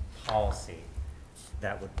stabilization policy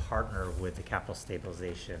that would partner with the capital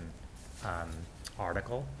stabilization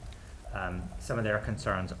article. Some of their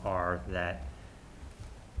concerns are that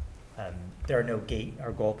there are no gate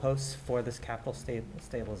or goalposts for this capital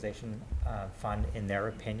stabilization fund in their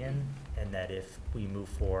opinion, and that if we move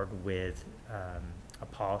forward with a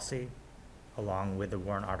policy along with the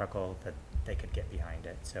warrant article, that they could get behind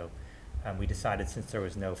it. So we decided, since there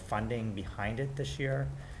was no funding behind it this year,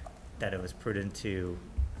 that it was prudent to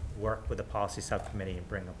work with the policy subcommittee and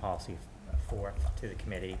bring a policy forth to the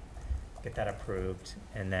committee, get that approved,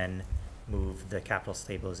 and then move the capital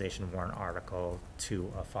stabilization warrant article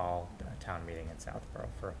to a fall town meeting in Southborough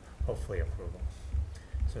for hopefully approval.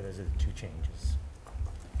 So those are the two changes.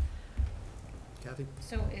 Kathy?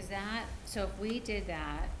 So if we did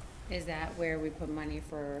that, is that where we put money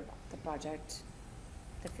for the project?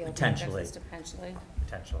 The field project Potentially. is potentially?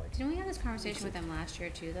 Potentially. Didn't we have this conversation with them last year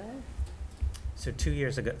too, though? So 2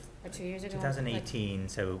 years ago. Or 2 years ago? 2018,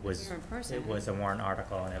 so it was, we were in person. it was a warrant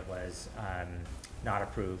article, and it was not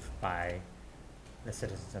approved by the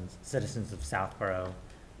citizens of Southborough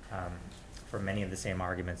for many of the same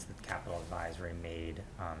arguments that Capital Advisory made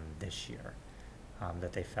this year,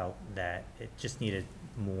 that they felt that it just needed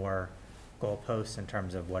more goalposts in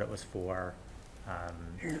terms of what it was for,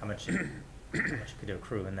 how much could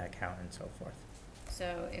accrue in that account, and so forth.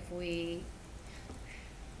 So if we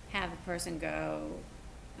have a person go,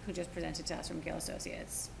 who just presented to us from Gill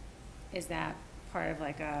Associates, is that part of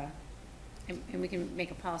like and we can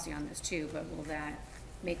make a policy on this too, but will that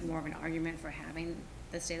make more of an argument for having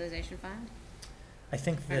the stabilization fund? I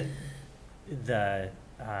think that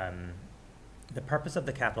the purpose of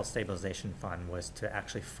the capital stabilization fund was to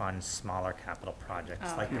actually fund smaller capital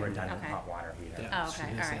projects, like the redundant hot water heater. Oh,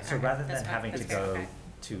 okay, all right. So rather than That's fair, having to that's fair, go okay.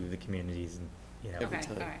 to the communities and, you know. Okay,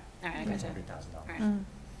 all right, I gotcha. $100,000. All right.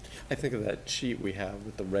 I think of that sheet we have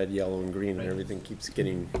with the red, yellow, and green, and everything keeps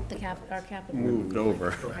getting Our capital. moved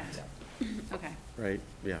over, Okay. Okay. right?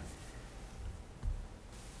 Yeah.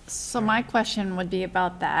 So my question would be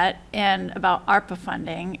about that and about ARPA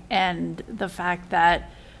funding and the fact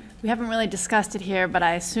that we haven't really discussed it here, but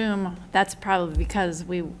I assume that's probably because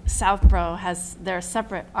Southborough has their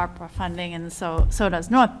separate ARPA funding, and so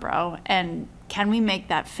does Northborough. And can we make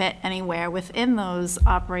that fit anywhere within those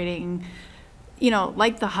operating,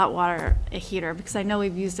 like the hot water heater? Because I know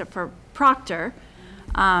we've used it for Proctor.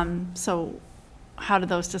 So how do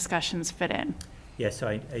those discussions fit in? Yeah, so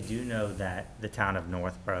I do know that the town of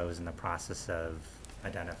Northborough is in the process of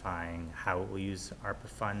identifying how it will use ARPA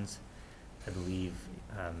funds. I believe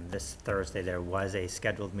this Thursday there was a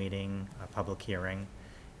scheduled meeting, a public hearing.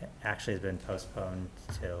 It actually has been postponed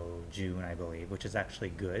till June, I believe, which is actually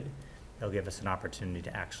good. It'll give us an opportunity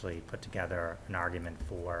to actually put together an argument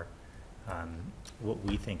for what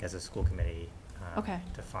we think as a school committee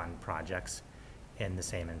to fund projects, and the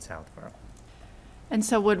same in Southborough. And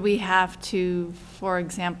so would we have to, for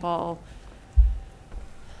example,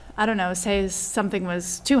 I don't know, say something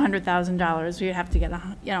was $200,000, we'd have to get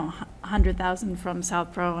 $100,000 from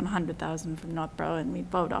Southborough and $100,000 from Northborough, and we'd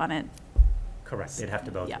vote on it. Correct. They'd have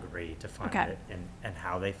to both agree to fund it, and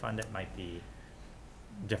how they fund it might be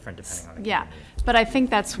different depending on the community. But I think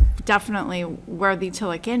that's definitely worthy to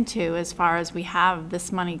look into as far as we have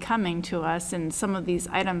this money coming to us, and some of these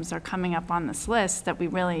items are coming up on this list that we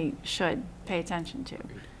really should pay attention to.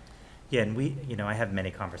 Yeah, and I have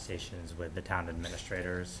many conversations with the town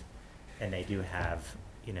administrators, and they do have,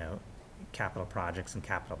 capital projects and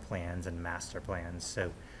capital plans and master plans.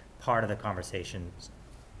 So part of the conversations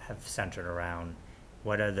have centered around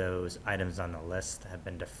what are those items on the list that have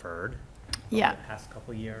been deferred over the past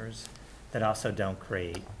couple years that also don't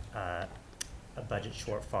create a budget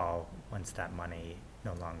shortfall once that money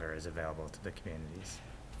no longer is available to the communities.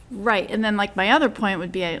 Right, and then like my other point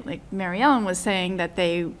would be, like Mary Ellen was saying, that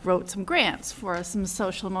they wrote some grants for some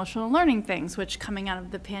social emotional learning things, which coming out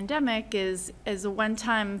of the pandemic is a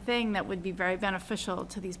one-time thing that would be very beneficial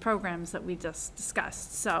to these programs that we just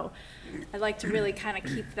discussed. So I'd like to really kind of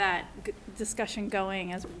keep that discussion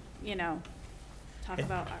going as we, talk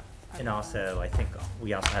about our And also, I think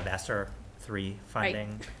we also have ESSER 3 funding.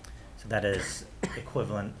 Right. So that is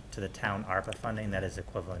equivalent to the town ARPA funding, that is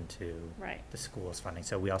equivalent to Right. the school's funding.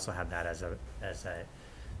 So we also have that as a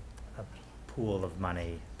pool of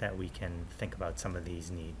money that we can think about some of these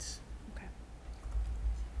needs. Okay.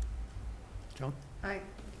 John?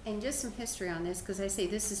 And just some history on this, because I say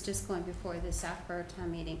this is just going before the Southborough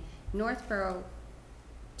town meeting. Northborough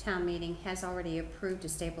town meeting has already approved a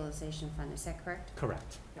stabilization fund, is that correct?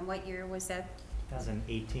 Correct. And what year was that?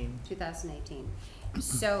 2018. 2018.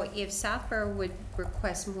 So if Southborough would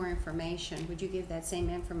request more information, would you give that same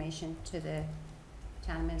information to the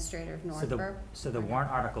town administrator of Northborough? So the warrant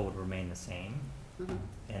article would remain the same, Mhm.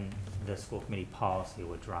 and the school committee policy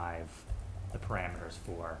would drive the parameters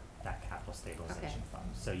for that capital stabilization fund.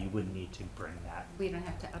 So you wouldn't need to bring that. We don't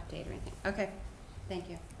have to update or anything. Okay, thank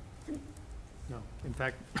you. No. In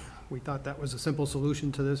fact, we thought that was a simple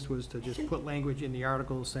solution to this, was to just put language in the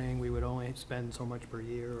article saying we would only spend so much per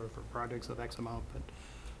year or for projects of X amount, but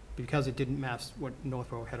because it didn't match what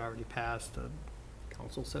Northborough had already passed, the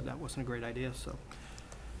council said that wasn't a great idea, so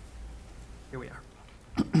here we are.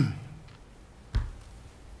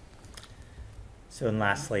 So and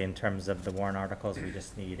lastly, in terms of the warrant articles, we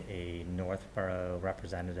just need a Northborough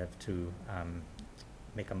representative to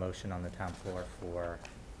make a motion on the town floor for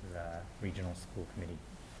the regional school committee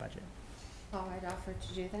budget. Oh, I'd offer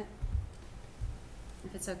to do that.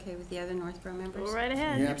 If it's okay with the other Northborough members? Go right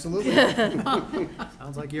ahead. Yeah, absolutely.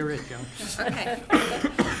 Sounds like you're it, Joan. Okay.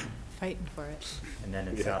 Fighting for it. And then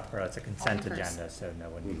in Southborough, it's a consent All in agenda, so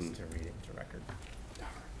no one needs to read it into record.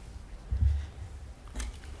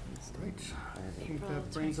 Right. I think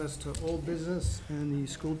that brings us to old business and the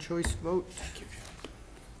school choice vote.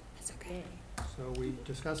 That's okay. So we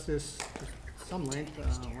discussed this at some length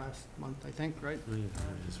last month, I think, right?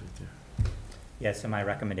 Yeah, so my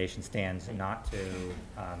recommendation stands not to,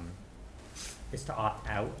 is to opt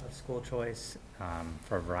out of school choice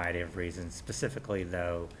for a variety of reasons. Specifically,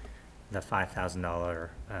 though, the $5,000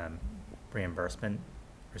 reimbursement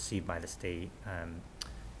received by the state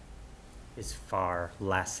is far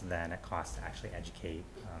less than it costs to actually educate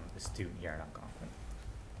a student here in Algonquin.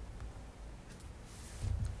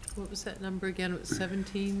 What was that number again? It was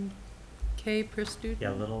 17K per student?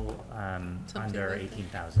 Yeah, a little Something under like that.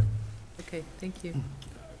 18,000. Okay, thank you.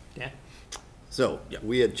 Yeah. So,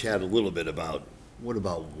 we had chatted a little bit about, what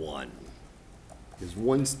about one? Is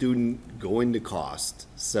one student going to cost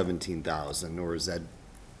 17,000, or is that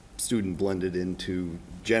student blended into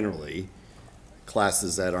generally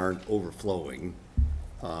classes that aren't overflowing?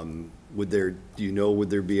 Would there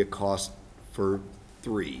be a cost for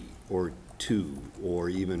 3 or 2 or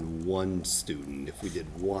even one student, if we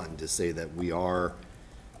did one, to say that we are,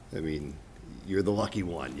 I mean, you're the lucky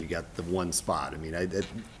one, you got the one spot. I mean,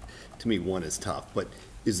 to me, one is tough, but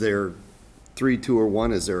is there 3, 2, or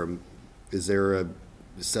 1? Is there a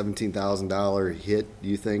 $17,000 hit, do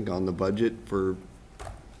you think, on the budget for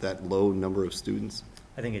that low number of students?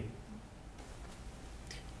 I think it,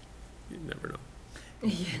 You never know.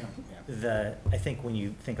 I think when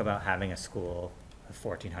you think about having a school of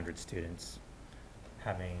 1,400 students,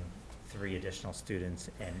 having 3 additional students,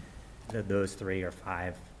 and those 3 or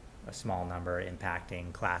 5, a small number,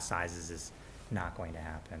 impacting class sizes is not going to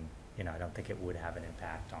happen. You know, I don't think it would have an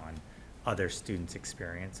impact on other students'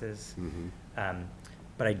 experiences.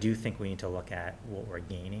 But I do think we need to look at what we're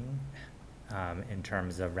gaining in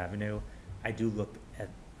terms of revenue. I do look at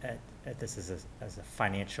this as a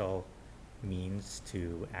financial means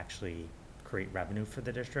to actually create revenue for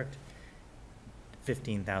the district.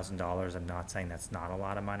 $15,000, I'm not saying that's not a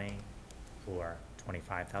lot of money, or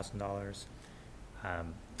 $25,000.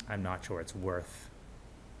 I'm not sure it's worth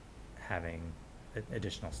having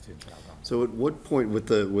additional students at Algonquin. So at what point, with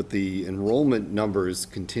the enrollment numbers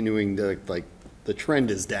continuing to, like, the trend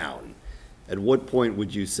is down, at what point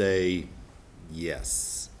would you say,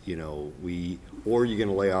 yes, you know, or you're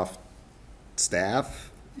gonna lay off staff,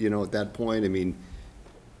 you know, at that point? I mean,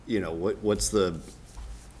 you know, when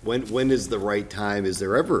is the right time? Is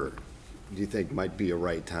there ever, do you think, might be a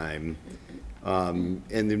right time? And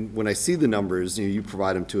then when I see the numbers, you know, you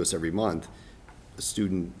provide them to us every month, a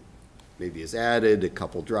student maybe is added, a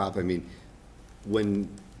couple drop. I mean, when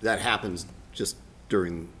that happens just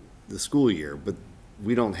during the school year, but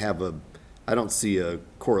we don't have I don't see a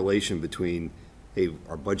correlation between, hey,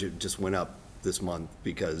 our budget just went up this month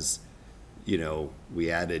because, you know, we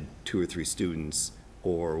added 2 or 3 students,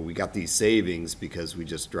 or we got these savings because we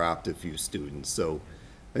just dropped a few students. So,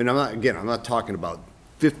 and I'm not talking about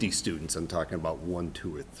 50 students, I'm talking about 1,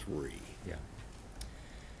 2, or 3. Yeah.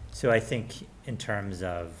 So I think in terms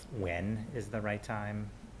of when is the right time,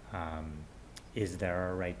 is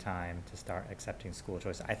there a right time to start accepting school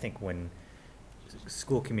choice? I think when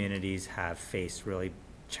school communities have faced really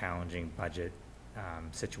challenging budget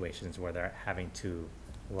situations where they're having to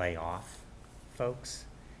lay off folks,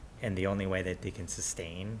 and the only way that they can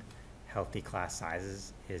sustain healthy class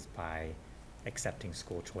sizes is by accepting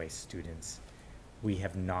school choice students. We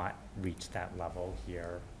have not reached that level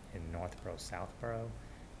here in Northborough-Southborough.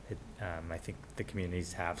 I think the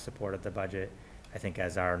communities have supported the budget. I think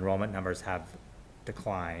as our enrollment numbers have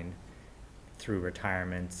declined through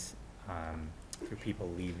retirements, through people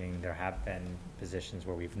leaving, there have been positions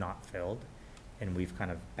where we've not filled, and we've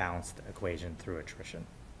kind of balanced the equation through attrition.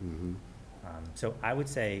 So I would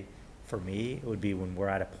say, for me, it would be when we're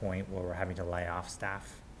at a point where we're having to lay off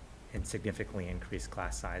staff and significantly increase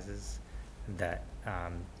class sizes, that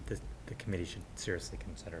the committee should seriously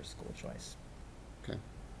consider school choice. Okay.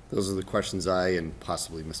 Those are the questions I and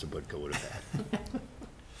possibly Mr. Budka would have had.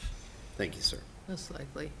 Thank you, sir. Most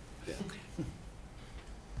likely. Yeah.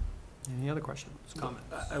 Any other questions, comments?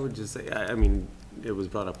 I would just say, I mean, it was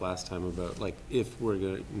brought up last time about, like, if we're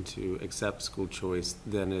going to accept school choice,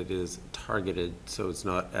 then it is targeted, so it's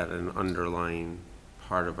not at an underlying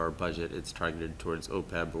part of our budget, it's targeted towards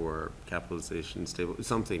OPEB or capitalization stable,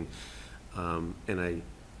 something. And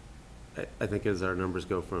I think as our numbers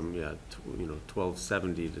go from,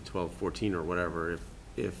 1270 to 1214 or whatever,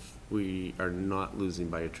 if we are not losing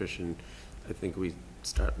by attrition, I think we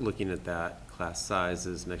start looking at that class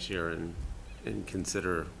sizes next year and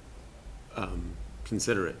consider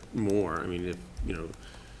it more. I mean, if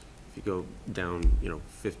you go down,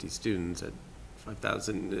 50 students at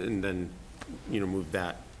 5,000 and then, move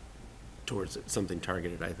that towards something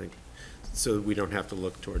targeted, I think, so we don't have to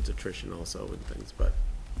look towards attrition also and things, but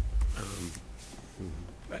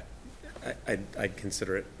I'd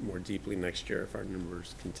consider it more deeply next year if our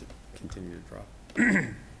numbers continue to drop.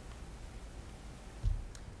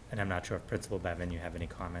 And I'm not sure if Principal Bevan, you have any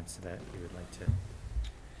comments that you would like to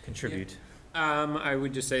contribute? I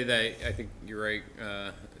would just say that I think you're right,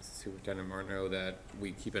 Superintendent Martineau, that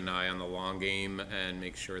we keep an eye on the long game and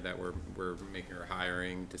make sure that we're making our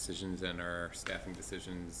hiring decisions and our staffing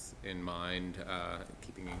decisions in mind,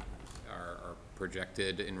 keeping our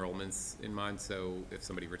projected enrollments in mind. So if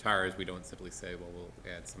somebody retires, we don't simply say, well, we'll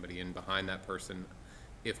add somebody in behind that person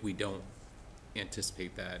if we don't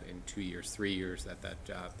anticipate that in 2 years, 3 years,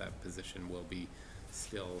 that position will be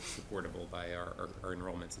still supportable by our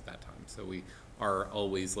enrollments at that time. So we are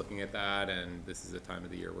always looking at that, and this is a time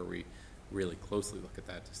of the year where we really closely look at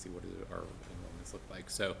that to see what our enrollments look like.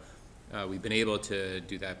 So we've been able to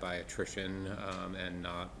do that by attrition and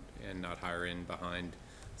not hire in behind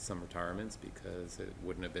some retirements because it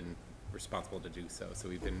wouldn't have been responsible to do so. So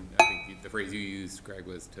we've been, I think the phrase you used, Greg,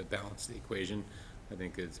 was to balance the equation. I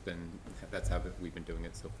think that's how we've been doing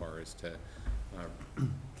it so far, is to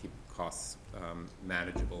keep costs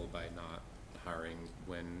manageable by not hiring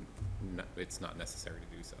when it's not necessary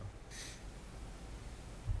to do so.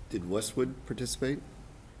 Did Westwood participate?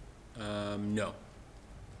 No.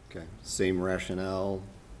 Okay, same rationale?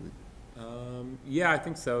 Yeah, I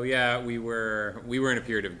think so. Yeah, we were in a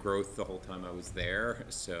period of growth the whole time I was there,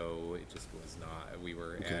 so it just was not, we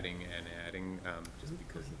were adding and adding just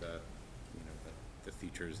because of the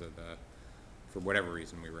features of for whatever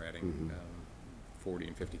reason we were adding 40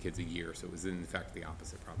 and 50 kids a year, so it was in fact the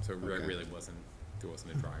opposite problem. So it really there wasn't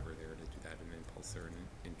a driver there to do that, an impulse or an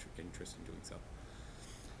interest in doing so.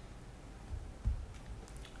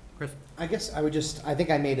 Chris? I guess I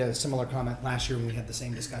think I made a similar comment last year when we had the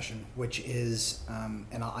same discussion, which is,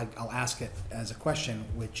 and I'll ask it as a question,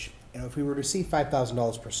 which, if we were to receive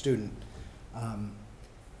 $5,000 per student,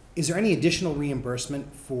 is there any additional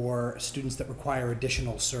reimbursement for students that require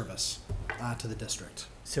additional service to the district?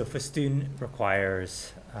 So if a student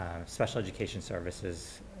requires special education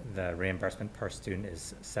services, the reimbursement per student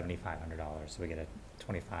is $7,500. So we get a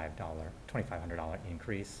 $2,500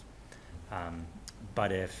 increase.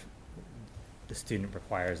 But if the student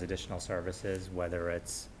requires additional services, whether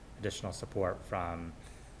it's additional support from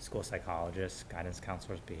school psychologists, guidance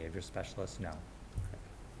counselors, behavior specialists, no.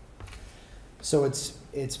 So it's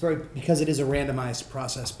because it is a randomized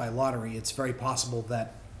process by lottery, it's very possible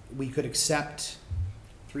that we could accept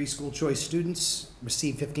 3 school choice students,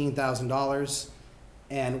 receive $15,000,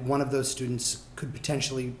 and one of those students could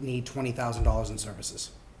potentially need $20,000 in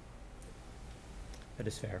services. That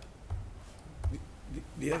is fair.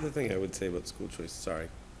 The other thing I would say about school choice, sorry,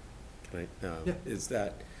 can I, is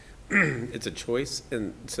that it's a choice,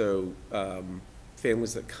 and so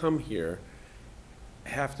families that come here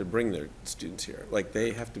have to bring their students here. Like,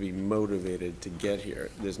 they have to be motivated to get here.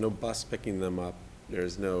 There's no bus picking them up.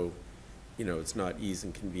 There's no, it's not ease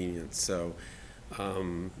and convenience. So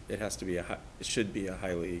it has to be it should be a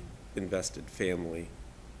highly invested family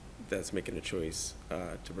that's making a choice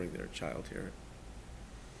to bring their child here.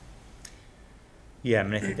 Yeah, I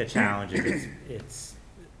mean, I think the challenge is it's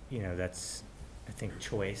that's, I think,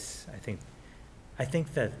 choice. I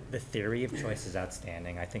think that the theory of choice is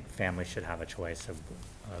outstanding. I think families should have a choice of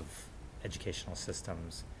educational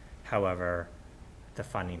systems. However, the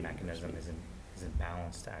funding mechanism isn't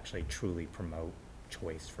balanced to actually truly promote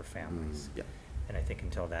choice for families. Yeah. And I think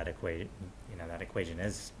until that equation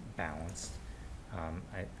is balanced,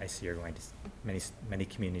 I see you're going to many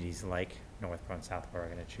communities like Northborough and Southborough are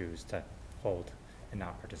going to choose to hold and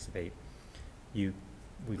not participate.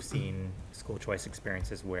 We've seen school choice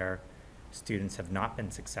experiences where students have not been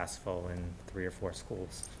successful in 3 or 4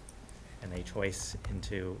 schools, and they choice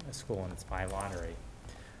into a school and it's by lottery.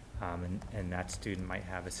 And that student might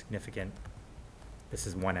have a significant, this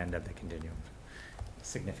is one end of the continuum,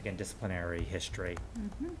 significant disciplinary history,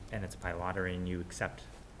 and it's by lottery, and you accept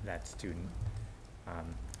that student.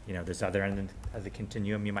 There's other end of the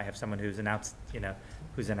continuum. You might have someone who's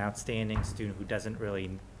an outstanding student who doesn't really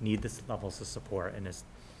need this levels of support, and is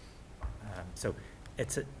so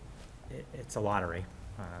it's a lottery.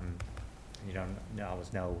 You don't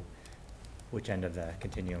always know which end of the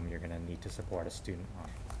continuum you're going to need to support a student on.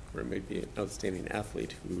 Or maybe an outstanding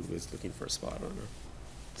athlete who is looking for a spot on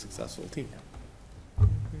a successful team.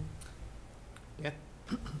 Yeah.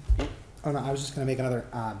 Oh, no, I was just going to make another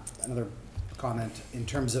comment in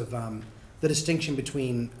terms of the distinction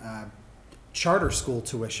between charter school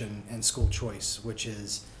tuition and school choice, which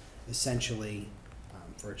is essentially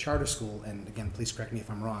for a charter school, and again, please correct me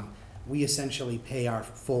if I'm wrong, we essentially pay our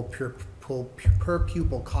full per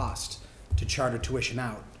pupil cost to charter tuition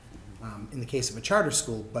out in the case of a charter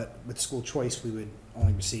school, but with school choice, we would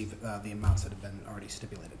only receive the amounts that have been already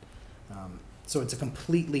stipulated. So it's a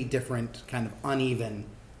completely different kind of uneven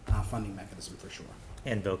funding mechanism for sure.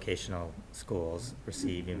 And vocational schools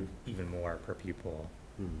receive even more per pupil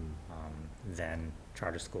than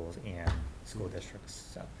charter schools and school districts.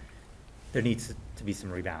 So there needs to be some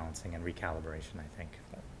rebalancing and recalibration, I think.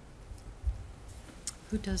 But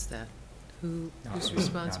Who does that? Who's me,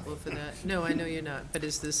 responsible not me. for that? No, I know you're not, but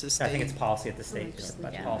is this a state? I think it's policy at the state,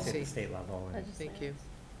 but Yeah. policy at the state level. And Thank you.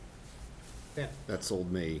 That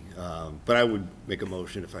sold me. But I would make a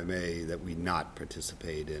motion, if I may, that we not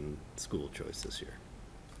participate in school choice this year.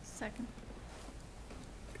 Second.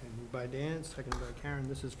 Okay, moved by Dan, seconded by Karen.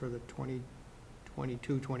 This is for the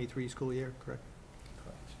 2022-23 school year, correct?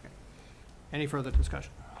 Okay. Any further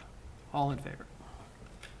discussion? All in favor?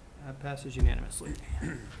 That passes unanimously.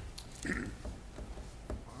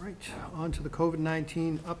 All right, on to the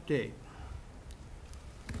COVID-19 update,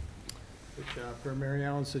 which, per Mary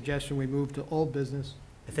Ellen's suggestion, we move to old business.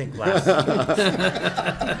 I think last.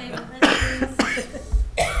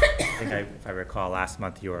 If I recall, last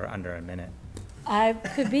month you were under a minute. I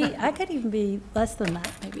could even be less than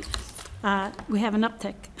that, maybe. We have an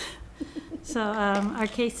uptick. So our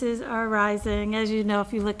cases are rising. As you know,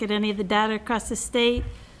 if you look at any of the data across the state,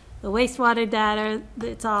 the wastewater data,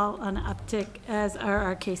 it's all on an uptick, as are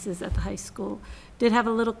our cases at the high school. Did have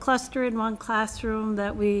a little cluster in one classroom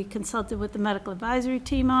that we consulted with the medical advisory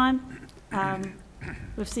team on.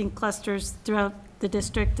 We've seen clusters throughout the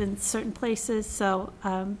district in certain places, so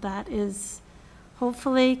that is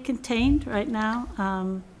hopefully contained right now.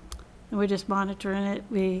 And we're just monitoring it.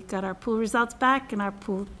 We got our pool results back, and our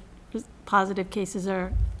pool positive cases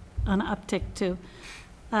are on an uptick too.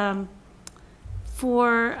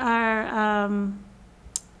 For our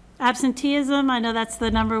absenteeism, I know that's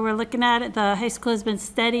the number we're looking at. The high school has been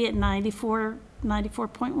steady at 94.1,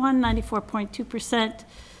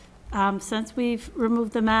 94.2%. Since we've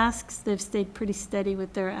removed the masks, they've stayed pretty steady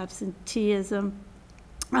with their absenteeism.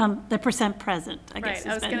 The percent present, I guess.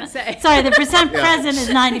 Right, I was going to say. Sorry, the percent present is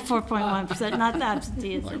 94.1%, not the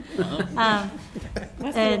absenteeism.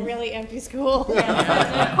 Must be a really empty school.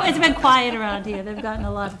 Yeah, it's been quiet around here. They've gotten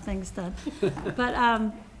a lot of things done.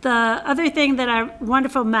 But the other thing that our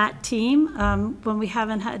wonderful MAT team, when we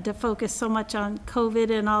haven't had to focus so much on COVID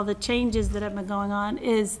and all the changes that have been going on,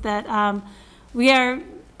 is that we are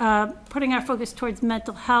putting our focus towards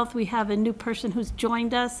mental health. We have a new person who's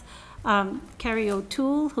joined us, Carrie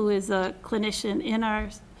O'Toole, who is a clinician in our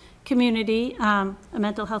community, a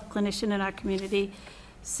mental health clinician in our community.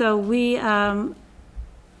 So we are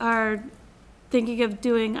thinking of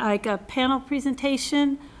doing like a panel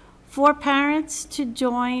presentation for parents to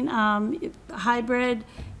join, hybrid,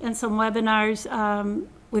 and some webinars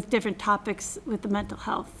with different topics with the mental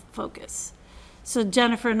health focus. So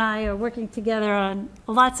Jennifer and I are working together on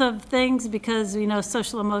lots of things because we know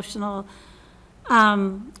social emotional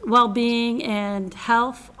well-being and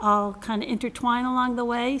health all kind of intertwine along the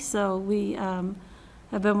way. So we have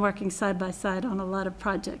been working side by side on a lot of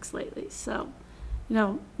projects lately. So, you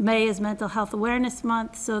know, May is Mental Health Awareness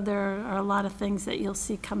Month, so there are a lot of things that you'll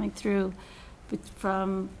see coming through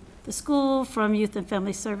from the school, from Youth and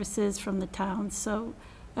Family Services, from the town. So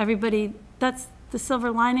everybody, that's the silver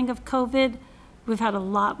lining of COVID. We've had a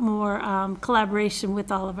lot more collaboration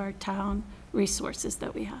with all of our town resources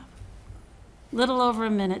that we have. Little over a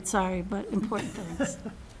minute, sorry, but important things.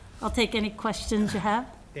 I'll take any questions you have.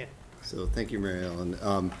 Yeah. So thank you, Mary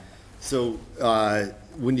Ellen.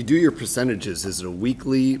 When you do your percentages, is it a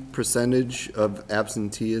weekly percentage of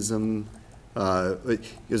absenteeism?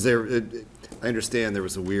 Is there, I understand there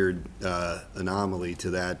was a weird anomaly to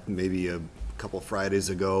that maybe a couple Fridays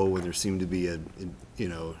ago when there seemed to be a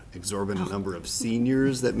exorbitant number of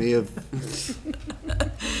seniors that may have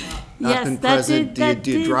not been present.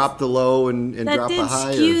 Do you drop the low and drop the high?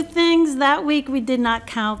 That did skew things. That week we did not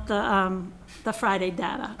count the Friday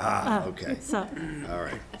data. Okay. So, all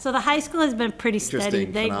right. So the high school has been pretty steady.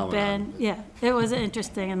 Interesting They've phenomenon. been, it was an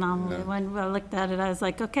interesting anomaly. Yeah. When I looked at it, I was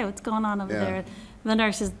like, okay, what's going on over Yeah. there? The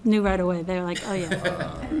nurses knew right away. They were like, oh,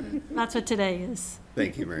 yeah, that's what today is.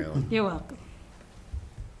 Thank you, Mary Ellen. You're welcome.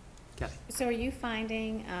 So are you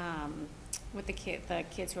finding, with the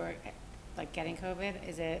kids who are like getting COVID,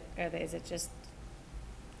 is it just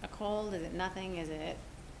a cold? Is it nothing?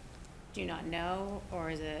 Do you not know? Or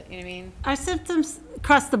is it, you know what I mean? Our symptoms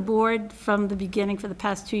across the board from the beginning for the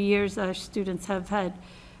past 2 years, our students have had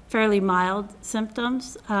fairly mild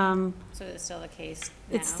symptoms. So it's still the case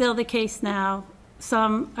now? It's still the case now.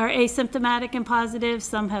 Some are asymptomatic and positive,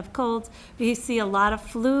 some have colds. We see a lot of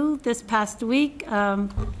flu this past week,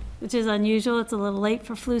 which is unusual. It's a little late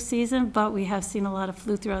for flu season, but we have seen a lot of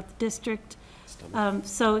flu throughout the district.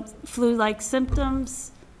 So flu-like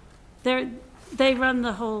symptoms, they run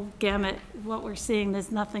the whole gamut. What we're seeing,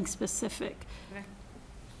 there's nothing specific. Okay.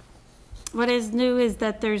 What is new is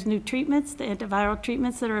that there's new treatments, the antiviral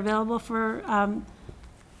treatments that are available for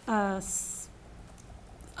a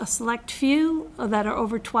select few that are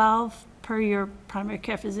over 12 per your primary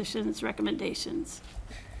care physician's recommendations.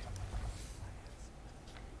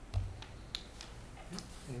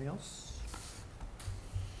 Anything else?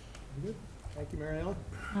 Good. Thank you, Mary Ellen.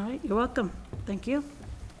 All right, you're welcome. Thank you.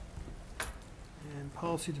 And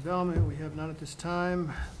policy development, we have none at this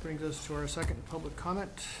time. Brings us to our second public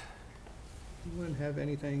comment. Anyone have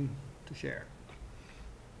anything to share?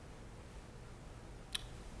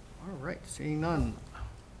 All right, seeing none.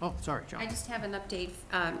 Oh, sorry, John. I just have an update,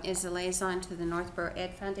 as a liaison to the Northborough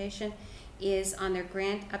Ed Foundation, is on their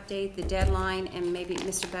grant update, the deadline, and maybe,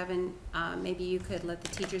 Mr. Bevan, maybe you could let the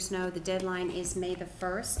teachers know, the deadline is May the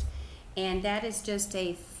 1st, and that is just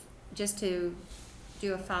to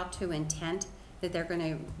do a file to intent, that they're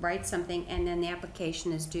gonna write something, and then the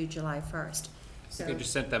application is due July 1st. So You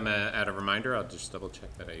just sent them out a reminder. I'll just double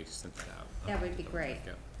check that I sent it out. that would be great.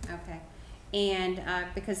 Yeah. Okay. And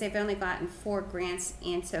because they've only gotten 4 grants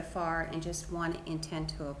in so far and just 1 intend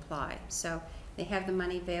to apply. So they have the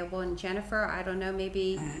money available. And Jennifer, I don't know,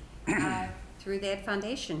 maybe through the Ed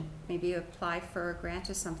Foundation, maybe you apply for a grant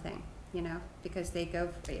or something, you know, because they go,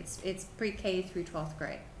 it's pre-K through 12th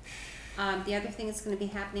grade. The other thing that's going to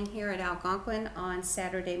be happening here at Algonquin on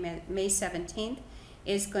Saturday, May 17th,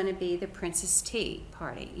 is going to be the Princess Tea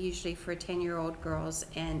party, usually for 10-year-old girls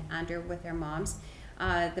and under with their moms.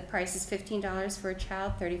 The price is $15 for a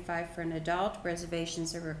child, $35 for an adult.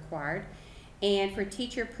 Reservations are required. And for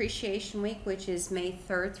Teacher Appreciation Week, which is May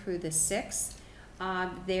 3rd through the 6th,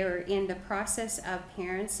 they're in the process of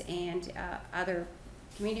parents and other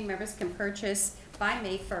community members can purchase by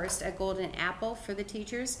May 1st a golden apple for the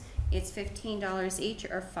teachers. It's $15 each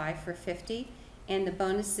or 5 for $50. And the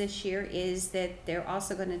bonus this year is that they're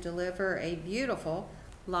also going to deliver a beautiful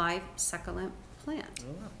live succulent plant.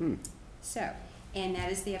 So. And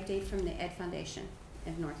that is the update from the Ed Foundation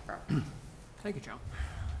of Northborough. Thank you, John.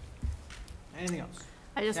 Anything else?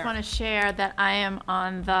 I just Sarah. want to share that I am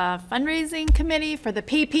on the fundraising committee for the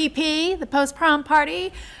PPP, the post-prom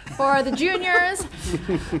party for the juniors,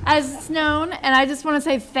 as it's known. And I just want to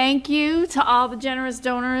say thank you to all the generous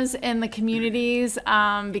donors in the communities,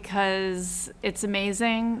 because it's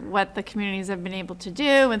amazing what the communities have been able to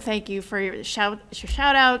do. And thank you for your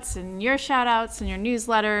shout-outs and your shout-outs and your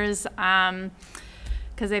newsletters,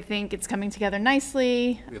 because I think it's coming together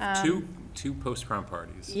nicely. We have two post-prom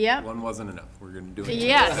parties. Yep. One wasn't enough. We're going to do it.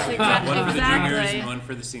 Yes, One for the juniors exactly. and one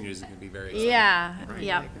for the seniors is going to be very exciting. Yeah,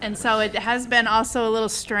 yeah. And so it has been also a little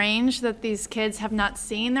strange that these kids have not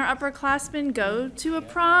seen their upperclassmen go to a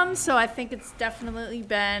prom. So I think it's definitely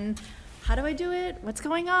been, how do I do it? What's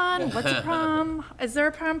going on? What's a prom? Is there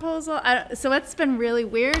a proposal? So it's been really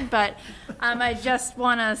weird, but I just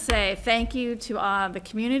want to say thank you to the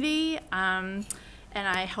community. And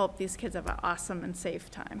I hope these kids have an awesome and safe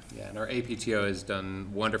time. Yeah, and our APTO has done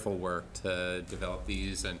wonderful work to develop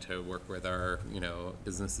these and to work with our,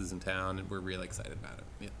 businesses in town, and we're really excited about it.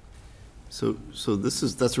 Yeah. So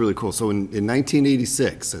that's really cool. So in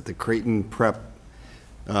 1986, at the Creighton Prep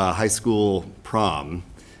High School prom,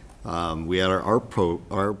 we had our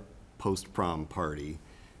post-prom party,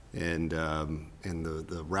 and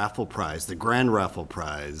the raffle prize, the grand raffle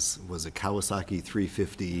prize, was a Kawasaki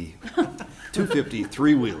 250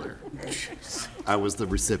 three-wheeler. I was the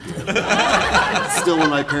recipient. It's still in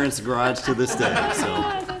my parents' garage to this day.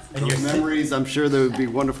 So those memories, I'm sure there would be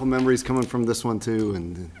wonderful memories coming from this one too,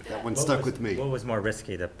 and that one stuck with me. What was more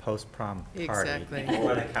risky, the post-prom party Exactly.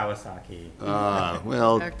 or the Kawasaki?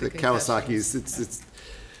 Well, the Kawasaki's, it's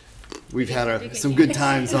we've had some good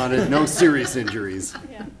times on it. No serious injuries.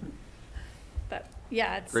 Yeah. But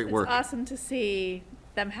yeah, it's Great work. awesome to see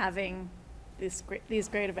them having these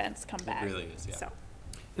great events come back. It really is, yeah. So,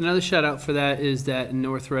 Another shout out for that is that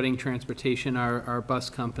North Reading Transportation, our bus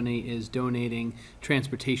company, is donating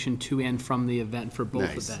transportation to and from the event for both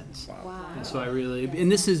Nice. events. Wow. And so I really, and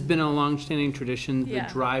this has been a long-standing tradition. The Yeah.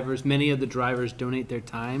 drivers, many of the drivers donate their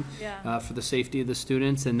time Yeah. for the safety of the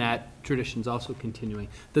students, and that tradition's also continuing.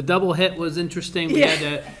 The double hit was interesting. We had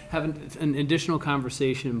to have an additional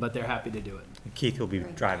conversation, but they're happy to do it. Keith will be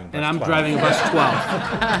driving bus And I'm 12. driving a bus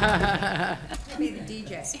 12. Be the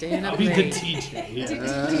DJ. Staying up I'll be the late. DJ.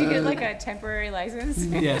 Did you get like a temporary license?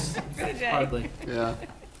 Yes, For the day? hardly. Yeah.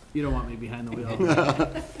 You don't want me behind the wheel.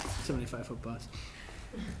 75-foot bus.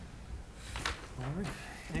 All right.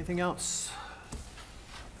 Anything else?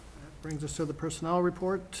 That brings us to the personnel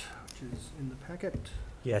report, which is in the packet.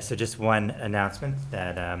 Yeah, so just one announcement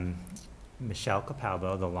that Michelle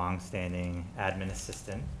Capalbo, the longstanding admin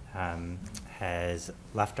assistant, has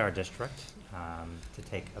left our district to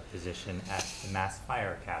take a position at the Mass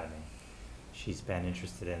Fire Academy. She's been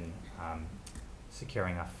interested in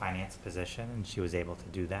securing a finance position, and she was able to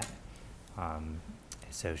do that.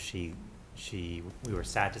 So we were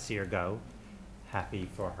sad to see her go, happy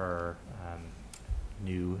for her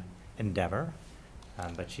new endeavor,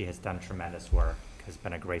 but she has done tremendous work, has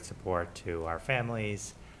been a great support to our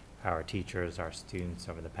families, our teachers, our students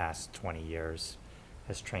over the past 20 years,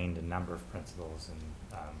 has trained a number of principals,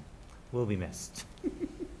 and will be missed.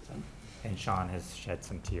 And Sean has shed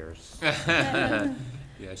some tears.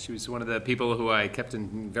 Yeah, she was one of the people who I kept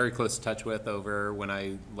in very close touch with over when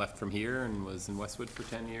I left from here and was in Westwood for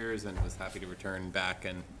 10 years and was happy to return back.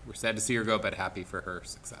 And we're sad to see her go, but happy for her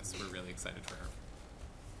success. We're really excited for her.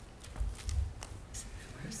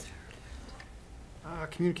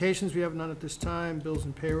 Communications, we have none at this time. Bills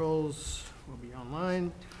and payrolls will be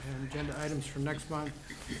online. And agenda items for next month,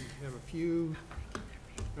 we have a few.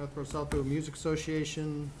 Northborough-Southborough Music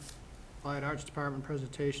Association, Applied Arts Department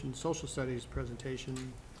presentation, Social Studies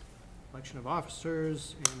presentation, election of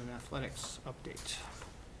officers, and an athletics update.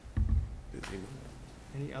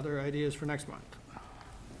 Any other ideas for next month?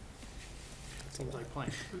 Seems like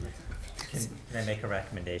plenty. Can I make a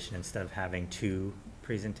recommendation instead of having two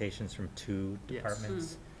presentations from two Yes.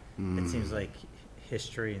 departments? It seems like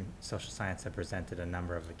history and social science have presented a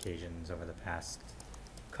number of occasions over the past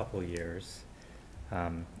couple years.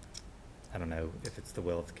 I don't know if it's the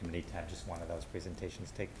will of the committee to have just one of those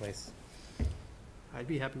presentations take place. I'd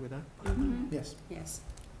be happy with that. Yes. Yes.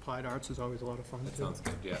 Applied Arts is always a lot of fun. That too. sounds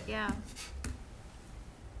good, yeah. Yeah.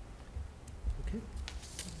 Okay.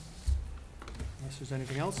 Unless there's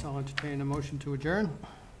anything else, I'll entertain a motion to adjourn.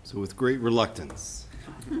 So with great reluctance.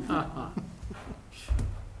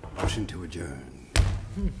 Motion to adjourn.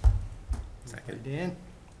 By Second. Dan,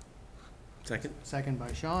 Second? second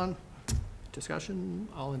by Sean. Discussion,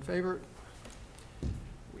 all in favor?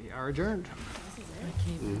 We are adjourned. I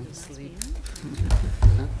came to sleep.